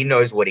knows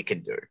what he can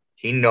do.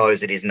 He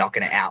knows that he's not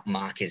going to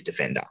outmark his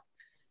defender.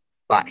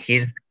 But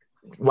he's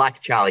like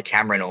Charlie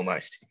Cameron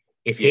almost.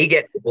 If he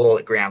gets the ball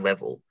at ground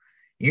level,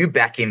 you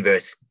back him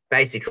versus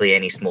basically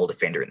any small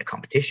defender in the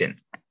competition.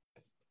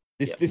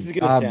 This is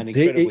going to sound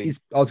incredibly...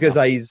 I was going to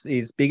say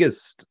his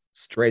biggest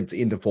strengths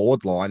in the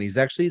forward line is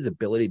actually his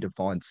ability to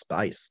find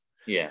space.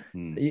 Yeah.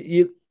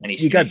 You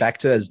go back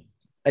to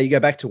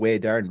where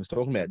Darren was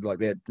talking about,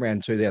 like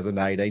around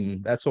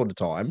 2018, that sort of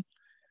time.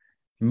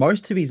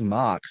 Most of his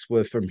marks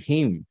were from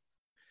him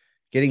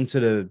getting to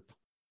the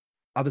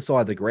other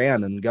side of the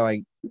ground and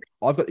going,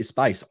 I've got this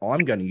space,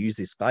 I'm going to use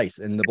this space.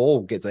 And the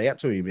ball gets out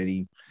to him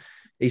and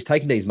he's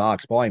taking these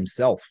marks by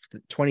himself,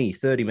 20,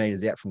 30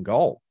 metres out from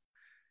goal.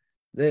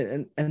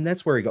 And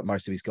that's where he got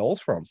most of his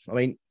goals from. I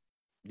mean,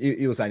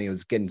 you were saying he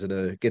was gets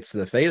to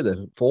the feet of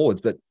the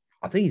forwards, but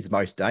I think he's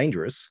most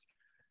dangerous,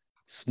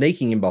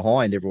 sneaking in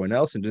behind everyone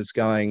else and just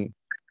going,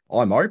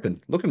 I'm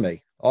open. Look at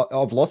me.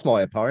 I've lost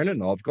my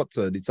opponent. I've got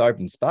to this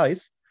open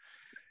space.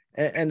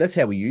 And that's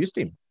how we used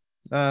him.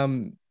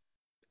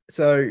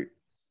 So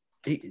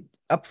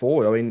up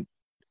forward, I mean,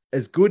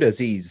 as good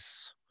as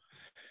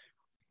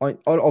I'd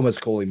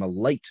almost call him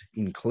elite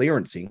in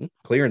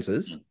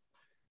clearances.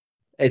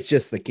 It's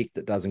just the kick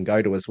that doesn't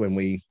go to us when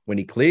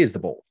he clears the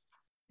ball.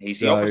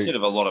 He's the opposite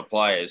of a lot of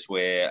players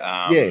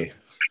where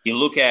you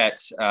look at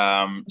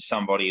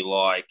somebody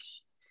like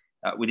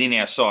within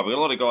our side, we've got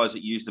a lot of guys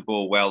that use the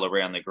ball well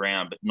around the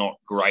ground, but not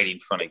great in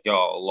front of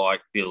goal, like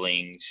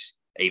Billings,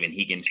 even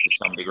Higgins to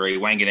some degree.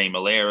 Wanganeen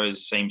Malera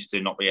seems to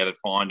not be able to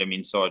find him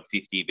inside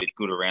 50, but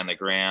good around the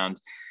ground.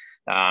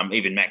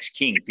 Even Max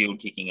King, field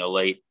kicking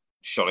elite,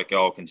 shot at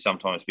goal can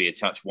sometimes be a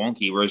touch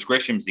wonky, whereas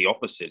Gresham's the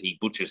opposite. He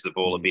butchers the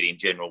ball a bit in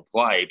general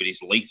play, but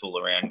he's lethal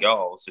around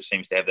goals, so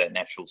seems to have that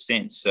natural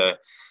sense. So,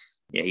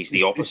 yeah, he's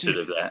the opposite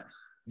of that.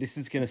 This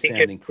is going to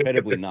sound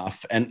incredibly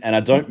naff, and I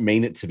don't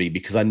mean it to be,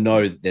 because I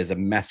know there's a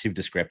massive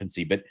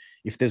discrepancy. But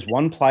if there's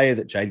one player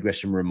that Jade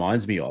Gresham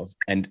reminds me of,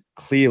 and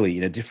clearly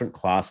in a different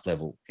class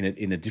level,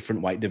 in a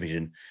different weight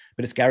division,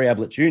 but it's Gary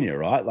Ablett Jr.,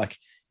 right? Like,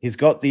 he's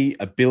got the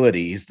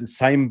ability, he's the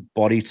same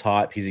body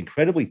type, he's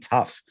incredibly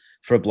tough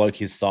for a bloke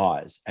his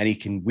size, and he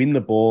can win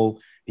the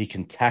ball, he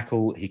can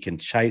tackle, he can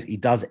chase, he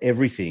does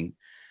everything.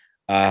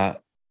 And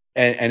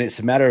it's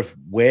a matter of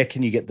where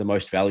can you get the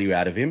most value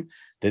out of him.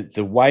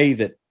 The way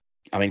that,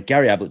 I mean,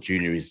 Gary Ablett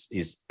Jr.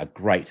 is a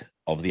great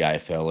of the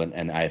AFL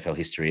and AFL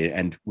history,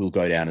 and will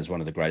go down as one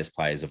of the greatest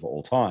players of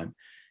all time.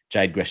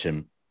 Jade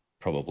Gresham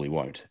probably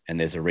won't, and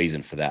there's a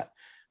reason for that.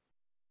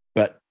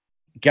 But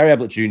Gary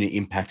Ablett Jr.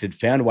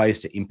 found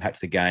ways to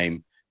impact the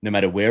game no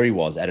matter where he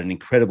was, at an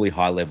incredibly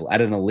high level,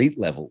 at an elite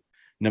level,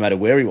 no matter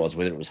where he was,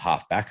 whether it was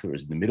half back or it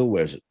was in the middle,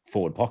 where it was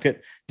forward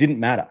pocket, didn't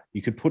matter.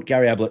 You could put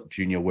Gary Ablett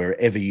Jr.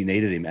 wherever you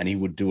needed him and he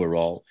would do a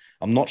role.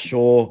 I'm not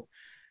sure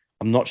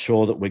I'm not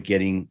sure that we're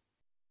getting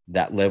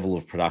that level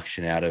of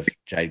production out of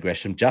Jade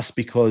Gresham, just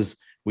because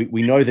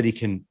we know that he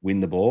can win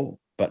the ball,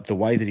 but the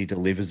way that he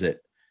delivers it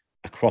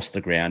across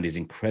the ground is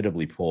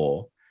incredibly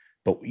poor.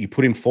 But you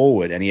put him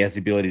forward and he has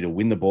the ability to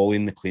win the ball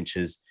in the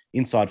clinches,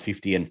 inside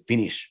 50, and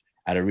finish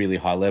at a really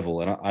high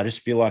level. And I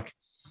just feel like,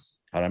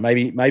 I don't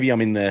know, maybe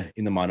I'm in the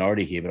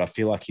minority here, but I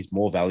feel like he's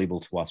more valuable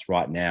to us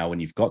right now when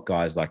you've got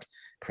guys like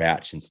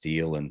Crouch and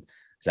Steele and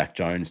Zach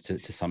Jones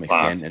to some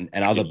extent,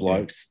 and other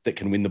blokes that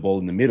can win the ball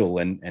in the middle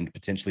and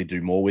potentially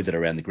do more with it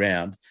around the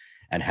ground,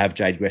 and have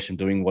Jade Gresham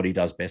doing what he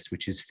does best,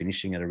 which is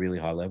finishing at a really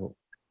high level.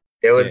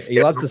 He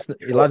loves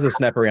to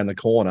snap around the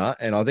corner,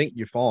 and I think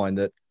you find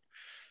that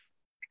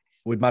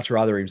we'd much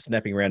rather him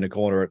snapping around the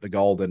corner at the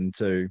goal than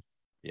to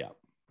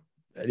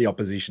the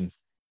opposition.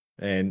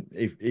 And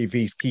if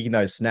he's kicking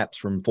those snaps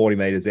from 40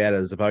 metres out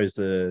as opposed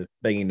to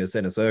being in the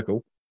centre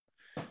circle,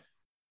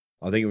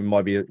 I think it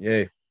might be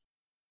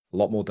a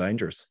lot more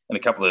dangerous. And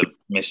a couple of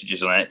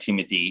messages on that.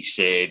 Timothy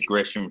said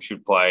Gresham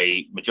should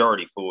play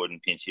majority forward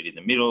and pinch it in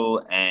the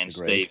middle. And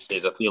Agreed. Steve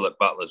says, I feel that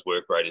Butler's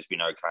work rate has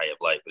been okay of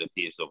late, but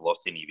appears to have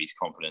lost any of his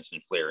confidence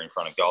and flair in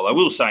front of goal. I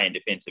will say in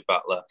defence of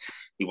Butler,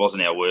 he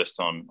wasn't our worst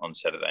on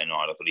Saturday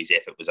night. I thought his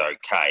effort was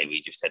okay.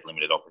 We just had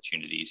limited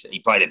opportunities. He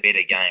played a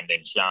better game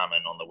than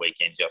Sharman on the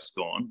weekend just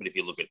gone. But if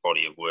you look at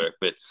body of work,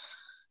 but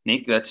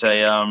Nick, that's I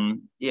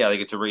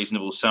think it's a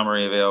reasonable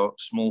summary of our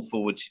small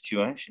forward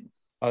situation.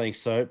 I think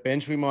so.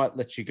 Benj, we might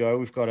let you go.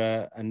 We've got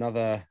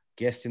another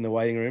guest in the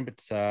waiting room,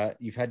 but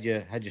you've had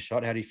your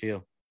shot. How do you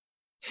feel?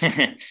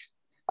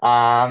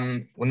 Well,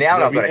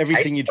 now I've got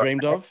everything you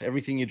dreamed of,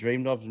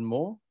 and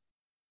more.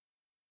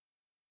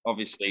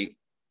 Obviously,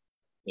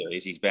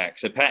 he's back.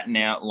 So Patton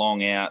out,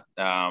 Long out,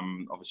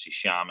 obviously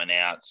Sharman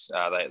out.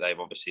 They've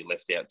obviously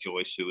left out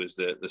Joyce, who was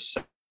the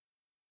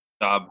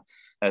sub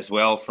as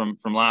well from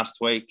last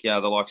week. The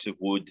likes of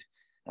Wood.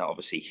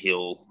 Obviously,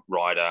 Hill,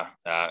 Ryder,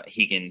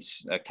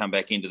 Higgins come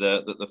back into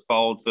the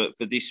fold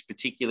for this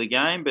particular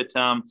game. But,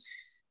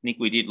 Nick,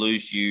 we did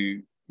lose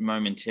you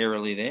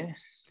momentarily there.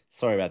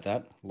 Sorry about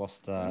that.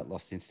 Lost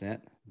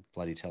internet.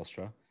 Bloody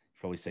Telstra.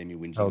 Probably see me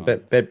whinging. Oh,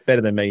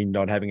 better than me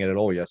not having it at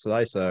all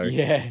yesterday. So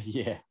yeah.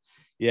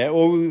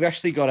 Well, we've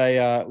actually got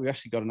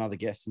another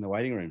guest in the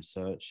waiting room.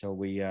 So shall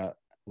we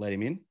let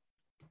him in?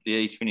 Yeah,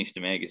 he's finished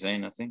a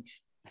magazine, I think.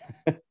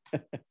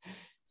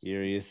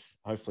 Here he is.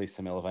 Hopefully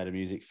some elevator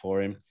music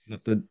for him.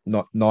 The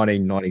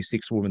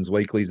 1996 Women's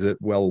Weeklies are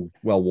well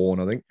worn,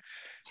 I think.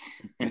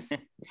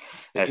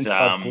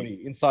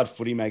 Inside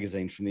Footy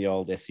magazine from the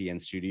old SEN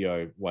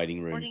studio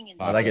waiting room.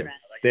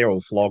 They're all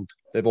flogged.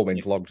 They've all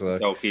been flogged.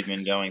 Nicole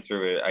Kidman going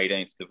through her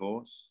 18th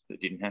divorce. That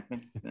didn't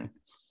happen. No.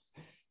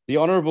 The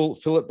Honourable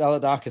Philip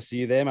Daladakis, are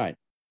you there, mate?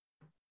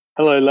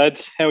 Hello,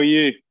 lads. How are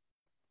you?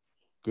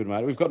 Good,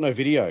 mate. We've got no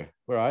video.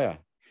 Where are you?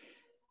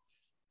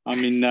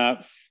 I'm in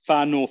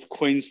far north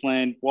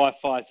Queensland.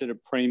 Wi-Fi's at a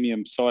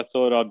premium, so I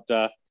thought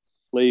I'd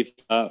leave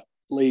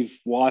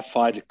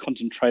Wi-Fi to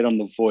concentrate on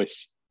the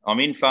voice. I'm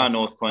in far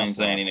north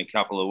Queensland in a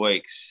couple of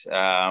weeks,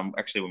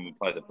 actually when we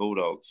play the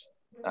Bulldogs.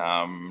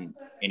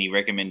 Any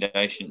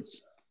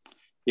recommendations?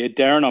 Yeah,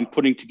 Darren, I'm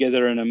putting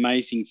together an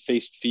amazing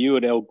feast for you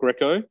at El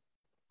Greco,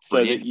 so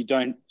Brilliant.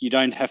 that you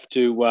don't have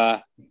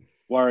to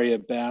worry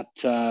about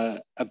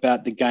the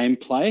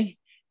gameplay.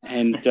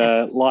 And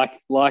like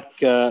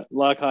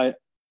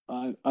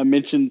I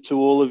mentioned to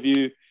all of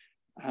you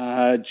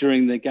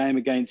during the game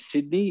against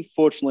Sydney,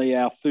 fortunately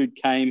our food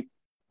came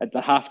at the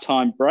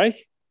halftime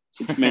break,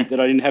 which meant that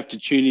I didn't have to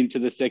tune into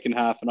the second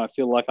half, and I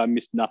feel like I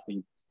missed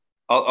nothing.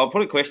 I'll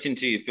put a question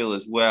to you, Phil,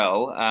 as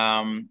well.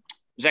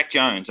 Zach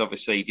Jones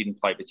obviously didn't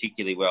play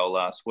particularly well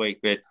last week,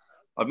 but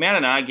I've made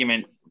an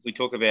argument, if we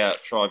talk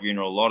about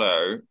Tribunal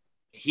Lotto,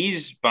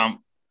 his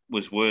bump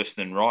was worse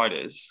than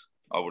Ryder's,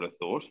 I would have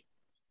thought.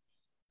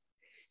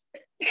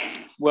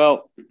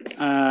 Well,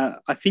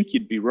 I think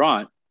you'd be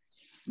right.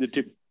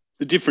 The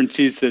difference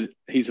is that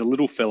he's a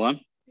little fella,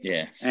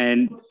 yeah,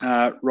 and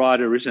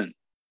Ryder isn't.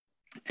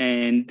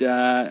 And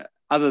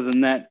other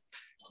than that,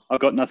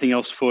 I've got nothing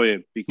else for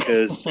you,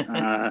 because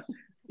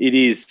it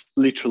is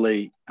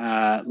literally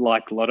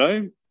like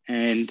Lotto,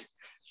 and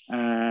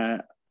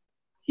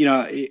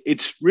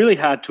it's really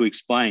hard to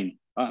explain.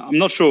 I'm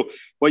not sure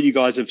what you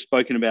guys have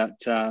spoken about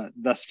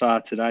thus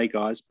far today,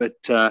 guys, but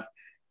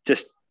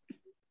just.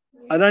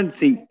 I don't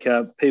think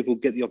people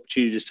get the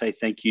opportunity to say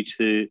thank you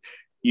to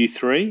you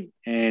three,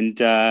 and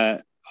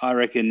I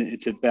reckon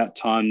it's about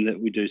time that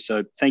we do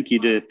so. Thank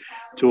you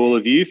to all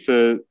of you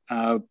for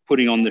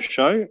putting on the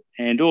show,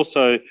 and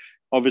also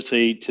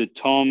obviously to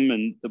Tom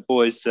and the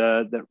boys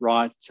that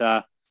write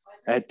at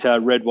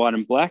Red, White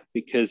and Black,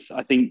 because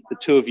I think the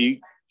two of you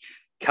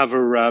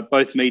cover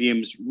both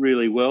mediums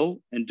really well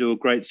and do a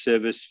great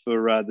service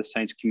for the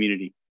Saints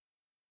community.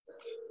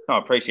 I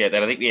appreciate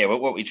that. I think,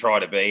 what we try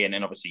to be, and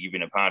then obviously you've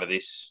been a part of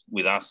this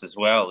with us as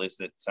well, is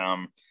that,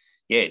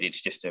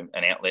 it's just an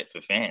outlet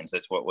for fans.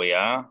 That's what we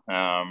are.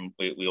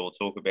 We all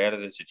talk about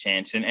it. It's a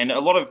chance. And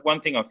one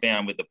thing I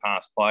found with the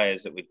past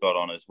players that we've got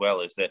on as well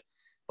is that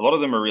a lot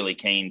of them are really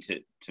keen to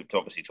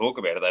obviously talk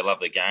about it. They love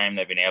the game.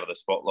 They've been out of the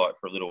spotlight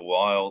for a little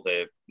while.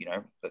 They've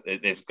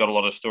got a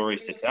lot of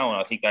stories to tell, and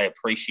I think they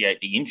appreciate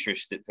the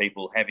interest that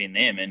people have in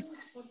them. And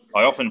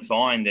I often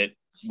find that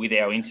with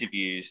our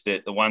interviews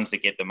that the ones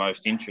that get the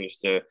most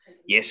interest are,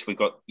 yes, we've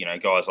got,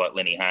 guys like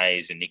Lenny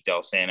Hayes and Nick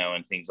Dalsano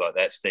and things like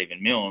that,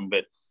 Stephen Milne,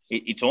 but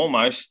it's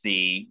almost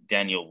the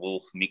Daniel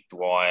Wolf, Mick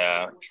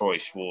Dwyer, Troy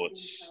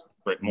Schwartz,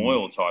 Brett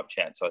Moyle type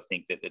chats, I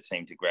think, that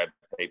seem to grab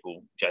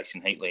people.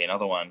 Jason Heatley,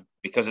 another one,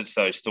 because it's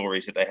those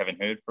stories that they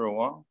haven't heard for a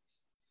while.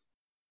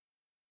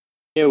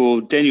 Yeah,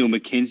 well, Daniel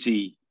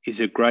McKenzie is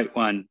a great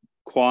one.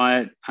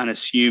 Quiet,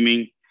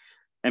 unassuming.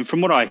 And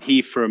from what I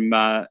hear from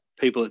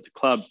people at the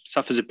club,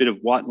 suffers a bit of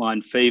white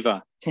line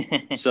fever.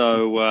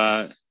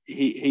 So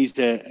he's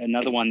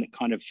another one that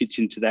kind of fits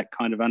into that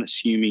kind of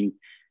unassuming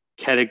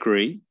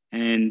category.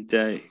 And,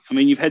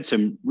 you've had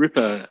some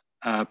ripper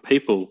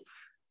people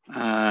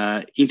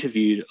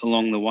interviewed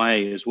along the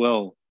way as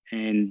well,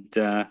 and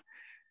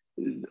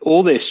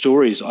all their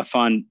stories I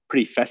find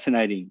pretty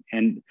fascinating.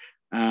 And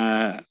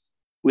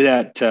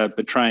without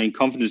betraying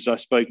confidence, I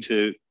spoke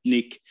to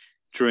Nick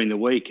during the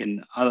week,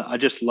 and I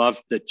just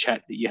loved the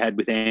chat that you had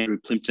with Andrew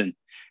Plimpton.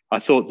 I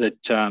thought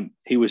that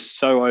he was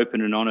so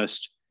open and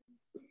honest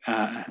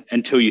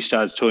until you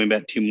started talking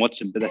about Tim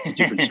Watson, but that's a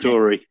different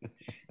story.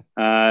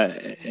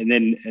 And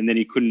then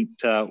he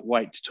couldn't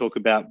wait to talk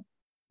about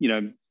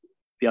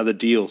the other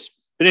deals.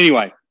 But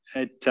anyway,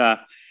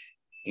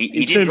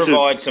 he did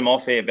provide some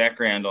off-air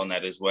background on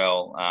that as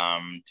well,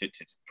 to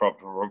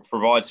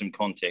provide some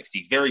context.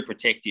 He's very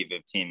protective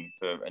of Tim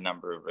for a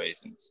number of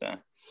reasons. So,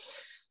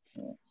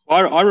 yeah.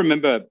 I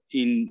remember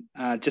in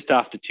just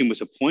after Tim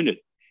was appointed,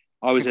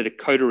 I was at a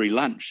coterie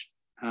lunch.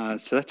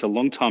 So that's a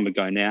long time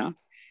ago now.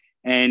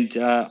 And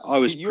I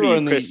was pretty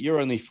impressed. You're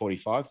only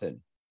 45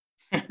 then.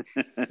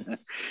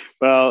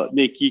 Well,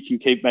 Nick, you can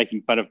keep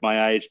making fun of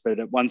my age, but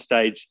at one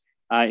stage,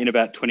 in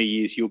about 20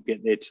 years, you'll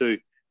get there too.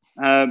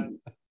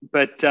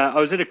 But I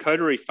was at a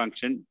coterie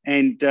function,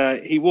 and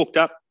he walked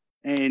up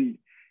and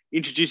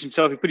introduced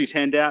himself. He put his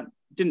hand out,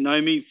 didn't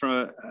know me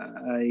from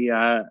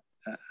a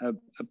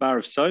bar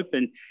of soap,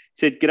 and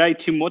said, "G'day,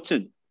 Tim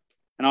Watson."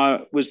 And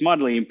I was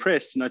mightily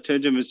impressed, and I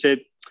turned to him and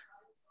said,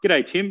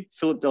 "G'day, Tim,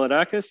 Philip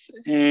Deladakis,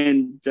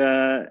 and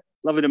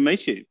lovely to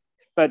meet you."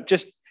 But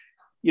just,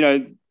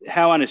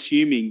 how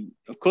unassuming.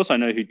 Of course, I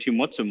know who Tim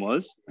Watson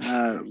was.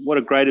 What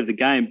a great of the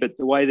game. But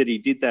the way that he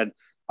did that,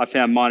 I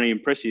found mighty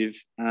impressive.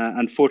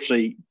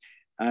 Unfortunately,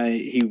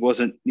 he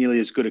wasn't nearly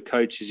as good a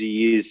coach as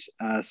he is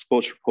a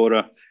sports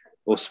reporter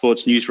or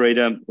sports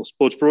newsreader or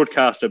sports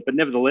broadcaster. But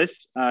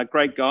nevertheless,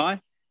 great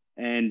guy.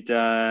 And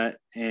I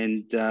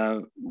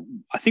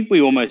think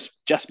we almost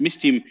just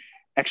missed him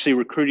actually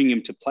recruiting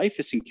him to play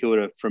for St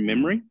Kilda from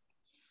memory.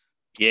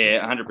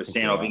 Yeah,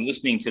 100%. I've been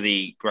listening to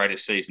the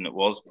Greatest Season It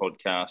Was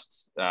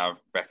podcast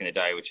back in the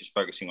day, which is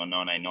focusing on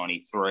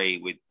 1993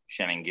 with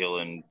Shannon Gill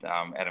and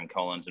Adam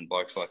Collins and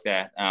blokes like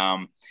that.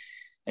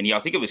 And yeah, I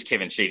think it was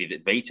Kevin Sheedy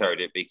that vetoed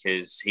it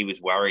because he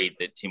was worried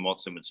that Tim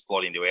Watson would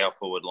slot into our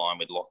forward line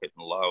with Lockett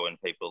and Lowe and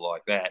people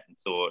like that, and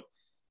thought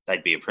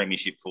they'd be a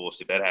premiership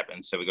force if that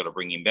happened. So we got to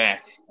bring him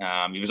back.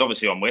 He was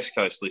obviously on West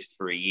Coast list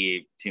for a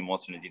year, Tim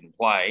Watson, who didn't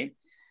play.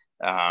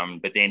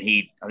 But then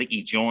I think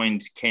he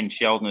joined Ken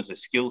Sheldon as a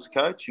skills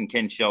coach, and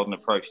Ken Sheldon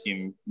approached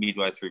him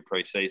midway through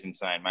pre-season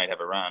saying, "Mate,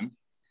 have a run."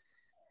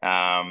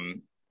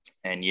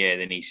 And yeah,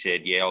 then he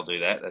said, "Yeah, I'll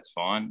do that. That's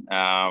fine."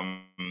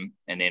 And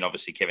then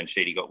obviously Kevin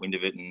Sheedy got wind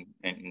of it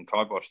and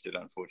kiboshed it,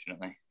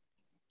 unfortunately.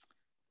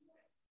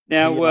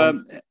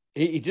 Now,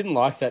 he didn't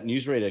like that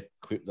newsreader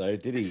quip though,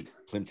 did he,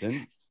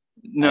 Plimpton?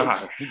 No,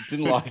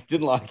 didn't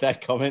like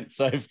that comment.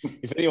 So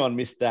if anyone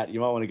missed that, you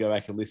might want to go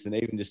back and listen,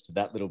 even just to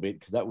that little bit,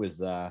 because that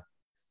was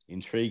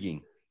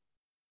intriguing.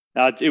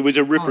 It was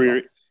a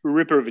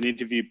ripper of an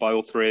interview by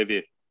all three of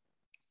you.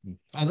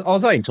 I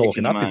was only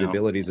talking up his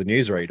ability as a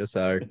newsreader.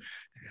 So,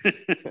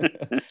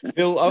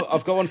 Phil,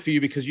 I've got one for you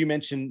because you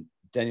mentioned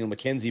Daniel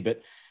McKenzie,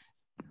 but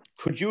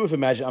could you have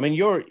imagined? I mean,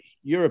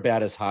 you're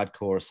about as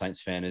hardcore a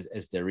Saints fan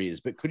as there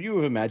is, but could you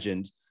have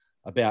imagined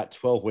about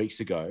 12 weeks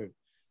ago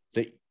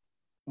that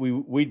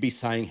we'd be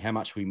saying how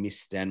much we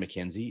miss Dan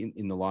McKenzie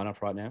in the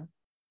lineup right now?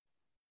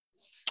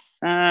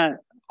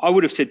 I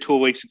would have said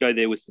 12 weeks ago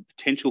there was the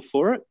potential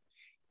for it,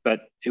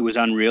 but it was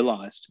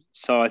unrealised.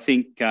 So I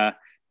think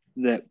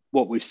that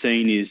what we've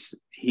seen is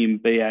him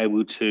be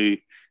able to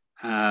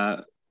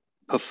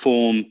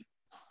perform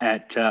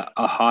at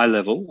a high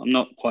level. I'm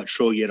not quite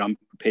sure yet I'm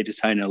prepared to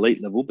say an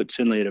elite level, but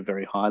certainly at a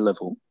very high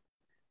level,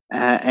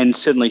 and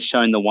certainly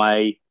shown the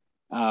way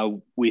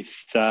with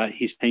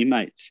his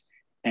teammates.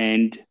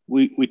 And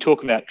we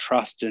talk about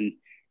trust and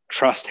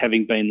trust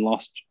having been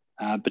lost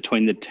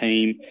between the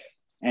team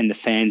and the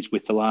fans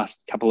with the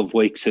last couple of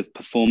weeks of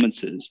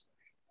performances.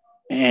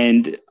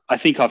 And I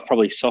think I've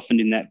probably softened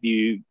in that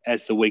view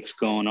as the week's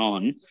gone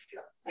on,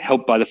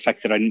 helped by the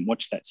fact that I didn't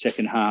watch that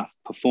second half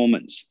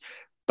performance.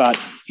 But,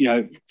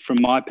 from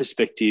my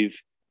perspective,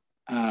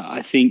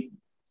 I think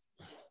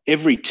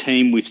every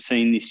team we've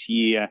seen this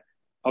year,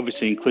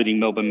 obviously including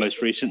Melbourne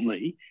most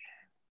recently,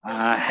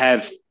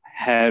 have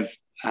have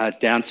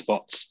down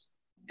spots.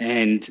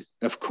 And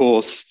of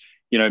course,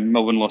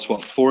 Melbourne lost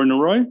 4 in a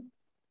row.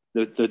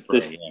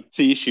 The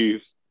issue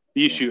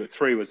at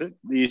 3, was it?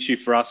 The issue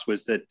for us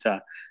was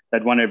that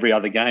they'd won every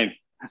other game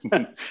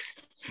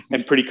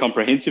and pretty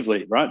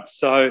comprehensively, right?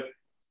 So,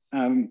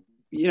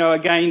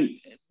 again,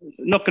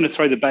 not going to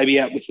throw the baby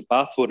out with the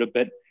bathwater,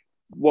 but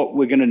what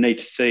we're going to need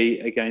to see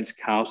against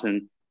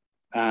Carlton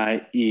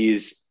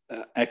is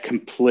a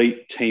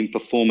complete team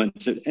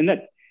performance.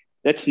 And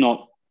that's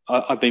not,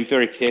 I've been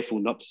very careful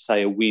not to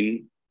say a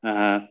win,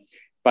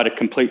 but a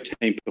complete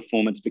team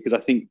performance, because I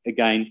think,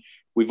 again,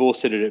 we've all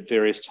said it at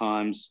various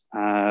times,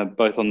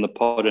 both on the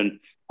pod and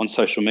on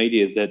social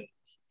media, that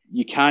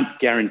you can't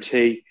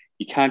guarantee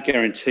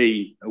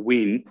a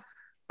win,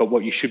 but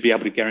what you should be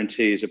able to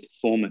guarantee is a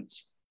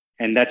performance.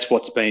 And that's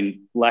what's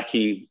been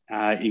lacking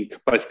in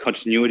both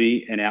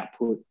continuity and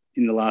output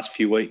in the last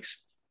few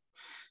weeks.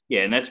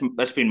 Yeah, and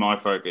that's been my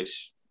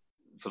focus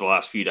for the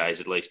last few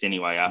days, at least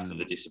anyway, after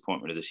the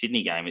disappointment of the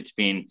Sydney game. It's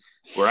been,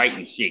 we're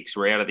 8-6.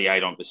 We're out of the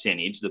 8 on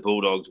percentage. The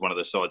Bulldogs, one of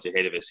the sides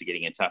ahead of us, are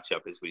getting a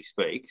touch-up as we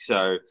speak.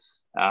 So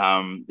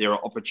there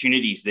are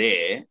opportunities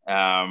there.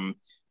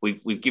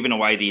 We've given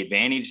away the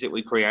advantage that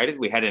we created.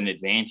 We had an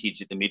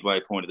advantage at the midway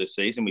point of the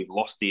season. We've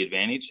lost the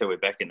advantage, so we're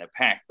back in the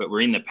pack. But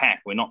we're in the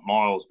pack. We're not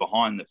miles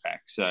behind the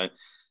pack. So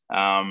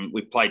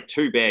we've played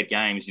 2 bad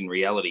games in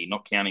reality,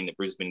 not counting the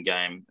Brisbane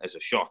game as a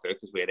shocker,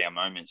 because we had our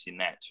moments in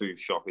that, 2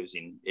 shockers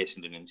in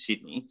Essendon and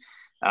Sydney.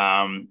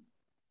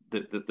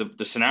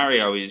 The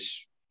scenario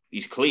is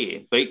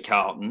clear. Beat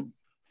Carlton,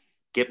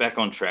 get back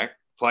on track,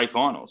 play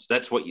finals.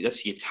 That's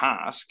your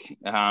task.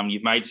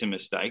 You've made some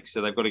mistakes,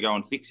 so they've got to go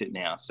and fix it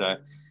now. So,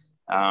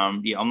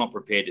 I'm not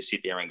prepared to sit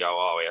there and go,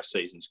 "Oh, our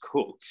season's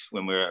cooked,"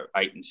 when we're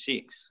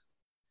 8-6.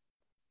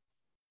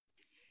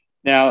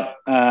 Now,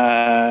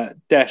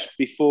 Dash,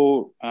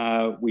 before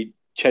we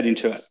chat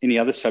into any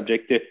other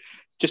subject, there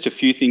just a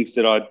few things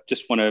that I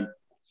just want to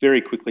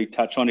very quickly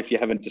touch on. If you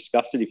haven't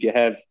discussed it, if you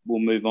have, we'll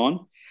move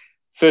on.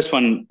 First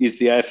one is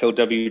the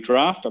AFLW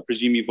draft. I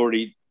presume you've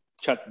already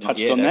touched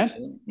on that.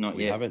 Not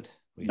yet.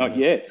 Not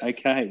yet.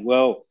 Okay.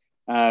 Well,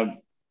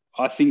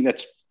 I think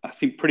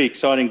pretty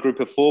exciting group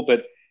of 4.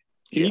 But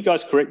can you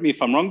guys correct me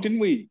if I'm wrong? Didn't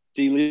we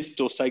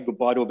delist or say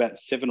goodbye to about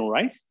 7 or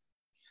 8?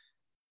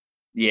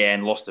 Yeah,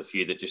 and lost a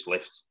few that just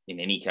left in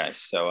any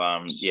case. So,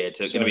 it's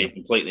going to be a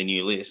completely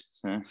new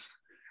list.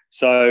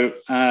 So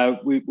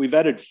we've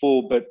added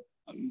 4, but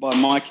by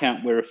my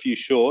count, we're a few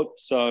short.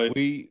 So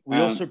we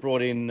also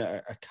brought in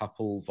a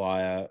couple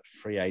via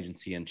free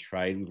agency and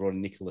trade. We brought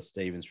in Nicola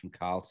Stevens from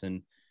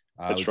Carlton.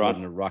 That's we right. Brought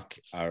in a ruck.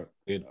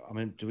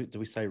 Do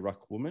we say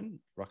ruck woman,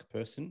 ruck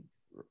person?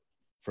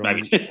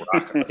 Maybe it's just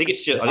ruck. I think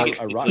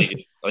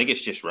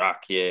it's just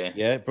ruck. Yeah.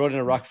 Yeah. Brought in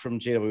a ruck from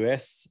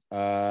GWS.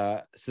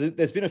 So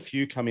there's been a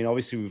few come in.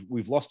 Obviously,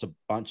 we've lost a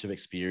bunch of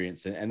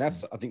experience, and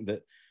that's I think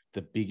that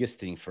the biggest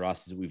thing for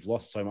us is that we've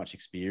lost so much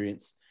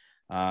experience.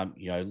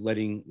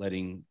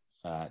 Letting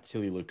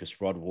Tilly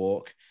Lucas-Rod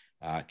walk.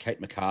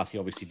 Kate McCarthy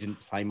obviously didn't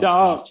play much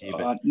last year.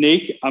 But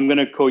Nick, I'm going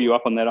to call you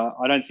up on that.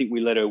 I don't think we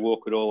let her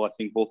walk at all. I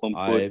think Hawthorn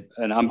put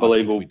an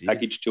unbelievable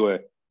package to her.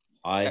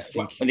 I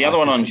think. And the other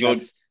one on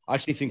George. I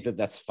actually think that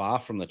that's far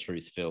from the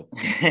truth, Phil.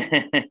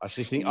 I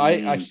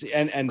actually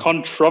and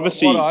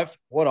controversy.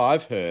 What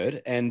I've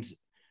heard, and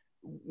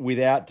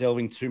without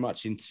delving too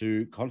much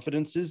into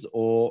confidences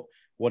or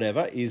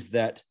whatever, is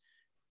that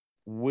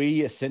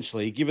we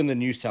essentially, given the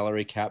new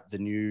salary cap, the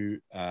new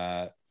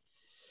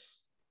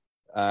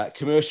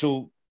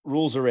commercial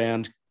rules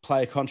around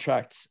player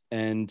contracts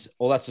and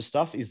all that sort of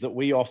stuff, is that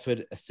we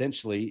offered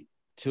essentially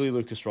Tilly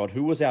Lucas-Rod,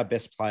 who was our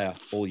best player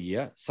all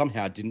year,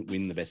 somehow didn't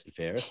win the best and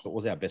fairest, but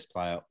was our best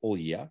player all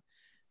year,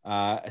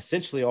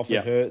 essentially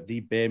offered her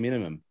the bare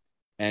minimum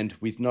and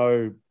with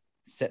no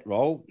set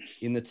role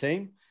in the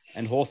team.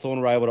 And Hawthorn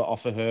were able to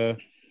offer her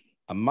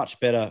a much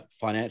better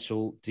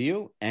financial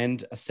deal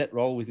and a set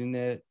role within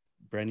their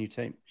brand new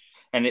team.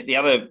 And the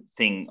other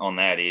thing on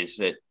that is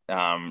that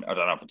I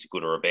don't know if it's a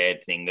good or a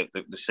bad thing, that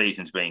the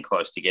seasons being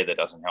close together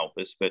doesn't help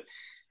us. But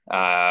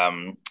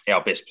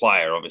our best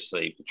player,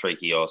 obviously,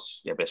 Patrikios,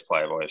 our best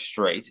player by a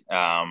street,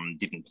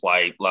 didn't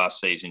play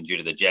last season due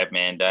to the jab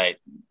mandate.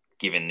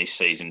 Given this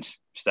season's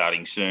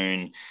starting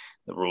soon,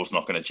 the rule's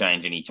not going to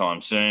change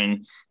anytime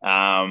soon.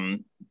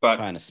 But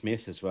China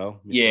Smith as well.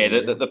 Yeah,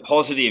 the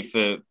positive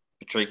for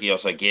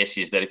Patrikios, I guess,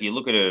 is that if you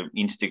look at her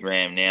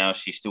Instagram now,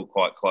 she's still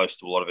quite close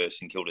to a lot of her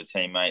St Kilda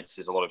teammates.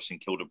 There's a lot of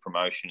St Kilda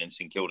promotion and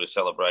St Kilda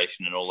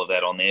celebration and all of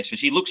that on there. So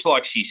she looks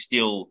like she's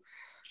still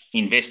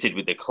invested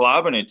with the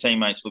club, and her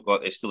teammates look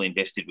like they're still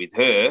invested with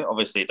her.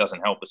 Obviously, it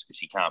doesn't help us because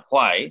she can't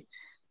play.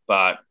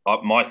 But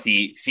my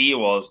fear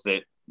was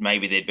that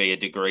maybe there'd be a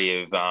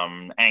degree of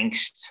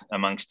angst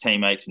amongst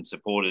teammates and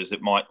supporters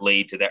that might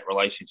lead to that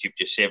relationship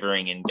just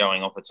severing and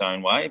going off its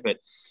own way. But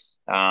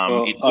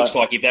it looks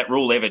like if that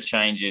rule ever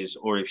changes,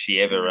 or if she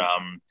ever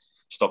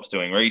stops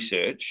doing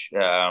research,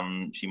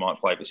 she might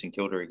play for St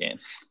Kilda again.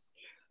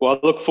 Well,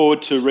 I look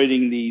forward to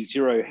reading the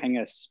Zero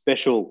Hanger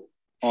special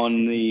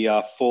on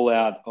the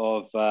fallout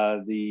of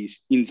the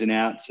ins and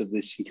outs of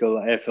the St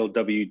Kilda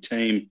AFLW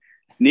team,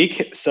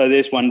 Nick. So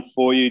there's one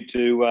for you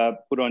to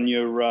put on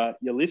your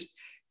list.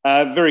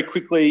 Very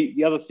quickly,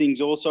 the other things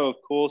also, of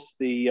course,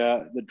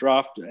 the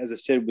draft, as I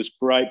said, was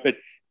great, but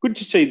good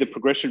to see the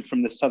progression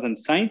from the Southern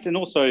Saints and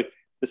also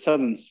the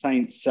Southern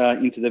Saints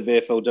into the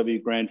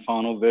VFLW Grand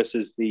Final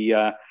versus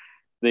the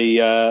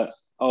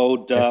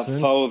old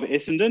foe of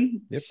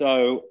Essendon. Yep.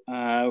 So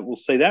we'll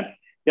see that.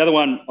 The other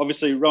one,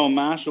 obviously, Rowan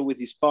Marshall with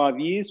his 5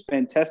 years,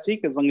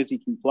 fantastic, as long as he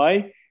can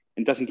play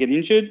and doesn't get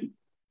injured.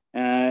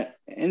 And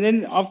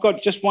then I've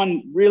got just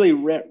one really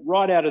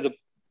right out of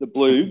the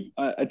blue,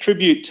 a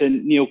tribute to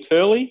Neil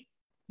Curley,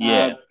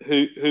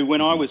 who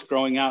when I was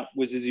growing up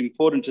was as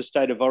important to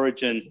State of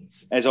Origin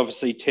as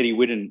obviously Teddy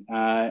Whitten.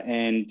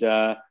 And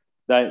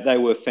they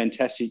were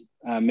fantastic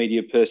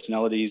media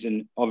personalities.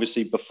 And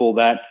obviously before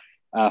that,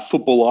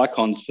 football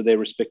icons for their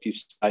respective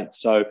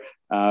states. So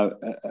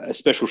a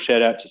special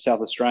shout out to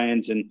South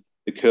Australians and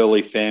the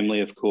Curley family,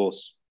 of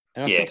course.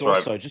 And I think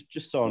also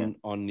just on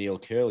Neil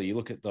Curley, you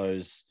look at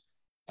those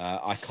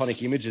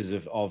iconic images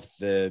of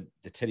the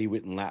Teddy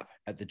Whitten lap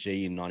at the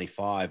G in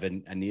 '95,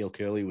 and Neil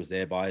Curley was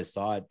there by his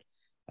side.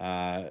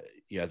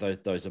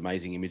 Those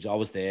amazing images. I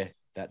was there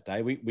that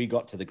day. We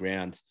got to the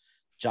ground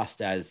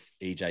just as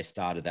EJ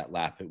started that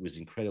lap. It was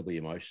incredibly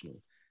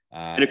emotional.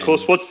 And of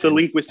course, what's the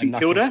link with St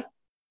Kilda?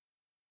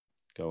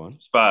 Go on.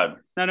 Spud.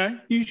 No,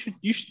 you should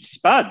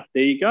Spud.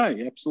 There you go.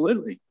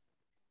 Absolutely.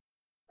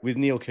 With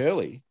Neil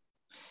Curley.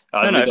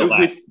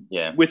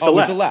 With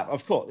the lap.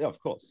 Of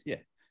course. Yeah.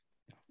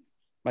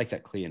 Make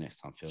that clear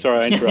next time, Phil.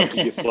 Sorry, I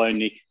interrupted your flow,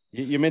 Nick.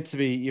 You're meant to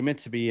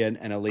be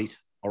an elite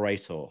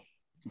orator,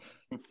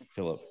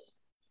 Philip.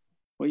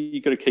 Well, you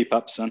got to keep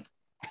up, son.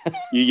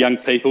 You young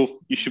people,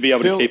 you should be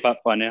able to keep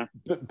up by now.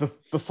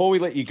 Before we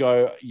let you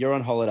go, you're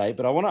on holiday,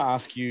 but I want to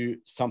ask you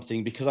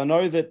something because I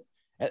know that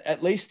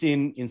at least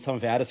in some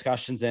of our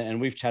discussions, and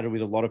we've chatted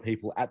with a lot of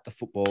people at the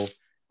football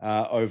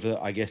over,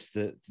 I guess,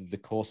 the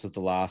course of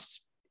the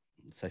last,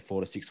 say,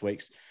 4 to 6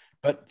 weeks.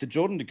 But the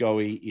Jordan De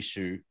Goey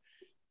issue,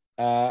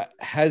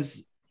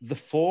 has the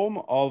form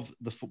of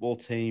the football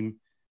team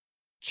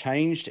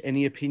changed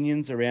any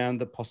opinions around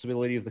the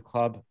possibility of the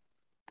club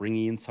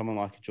bringing in someone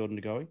like Jordan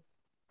De Goey?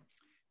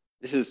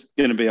 This is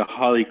going to be a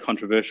highly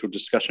controversial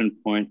discussion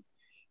point,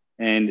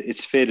 and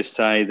it's fair to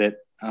say that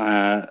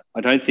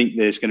I don't think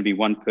there's going to be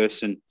one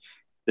person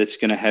that's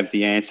going to have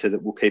the answer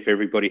that will keep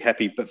everybody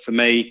happy. But for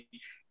me,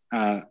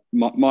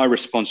 my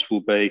response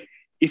will be,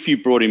 if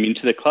you brought him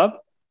into the club,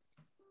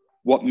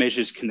 what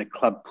measures can the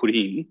club put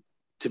in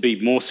to be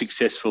more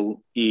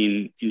successful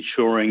in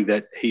ensuring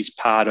that he's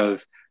part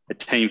of a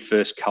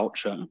team-first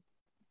culture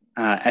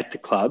at the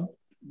club,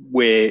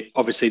 where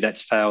obviously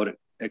that's failed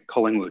at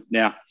Collingwood.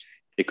 Now,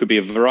 there could be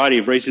a variety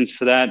of reasons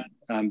for that.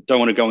 Don't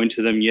want to go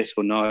into them, yes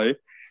or no,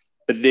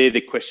 but they're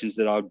the questions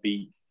that I would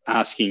be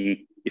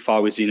asking if I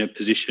was in a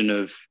position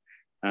of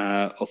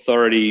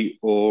authority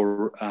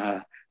or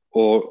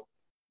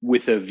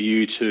with a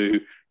view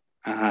to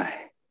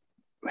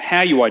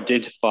how you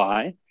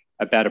identify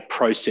about a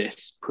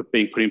process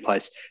being put in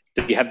place.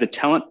 Does he have the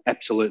talent?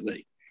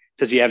 Absolutely.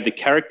 Does he have the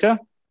character?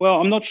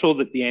 Well, I'm not sure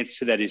that the answer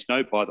to that is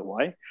no, by the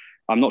way.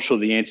 I'm not sure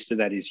the answer to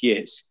that is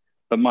yes.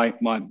 But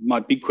my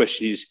big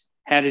question is,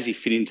 how does he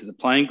fit into the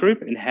playing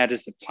group, and how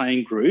does the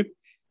playing group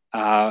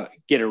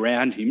get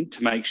around him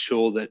to make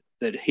sure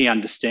that he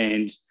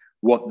understands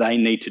what they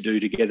need to do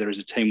together as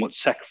a team, what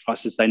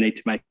sacrifices they need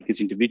to make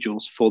as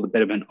individuals for the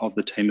betterment of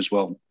the team as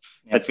well.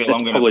 That's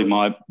probably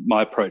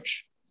my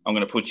approach. I'm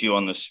going to put you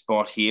on the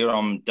spot here.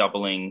 I'm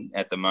doubling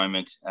at the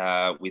moment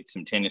with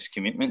some tennis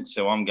commitments,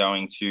 so I'm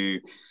going to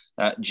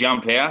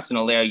jump out and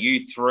allow you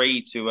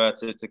three to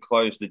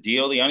close the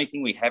deal. The only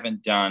thing we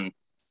haven't done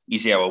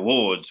is our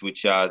awards,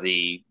 which are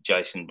the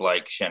Jason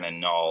Blake, Shannon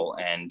Knoll,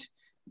 and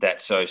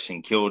That's So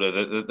St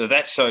Kilda. The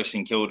That's So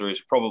St Kilda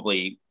is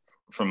probably,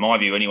 from my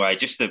view anyway,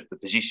 just the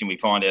position we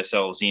find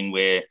ourselves in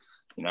where,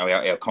 you know,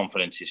 our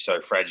confidence is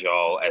so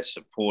fragile as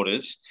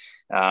supporters.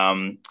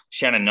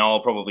 Shannon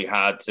Knoll, probably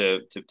hard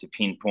to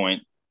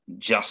pinpoint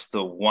just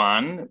the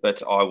one,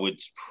 but I would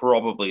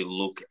probably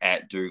look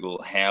at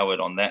Dougal Howard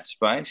on that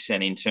space.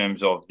 And in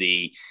terms of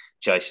the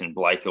Jason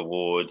Blake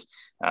Award,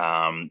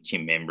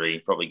 Tim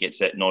Membry probably gets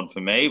that nod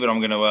for me, but I'm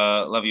going to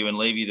love you and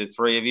leave you, the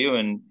three of you,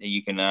 and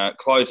you can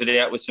close it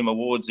out with some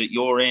awards at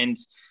your end.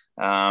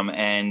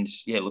 And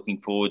yeah, looking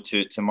forward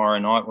to tomorrow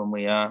night when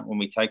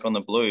we take on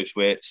the Blues.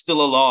 We're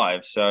still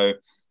alive, so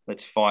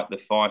let's fight the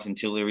fight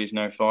until there is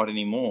no fight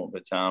anymore.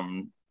 But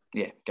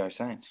yeah, go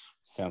Saints.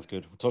 Sounds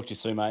good. We'll talk to you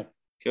soon, mate.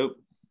 Cool.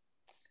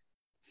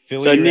 Phil,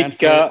 so Nick,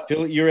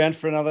 Phil, you're around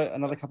for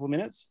another couple of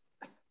minutes?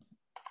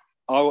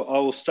 I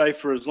will stay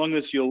for as long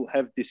as you'll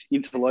have this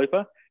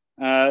interloper.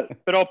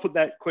 But I'll put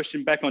that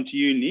question back onto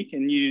you, Nick,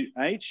 and you,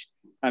 H.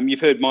 You've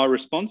heard my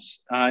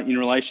response in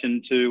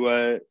relation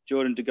to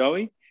Jordan De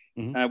Goey.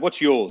 Mm-hmm. What's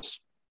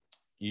yours?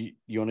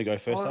 You want to go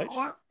first, H?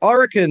 I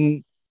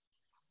reckon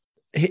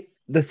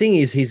the thing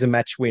is he's a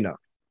match winner.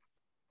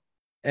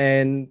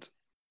 And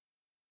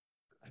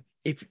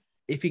if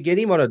you get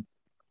him on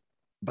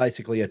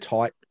basically a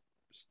tight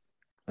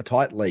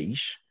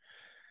leash,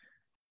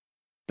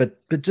 but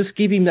just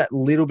give him that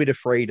little bit of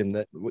freedom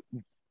that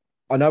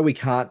I know you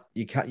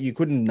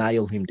couldn't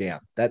nail him down.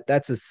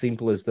 That's as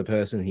simple as the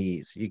person he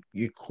is.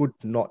 You could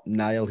not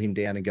nail him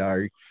down and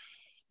go,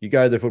 you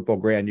go to the football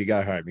ground, you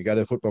go home. You go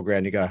to the football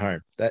ground, you go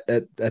home.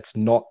 That's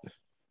not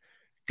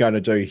going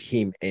to do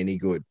him any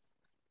good.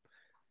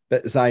 But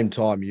at the same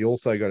time, you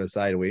also got to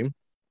say to him,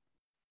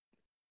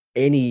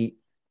 any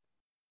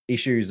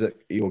issues that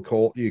you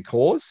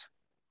cause,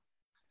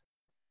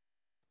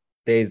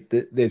 there's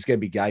going to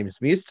be games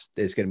missed.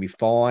 There's going to be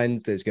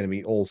fines. There's going to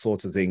be all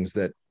sorts of things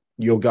that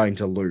you're going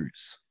to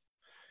lose.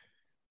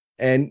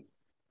 And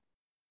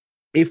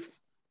if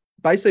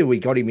basically we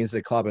got him into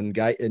the club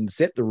and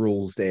set the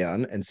rules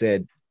down and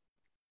said,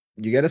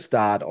 you're going to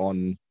start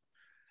on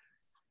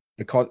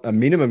a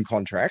minimum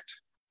contract,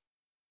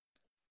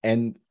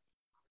 and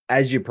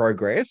as you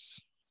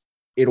progress,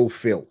 it'll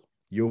fill.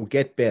 You'll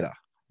get better.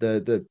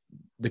 The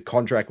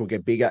contract will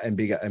get bigger and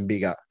bigger and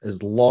bigger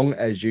as long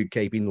as you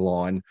keep in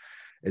line,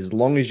 as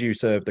long as you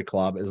serve the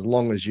club, as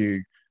long as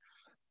you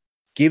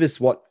give us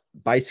what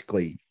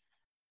basically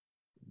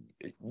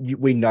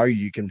we know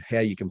how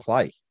you can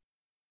play.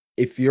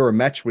 If you're a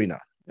match winner,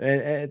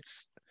 and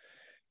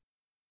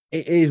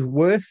it is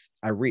worth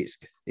a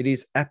risk. It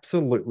is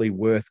absolutely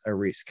worth a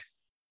risk.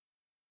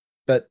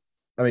 But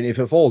I mean, if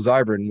it falls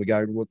over and we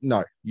go, well,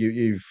 no,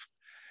 you've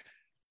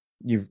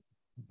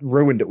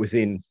ruined it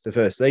within the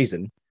first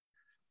season.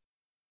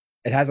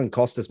 It hasn't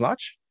cost us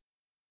much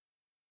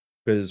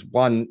because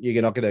one, we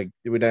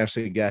don't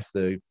actually have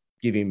to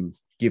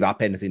give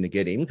up anything to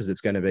get him because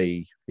it's going to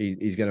be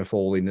he's going to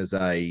fall in as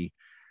a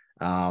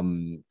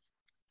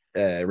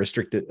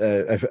restricted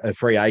a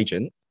free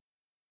agent.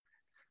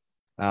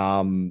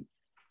 So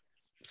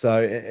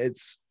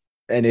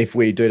and if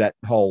we do that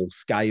whole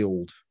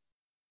scaled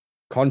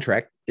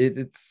contract,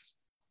 it's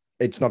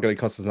not going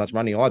to cost us much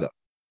money either.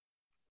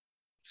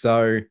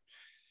 So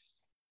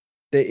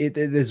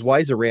there's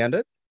ways around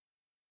it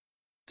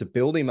to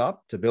build him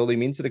up, to build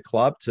him into the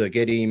club, to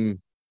get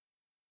him,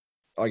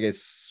 I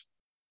guess,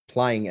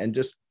 playing and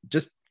just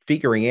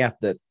figuring out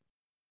that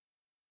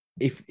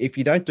if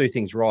you don't do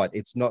things right,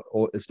 it's not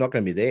going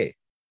to be there.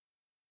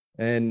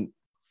 And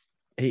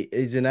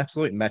he's an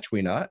absolute match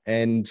winner.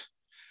 And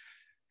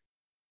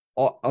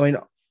I mean,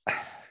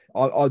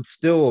 I'd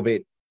still a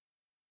bit,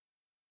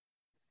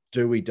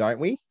 do we, don't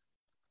we?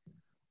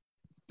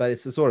 But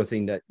it's the sort of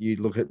thing that you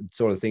look at,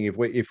 sort of thing.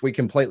 If we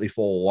completely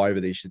fall over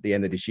this at the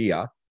end of this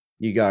year,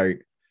 you go,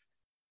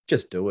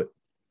 just do it.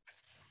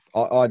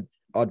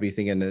 I'd be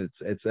thinking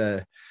it's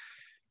a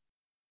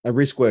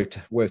risk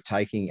worth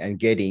taking and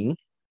getting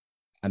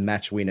a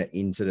match winner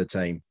into the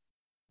team.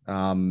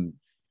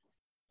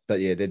 But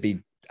yeah, there'd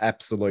be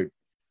absolute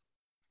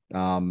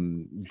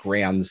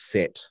ground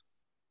set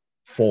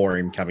for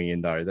him coming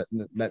in though.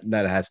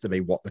 That has to be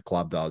what the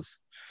club does.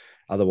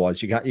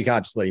 Otherwise, you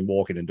can't just let him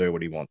walk in and do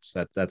what he wants.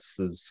 That's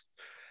as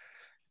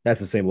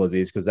simple as it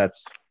is, because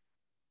that's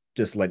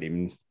just let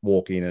him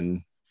walk in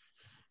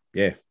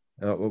and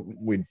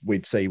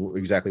we'd see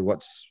exactly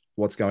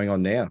what's going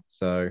on now.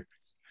 So,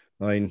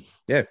 I mean,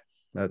 yeah,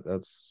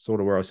 that's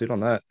sort of where I sit on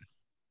that.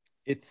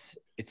 It's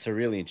a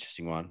really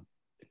interesting one.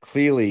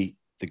 Clearly,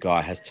 the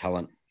guy has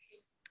talent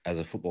as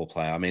a football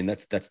player. I mean,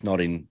 that's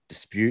not in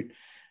dispute.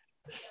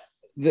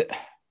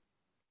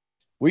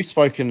 We've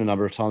spoken a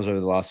number of times over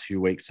the last few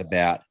weeks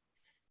about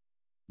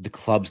the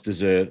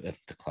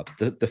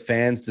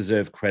fans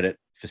deserve credit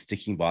for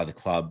sticking by the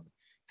club,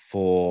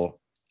 for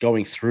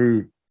going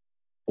through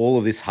all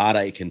of this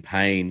heartache and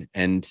pain.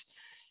 And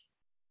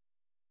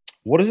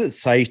what does it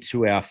say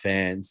to our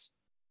fans,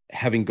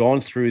 having gone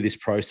through this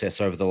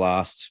process over the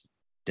last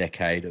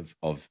decade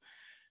of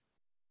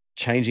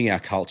changing our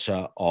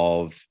culture,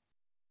 of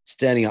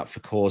standing up for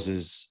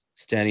causes,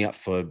 standing up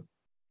for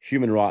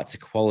human rights,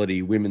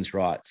 equality, women's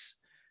rights?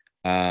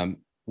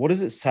 What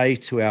does it say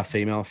to our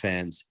female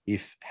fans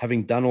if,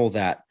 having done all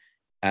that,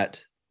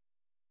 at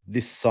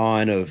this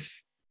sign of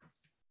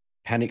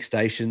panic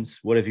stations,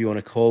 whatever you want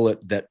to call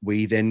it, that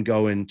we then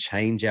go and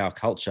change our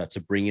culture to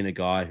bring in a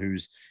guy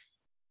who's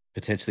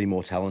potentially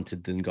more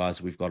talented than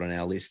guys we've got on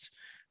our list?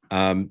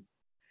 Now,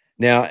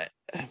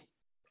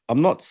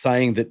 I'm not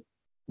saying that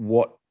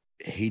what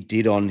he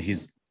did on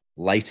his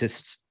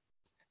latest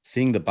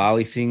thing, the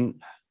Bali thing,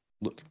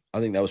 look,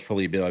 I think that was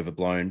probably a bit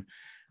overblown.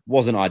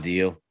 Wasn't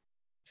ideal,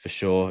 for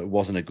sure. It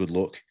wasn't a good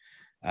look.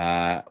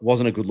 It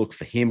wasn't a good look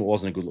for him. It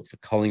wasn't a good look for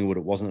Collingwood.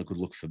 It wasn't a good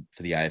look for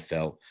the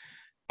AFL.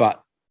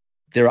 But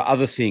there are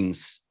other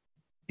things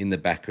in the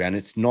background.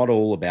 It's not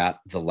all about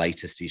the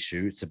latest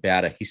issue. It's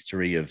about a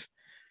history of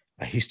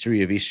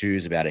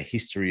issues, about a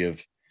history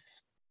of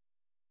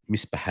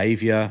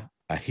misbehavior,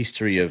 a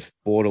history of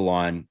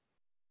borderline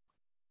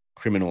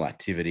criminal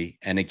activity.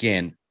 And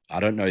again, I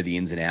don't know the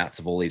ins and outs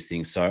of all these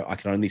things, so I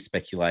can only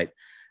speculate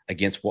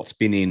against what's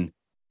been in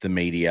the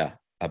media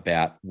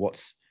about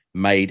what's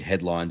made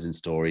headlines and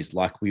stories,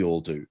 like we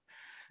all do.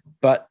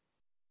 But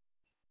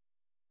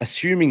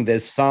assuming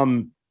there's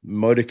some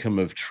modicum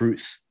of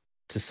truth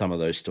to some of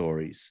those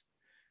stories,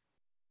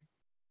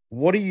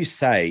 what do you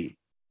say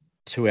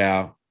to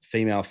our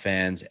female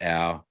fans,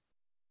 our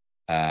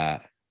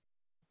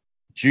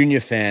junior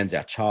fans,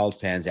 our child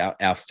fans,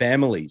 our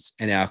families,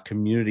 and our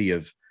community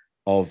of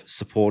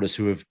supporters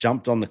who have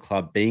jumped on the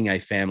club, being a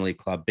family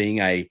club, being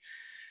a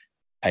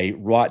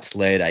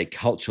rights-led, a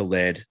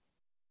culture-led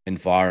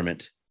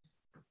environment?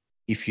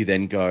 If you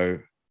then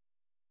go,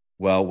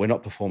 well, we're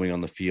not performing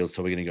on the field,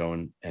 so we're going to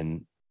go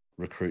and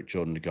recruit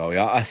Jordan De Goey.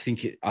 I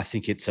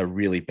think it's a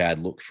really bad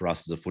look for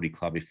us as a footy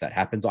club if that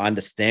happens. I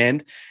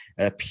understand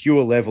at a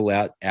pure level,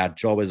 our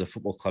job as a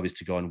football club is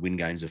to go and win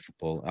games of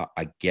football.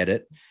 I get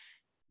it.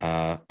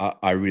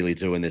 I really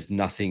do. And there's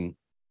nothing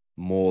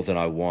more than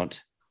I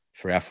want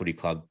for our footy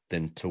club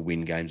than to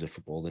win games of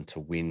football, than to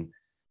win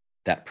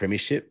that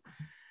premiership.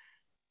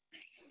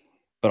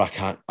 But I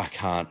can't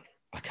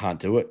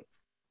do it.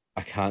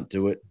 I can't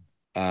do it.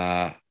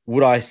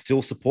 Would I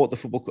still support the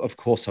football club? Of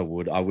course I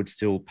would. I would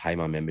still pay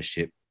my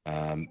membership.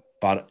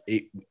 But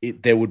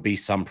there would be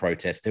some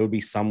protest. There would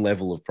be some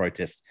level of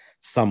protest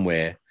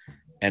somewhere.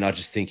 And I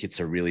just think it's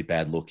a really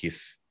bad look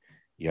if,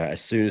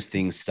 as soon as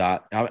things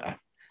start.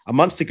 A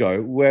month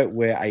ago, we're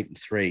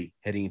 8-3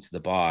 heading into the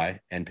bye,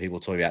 and people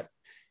talking about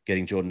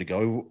getting Jordan to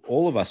go.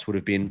 All of us would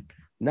have been,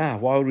 nah,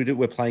 why would we do it?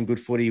 We're playing good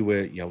footy.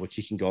 We're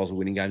kicking goals. We're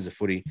winning games of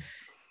footy.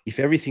 If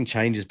everything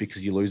changes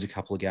because you lose a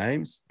couple of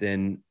games,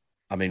 then,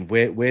 I mean,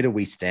 where do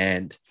we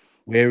stand?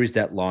 Where is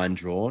that line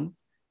drawn?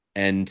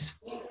 And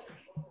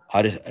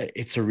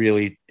it's a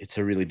really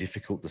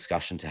difficult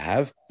discussion to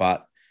have.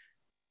 But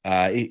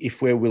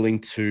if we're willing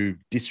to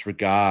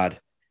disregard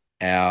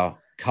our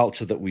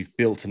culture that we've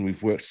built and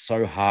we've worked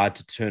so hard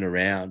to turn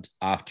around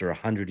after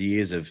 100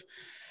 years of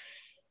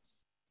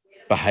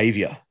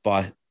behaviour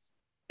by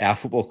our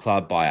football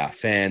club, by our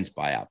fans,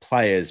 by our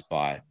players,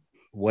 by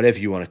whatever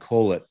you want to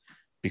call it,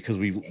 because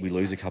we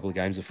lose a couple of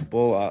games of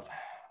football,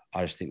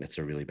 I just think that's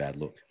a really bad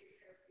look.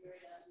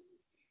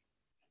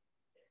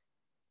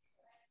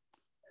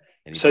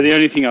 Anybody? So the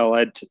only thing I'll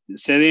add to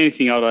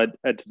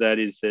that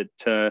is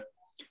that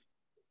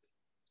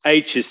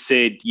H has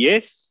said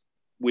yes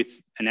with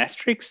an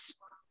asterisk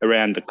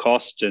around the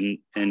cost, and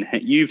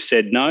you've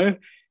said no,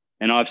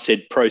 and I've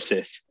said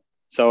process.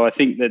 So I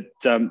think that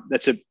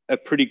that's a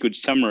pretty good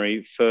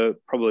summary for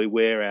probably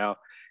where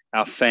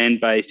our fan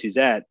base is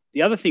at.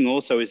 The other thing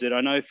also is that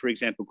I know, for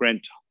example,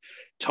 Grant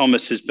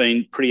Thomas has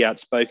been pretty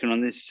outspoken on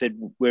this, said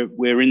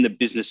we're in the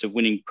business of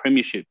winning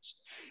premierships.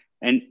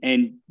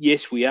 And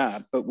yes, we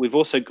are. But we've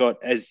also got,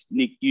 as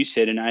Nick, you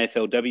said, an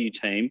AFLW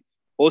team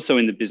also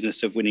in the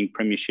business of winning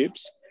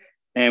premierships.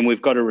 And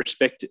we've got a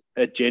respect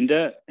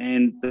agenda.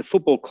 And the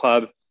football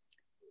club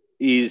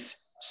is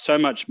so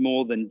much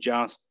more than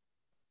just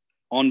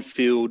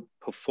on-field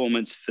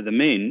performance for the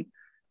men.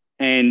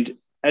 And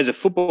as a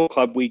football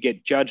club, we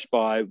get judged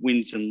by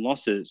wins and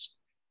losses.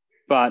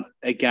 But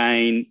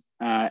again,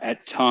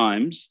 at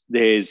times,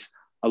 there's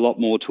a lot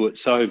more to it.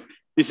 So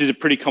this is a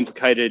pretty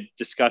complicated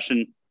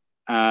discussion.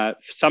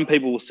 Some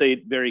people will see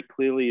it very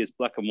clearly as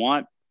black and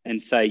white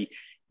and say,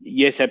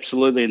 yes,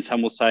 absolutely. And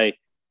some will say,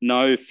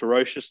 no,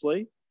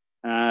 ferociously.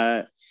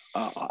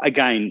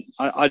 Again,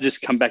 I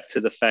just come back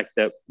to the fact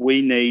that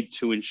we need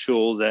to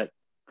ensure that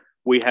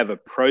we have a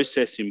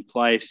process in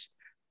place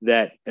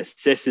that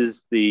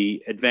assesses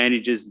the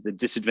advantages, the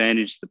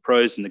disadvantages, the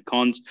pros and the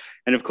cons.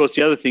 And of course,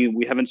 the other thing that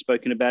we haven't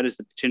spoken about is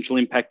the potential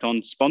impact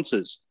on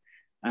sponsors.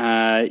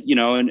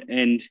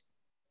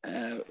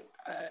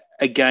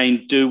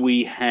 Again, do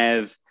we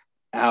have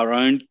our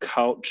own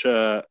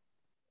culture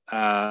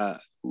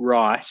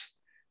right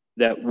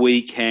that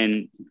we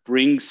can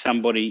bring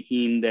somebody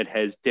in that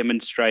has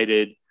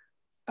demonstrated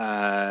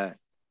an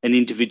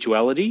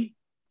individuality?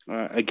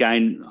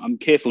 Again, I'm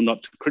careful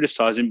not to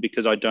criticise him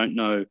because I don't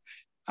know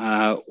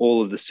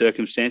all of the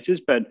circumstances,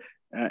 but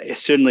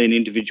certainly an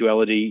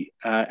individuality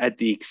at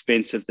the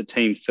expense of the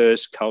team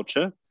first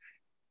culture.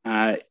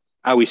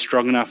 Are we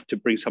strong enough to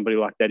bring somebody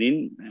like that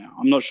in?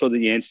 I'm not sure that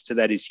the answer to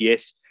that is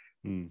yes,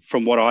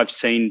 from what I've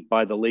seen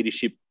by the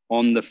leadership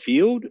on the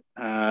field.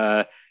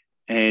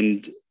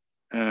 Anyway,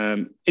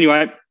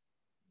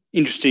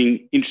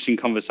 interesting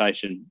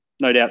conversation.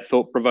 No doubt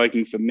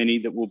thought-provoking for many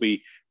that will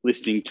be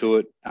listening to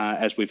it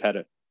as we've had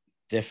it.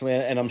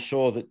 Definitely. And I'm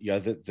sure that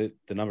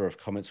the number of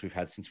comments we've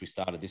had since we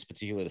started this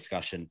particular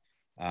discussion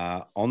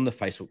on the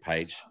Facebook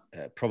page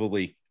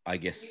probably, I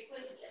guess,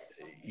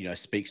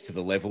 speaks to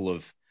the level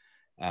of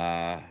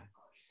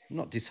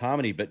not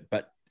disharmony,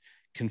 but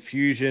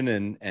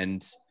confusion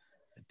and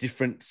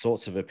different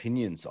sorts of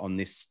opinions on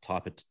this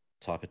type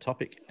of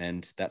topic.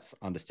 And that's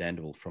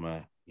understandable from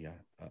a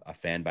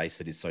fan base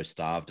that is so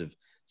starved of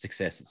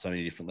success at so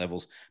many different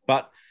levels.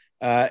 But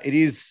it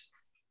is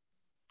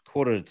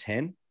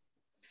 9:45.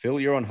 Phil,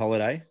 you're on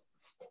holiday.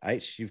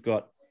 H, you've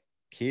got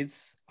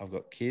kids. I've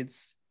got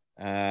kids.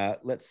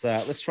 Let's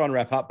try and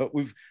wrap up. But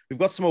we've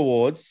got some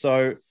awards.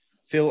 So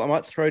Phil, I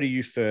might throw to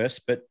you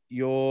first, but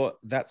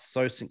that's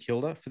so St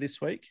Kilda for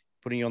this week,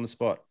 putting you on the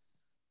spot.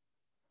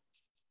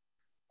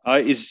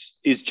 Is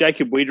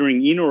Jacob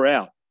Wiedering in or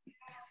out?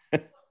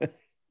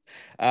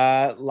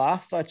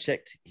 Last I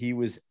checked, he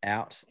was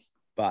out,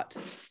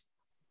 but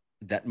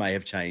that may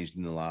have changed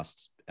in the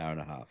last hour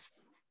and a half.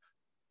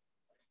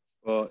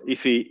 Well,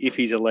 if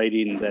he's a lead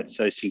in, that's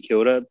so St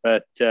Kilda.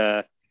 But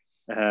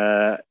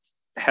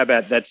how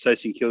about that so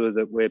St Kilda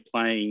that we're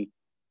playing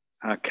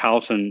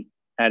Carlton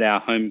at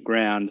our home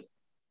ground,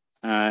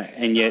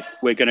 and yet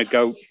we're going to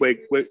go.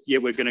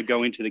 We're going to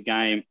go into the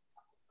game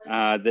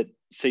that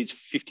seats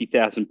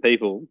 50,000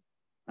 people,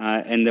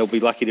 and they'll be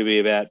lucky to be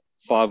about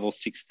 5,000 or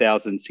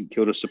 6,000 St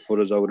Kilda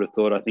supporters. I would have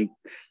thought. I think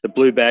the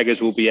Blue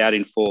Baggers will be out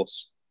in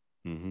force.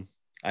 Mm-hmm.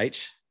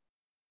 H.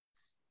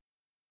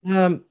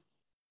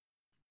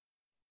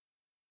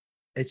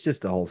 It's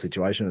just the whole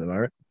situation at the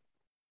moment.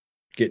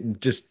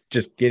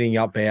 Getting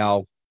up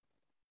our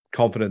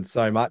confidence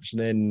so much,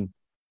 and then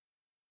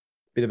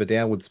a bit of a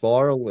downward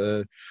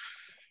spiral.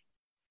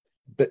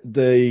 But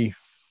I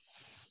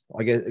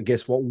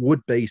guess what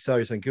would be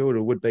so St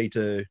Kilda would be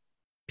to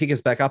pick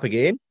us back up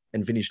again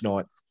and finish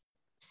ninth,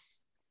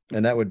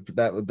 and that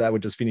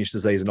would just finish the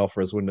season off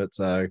for us, wouldn't it?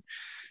 So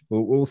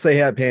we'll see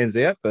how it pans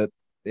out. But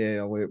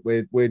yeah,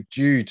 we're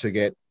due to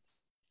get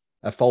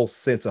a false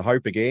sense of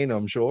hope again,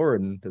 I'm sure,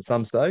 and at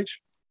some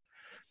stage.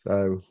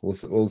 So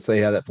we'll see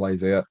how that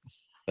plays out.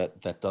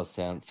 That does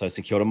sound so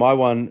St Kilda. My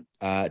one,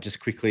 just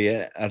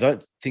quickly, I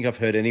don't think I've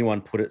heard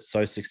anyone put it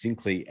so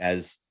succinctly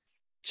as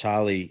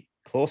Charlie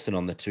Clausen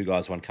on the Two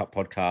Guys One Cup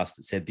podcast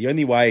that said the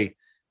only way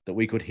that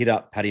we could hit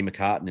up Paddy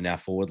McCartan in our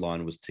forward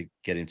line was to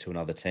get into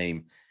another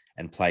team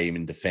and play him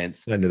in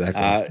defence.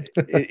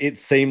 It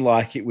seemed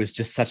like it was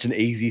just such an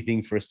easy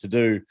thing for us to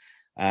do.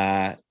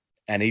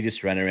 And he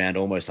just ran around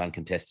almost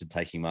uncontested,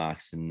 taking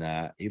marks,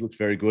 and he looked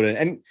very good.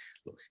 And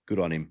look, good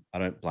on him. I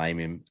don't blame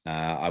him.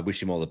 I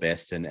wish him all the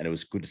best, and it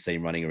was good to see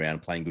him running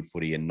around, playing good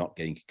footy and not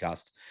getting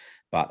concussed.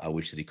 But I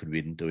wish that he could have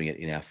been doing it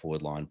in our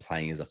forward line,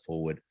 playing as a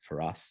forward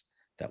for us.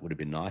 That would have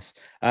been nice.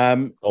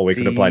 Or we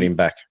could have played him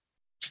back.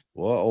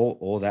 Well,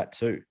 or that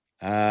too.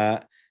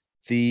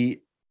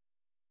 The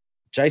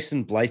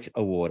Jason Blake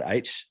Award,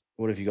 H,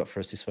 what have you got for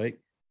us this week?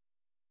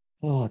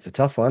 Oh, it's a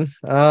tough one.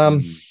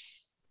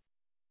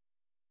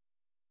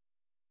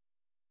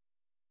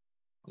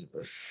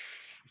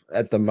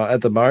 At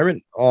the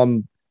moment,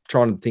 I'm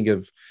trying to think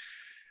of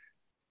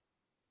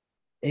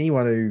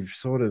anyone who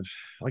sort of,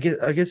 I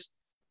guess,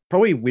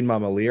 probably Winmar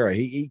Malira.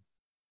 He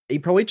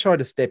probably tried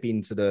to step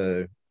into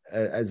the,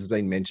 as has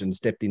been mentioned,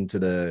 stepped into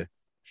the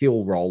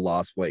Hill role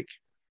last week.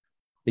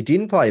 He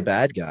didn't play a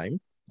bad game,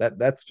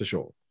 that's for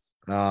sure.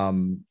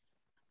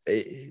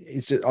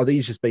 It's just, I think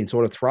he's just been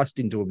sort of thrust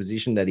into a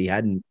position that he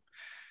hadn't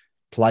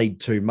played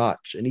too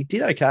much, and he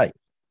did okay.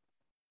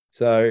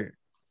 So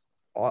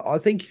I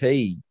think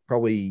he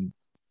probably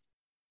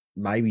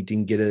maybe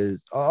didn't get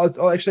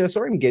I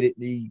saw him get it.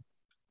 He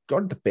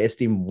got the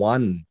best in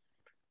one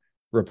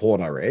report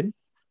I read.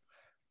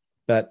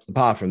 But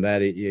apart from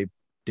that, you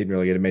didn't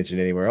really get a mention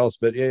anywhere else.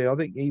 But yeah, I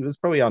think he was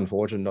probably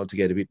unfortunate not to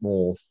get a bit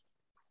more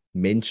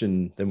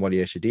mention than what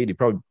he actually did. He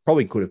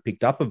probably could have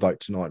picked up a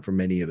vote tonight from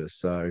many of us.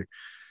 So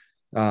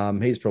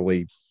he's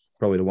probably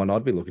the one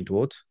I'd be looking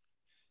towards.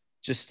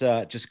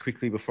 Just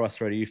quickly before I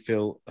throw to you,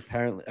 Phil,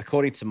 apparently,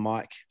 according to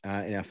Mike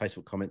in our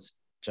Facebook comments,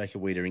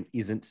 Jacob Wiedering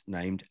isn't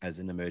named as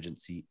an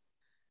emergency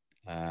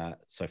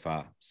so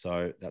far.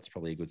 So that's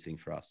probably a good thing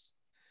for us.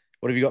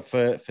 What have you got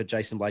for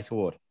Jason Blake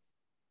Award?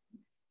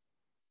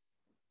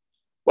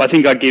 Well, I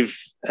think I gave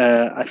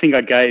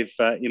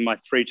in my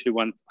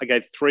 3-2-1, I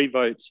gave 3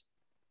 votes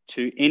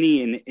to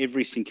any and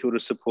every St Kilda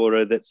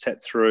supporter that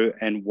sat through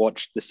and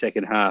watched the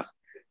second half.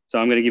 So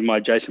I'm going to give my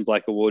Jason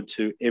Blake Award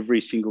to every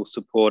single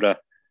supporter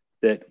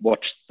that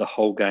watched the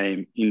whole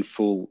game in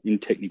full, in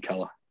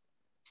Technicolor.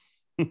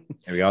 There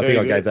we go. I think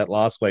I gave that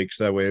last week.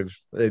 So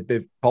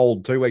they've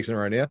polled 2 weeks in a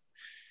row now.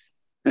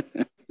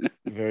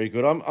 Very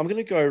good. I'm going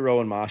to go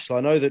Rowan Marshall.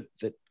 I know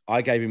that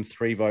I gave him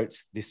 3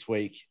 votes this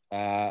week.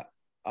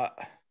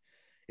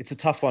 It's a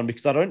tough one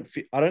because I don't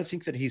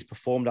think that he's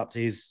performed up to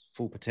his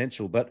full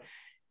potential. But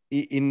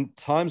in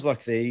times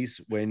like these,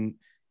 when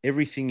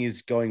everything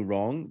is going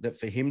wrong, that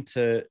for him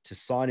to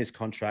sign his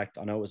contract,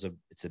 I know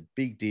it's a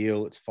big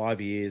deal. It's 5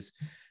 years.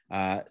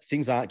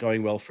 Things aren't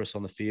going well for us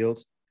on the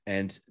field.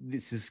 And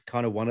this is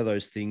kind of one of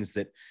those things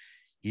that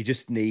you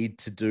just need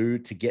to do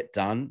to get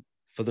done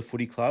for the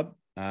footy club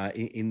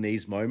in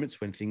these moments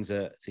when things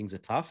are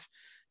tough,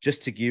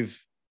 just to give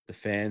the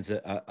fans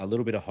a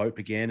little bit of hope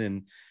again.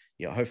 And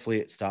hopefully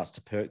it starts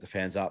to perk the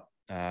fans up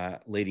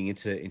leading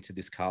into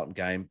this Carlton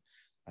game.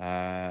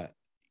 I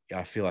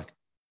feel like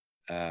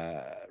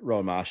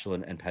Rowan Marshall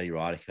and Paddy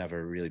Ryder can have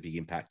a really big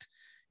impact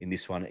in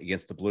this one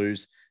against the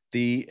Blues.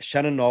 The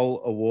Shannon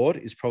Knoll Award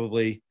there's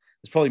probably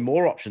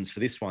more options for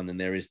this one than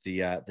there is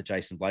the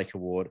Jason Blake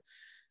Award.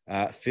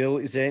 Phil,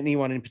 is there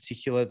anyone in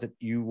particular that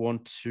you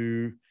want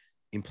to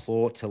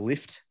implore to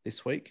lift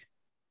this week?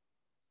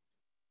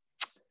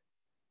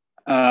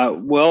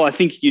 Well, I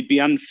think you'd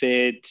be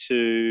unfair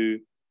to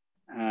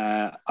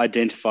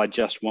identify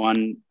just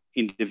one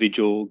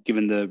individual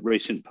given the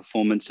recent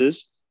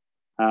performances.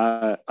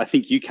 I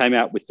think you came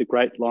out with the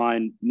great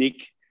line,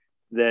 Nick,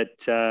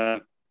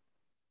 that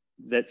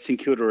St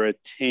Kilda are a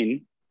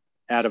 10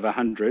 out of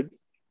 100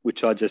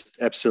 which I just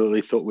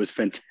absolutely thought was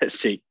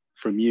fantastic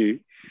from you.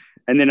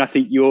 And then I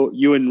think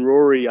you and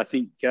Rory, I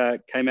think,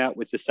 came out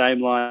with the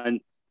same line,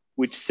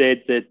 which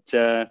said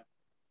that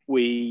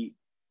we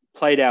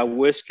played our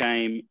worst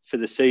game for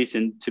the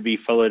season to be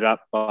followed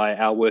up by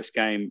our worst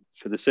game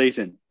for the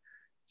season.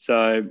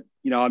 So,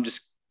 I'm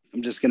just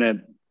going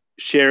to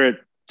share it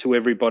to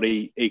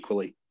everybody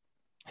equally.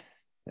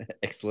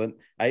 Excellent.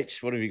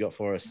 H, what have you got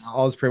for us?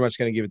 I was pretty much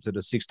going to give it to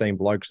the 16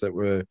 blokes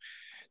that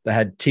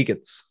had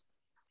tickets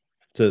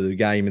to the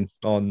game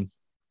on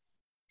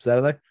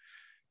Saturday.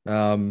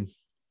 Let's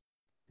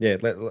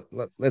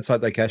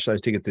hope they cash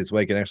those tickets this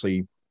week and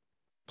actually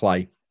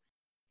play.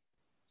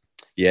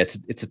 Yeah,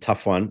 it's a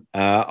tough one.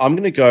 I'm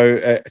going to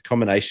go a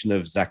combination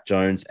of Zach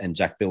Jones and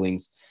Jack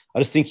Billings. I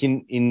just think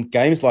in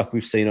games like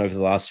we've seen over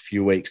the last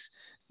few weeks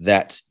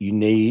that you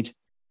need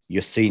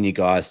your senior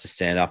guys to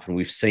stand up, and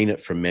we've seen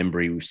it from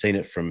Membry, we've seen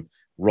it from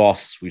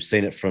Ross, we've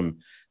seen it from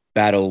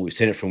Battle, we've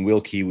seen it from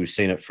Wilkie, we've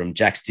seen it from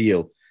Jack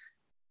Steele,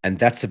 and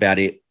that's about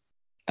it.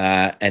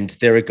 And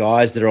there are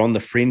guys that are on the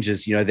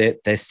fringes.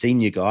 They're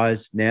senior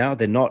guys now.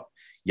 They're not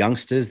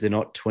youngsters. They're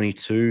not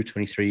 22,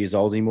 23 years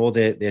old anymore.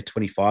 They're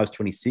 25,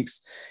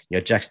 26.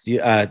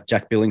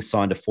 Jack Billings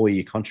signed a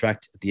 4-year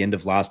contract at the end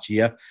of last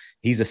year.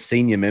 He's a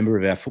senior member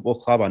of our football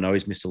club. I know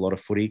he's missed a lot of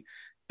footy,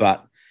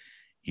 but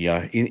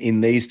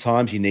in these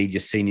times, you need your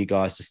senior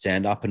guys to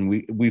stand up.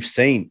 And we've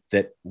seen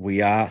that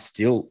we are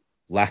still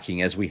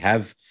lacking, as we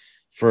have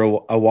for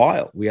a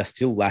while. We are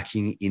still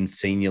lacking in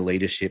senior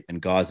leadership and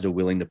guys that are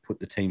willing to put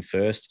the team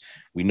first.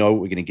 We know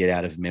what we're going to get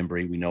out of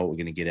Membry. We know what we're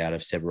going to get out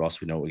of Seb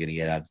Ross. We know what we're going to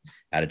get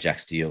out of Jack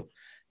Steele.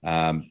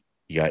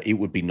 It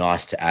would be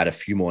nice to add a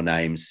few more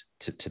names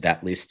to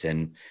that list.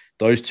 And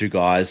those two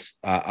guys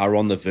are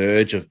on the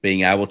verge of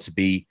being able to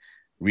be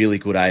really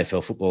good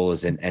AFL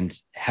footballers and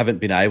haven't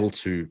been able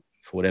to,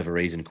 for whatever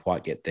reason,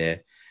 quite get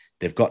there.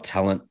 They've got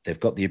talent. They've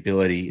got the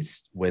ability.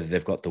 It's whether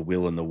they've got the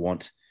will and the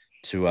want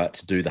to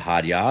do the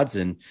hard yards.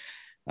 And,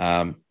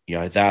 there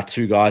are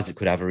two guys that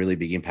could have a really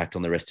big impact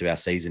on the rest of our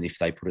season if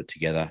they put it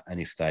together and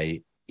if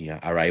they,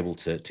 are able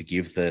to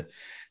give the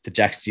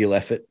Jack Steele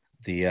effort,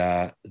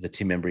 the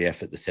Tim Membry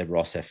effort, the Seb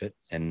Ross effort.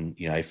 And,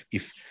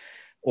 if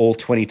all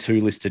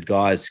 22 listed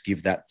guys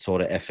give that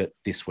sort of effort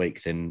this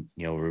week, then,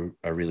 we're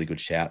a really good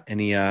shout.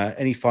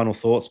 Any final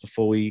thoughts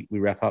before we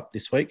wrap up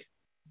this week?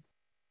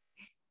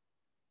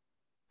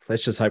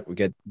 Let's just hope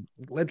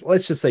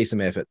let's just see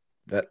some effort.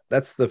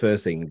 That's the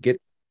first thing.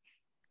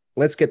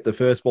 Let's get the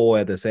first ball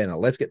out of the center.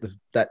 Let's get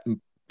that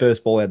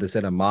first ball out of the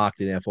center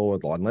marked in our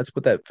forward line. Let's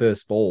put that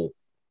first ball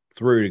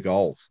through to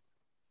goals.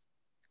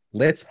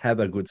 Let's have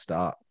a good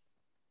start.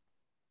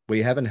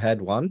 We haven't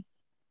had one.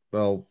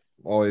 Well,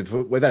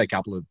 we've had a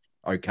couple of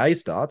okay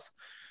starts,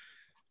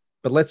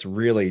 but let's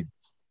really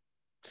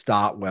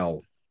start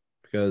well,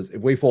 because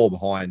if we fall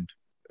behind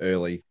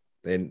early,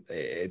 then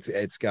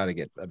it's going to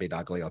get a bit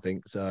ugly, I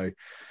think. So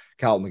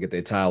Carlton will get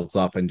their tails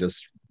up and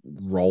just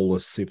roll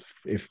us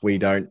if we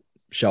don't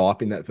show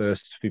up in that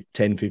first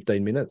 10,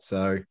 15 minutes.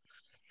 So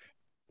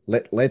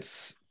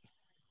let's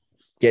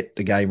get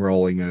the game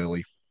rolling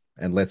early,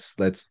 and let's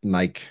put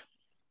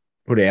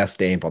our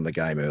stamp on the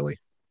game early.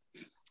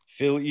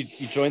 Phil, you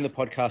joined the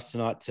podcast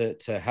tonight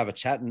to have a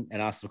chat and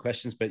ask some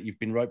questions, but you've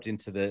been roped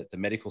into the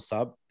medical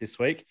sub this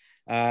week.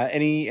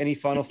 Any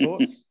final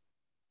thoughts?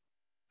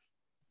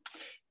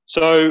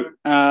 So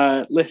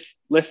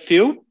left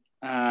field,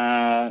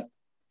 AFL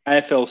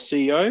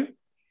CEO,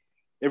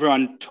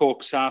 everyone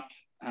talks up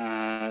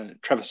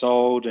Travis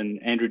Auld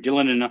and Andrew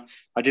Dillon, and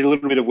I did a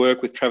little bit of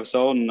work with Travis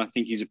Auld, and I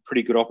think he's a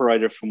pretty good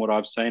operator from what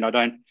I've seen. I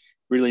don't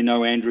really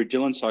know Andrew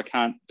Dillon, so I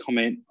can't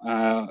comment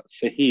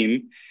for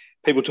him.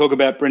 People talk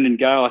about Brendan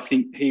Gale. I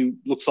think he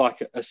looks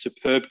like a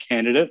superb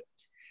candidate,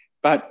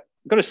 but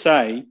I've got to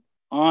say,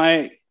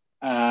 I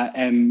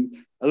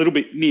am a little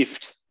bit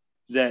miffed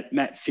that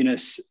Matt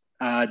Finnis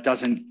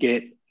doesn't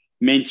get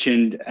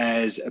mentioned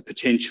as a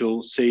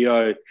potential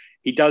CEO.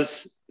 He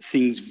does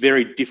things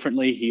very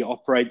differently. He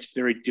operates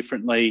very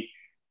differently.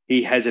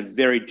 He has a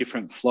very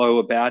different flow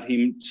about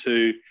him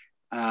to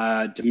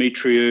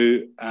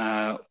Demetriou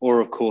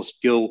or, of course,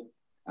 Gill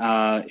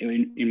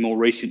in more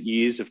recent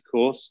years, of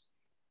course.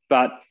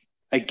 But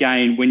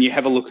again, when you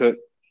have a look at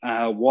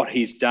what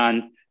he's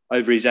done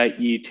over his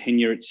 8-year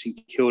tenure at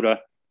St Kilda,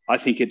 I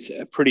think it's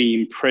a pretty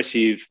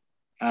impressive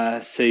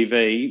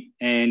CV,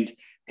 and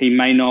he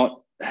may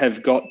not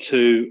have got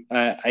to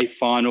a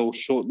final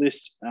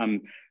shortlist,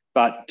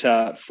 but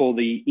for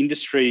the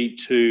industry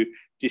to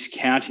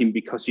discount him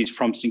because he's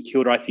from St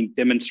Kilda, I think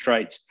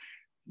demonstrates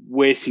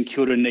where St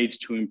Kilda needs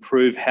to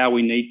improve, how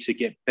we need to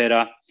get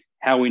better,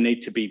 how we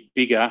need to be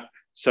bigger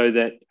so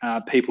that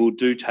people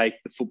do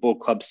take the football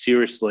club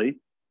seriously.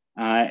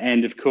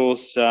 And of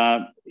course,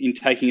 in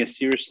taking us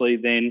seriously,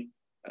 then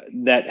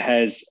that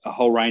has a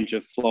whole range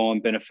of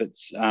flow-on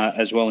benefits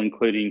as well,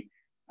 including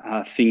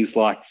things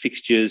like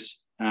fixtures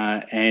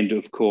and,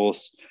 of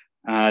course,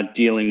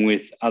 dealing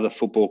with other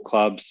football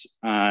clubs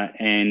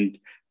and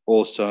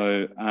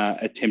also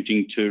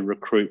attempting to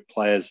recruit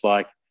players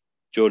like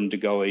Jordan De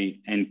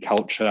Goey and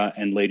culture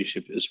and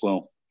leadership as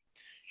well.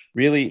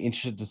 Really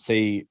interested to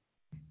see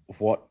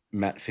what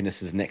Matt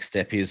Finnis's next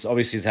step is.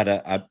 Obviously, he's had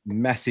a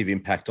massive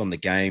impact on the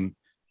game,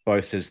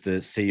 both as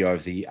the CEO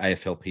of the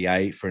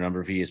AFLPA for a number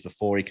of years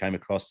before he came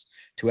across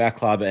to our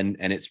club. And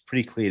it's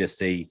pretty clear to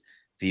see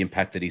the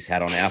impact that he's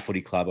had on our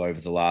footy club over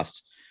the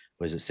last,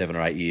 7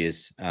 or 8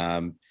 years.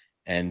 And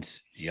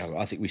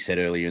I think we said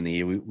earlier in the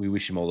year, we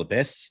wish him all the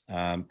best.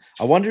 I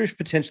wonder if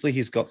potentially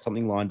he's got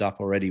something lined up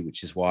already,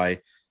 which is why,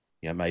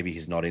 maybe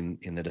he's not in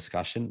the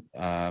discussion.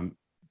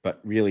 But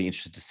really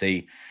interested to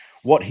see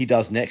what he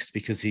does next,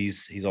 because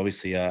he's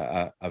obviously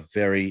a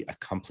very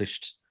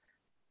accomplished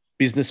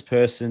business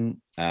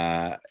person.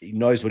 He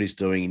knows what he's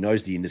doing. He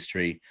knows the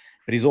industry,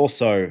 but he's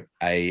also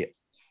a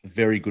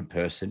very good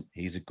person.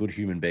 He's a good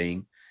human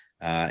being.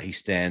 He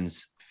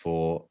stands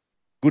for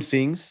good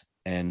things,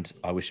 and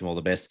I wish him all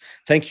the best.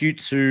 Thank you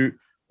to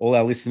all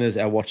our listeners,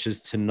 our watchers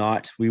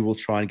tonight. We will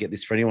try and get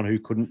this for anyone who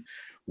couldn't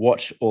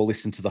watch or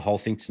listen to the whole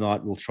thing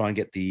tonight. We'll try and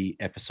get the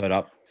episode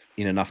up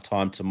in enough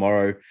time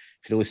tomorrow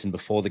if you listen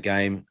before the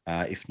game.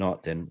 If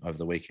not, then over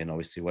the weekend,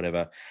 obviously,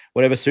 whatever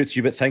suits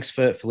you. But thanks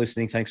for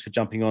listening. Thanks for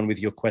jumping on with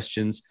your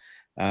questions.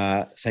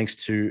 Thanks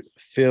to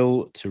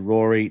Phil, to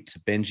Rory, to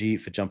Benji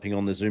for jumping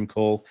on the Zoom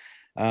call.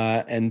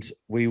 And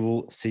we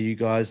will see you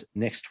guys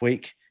next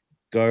week.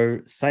 Go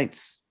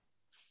Saints.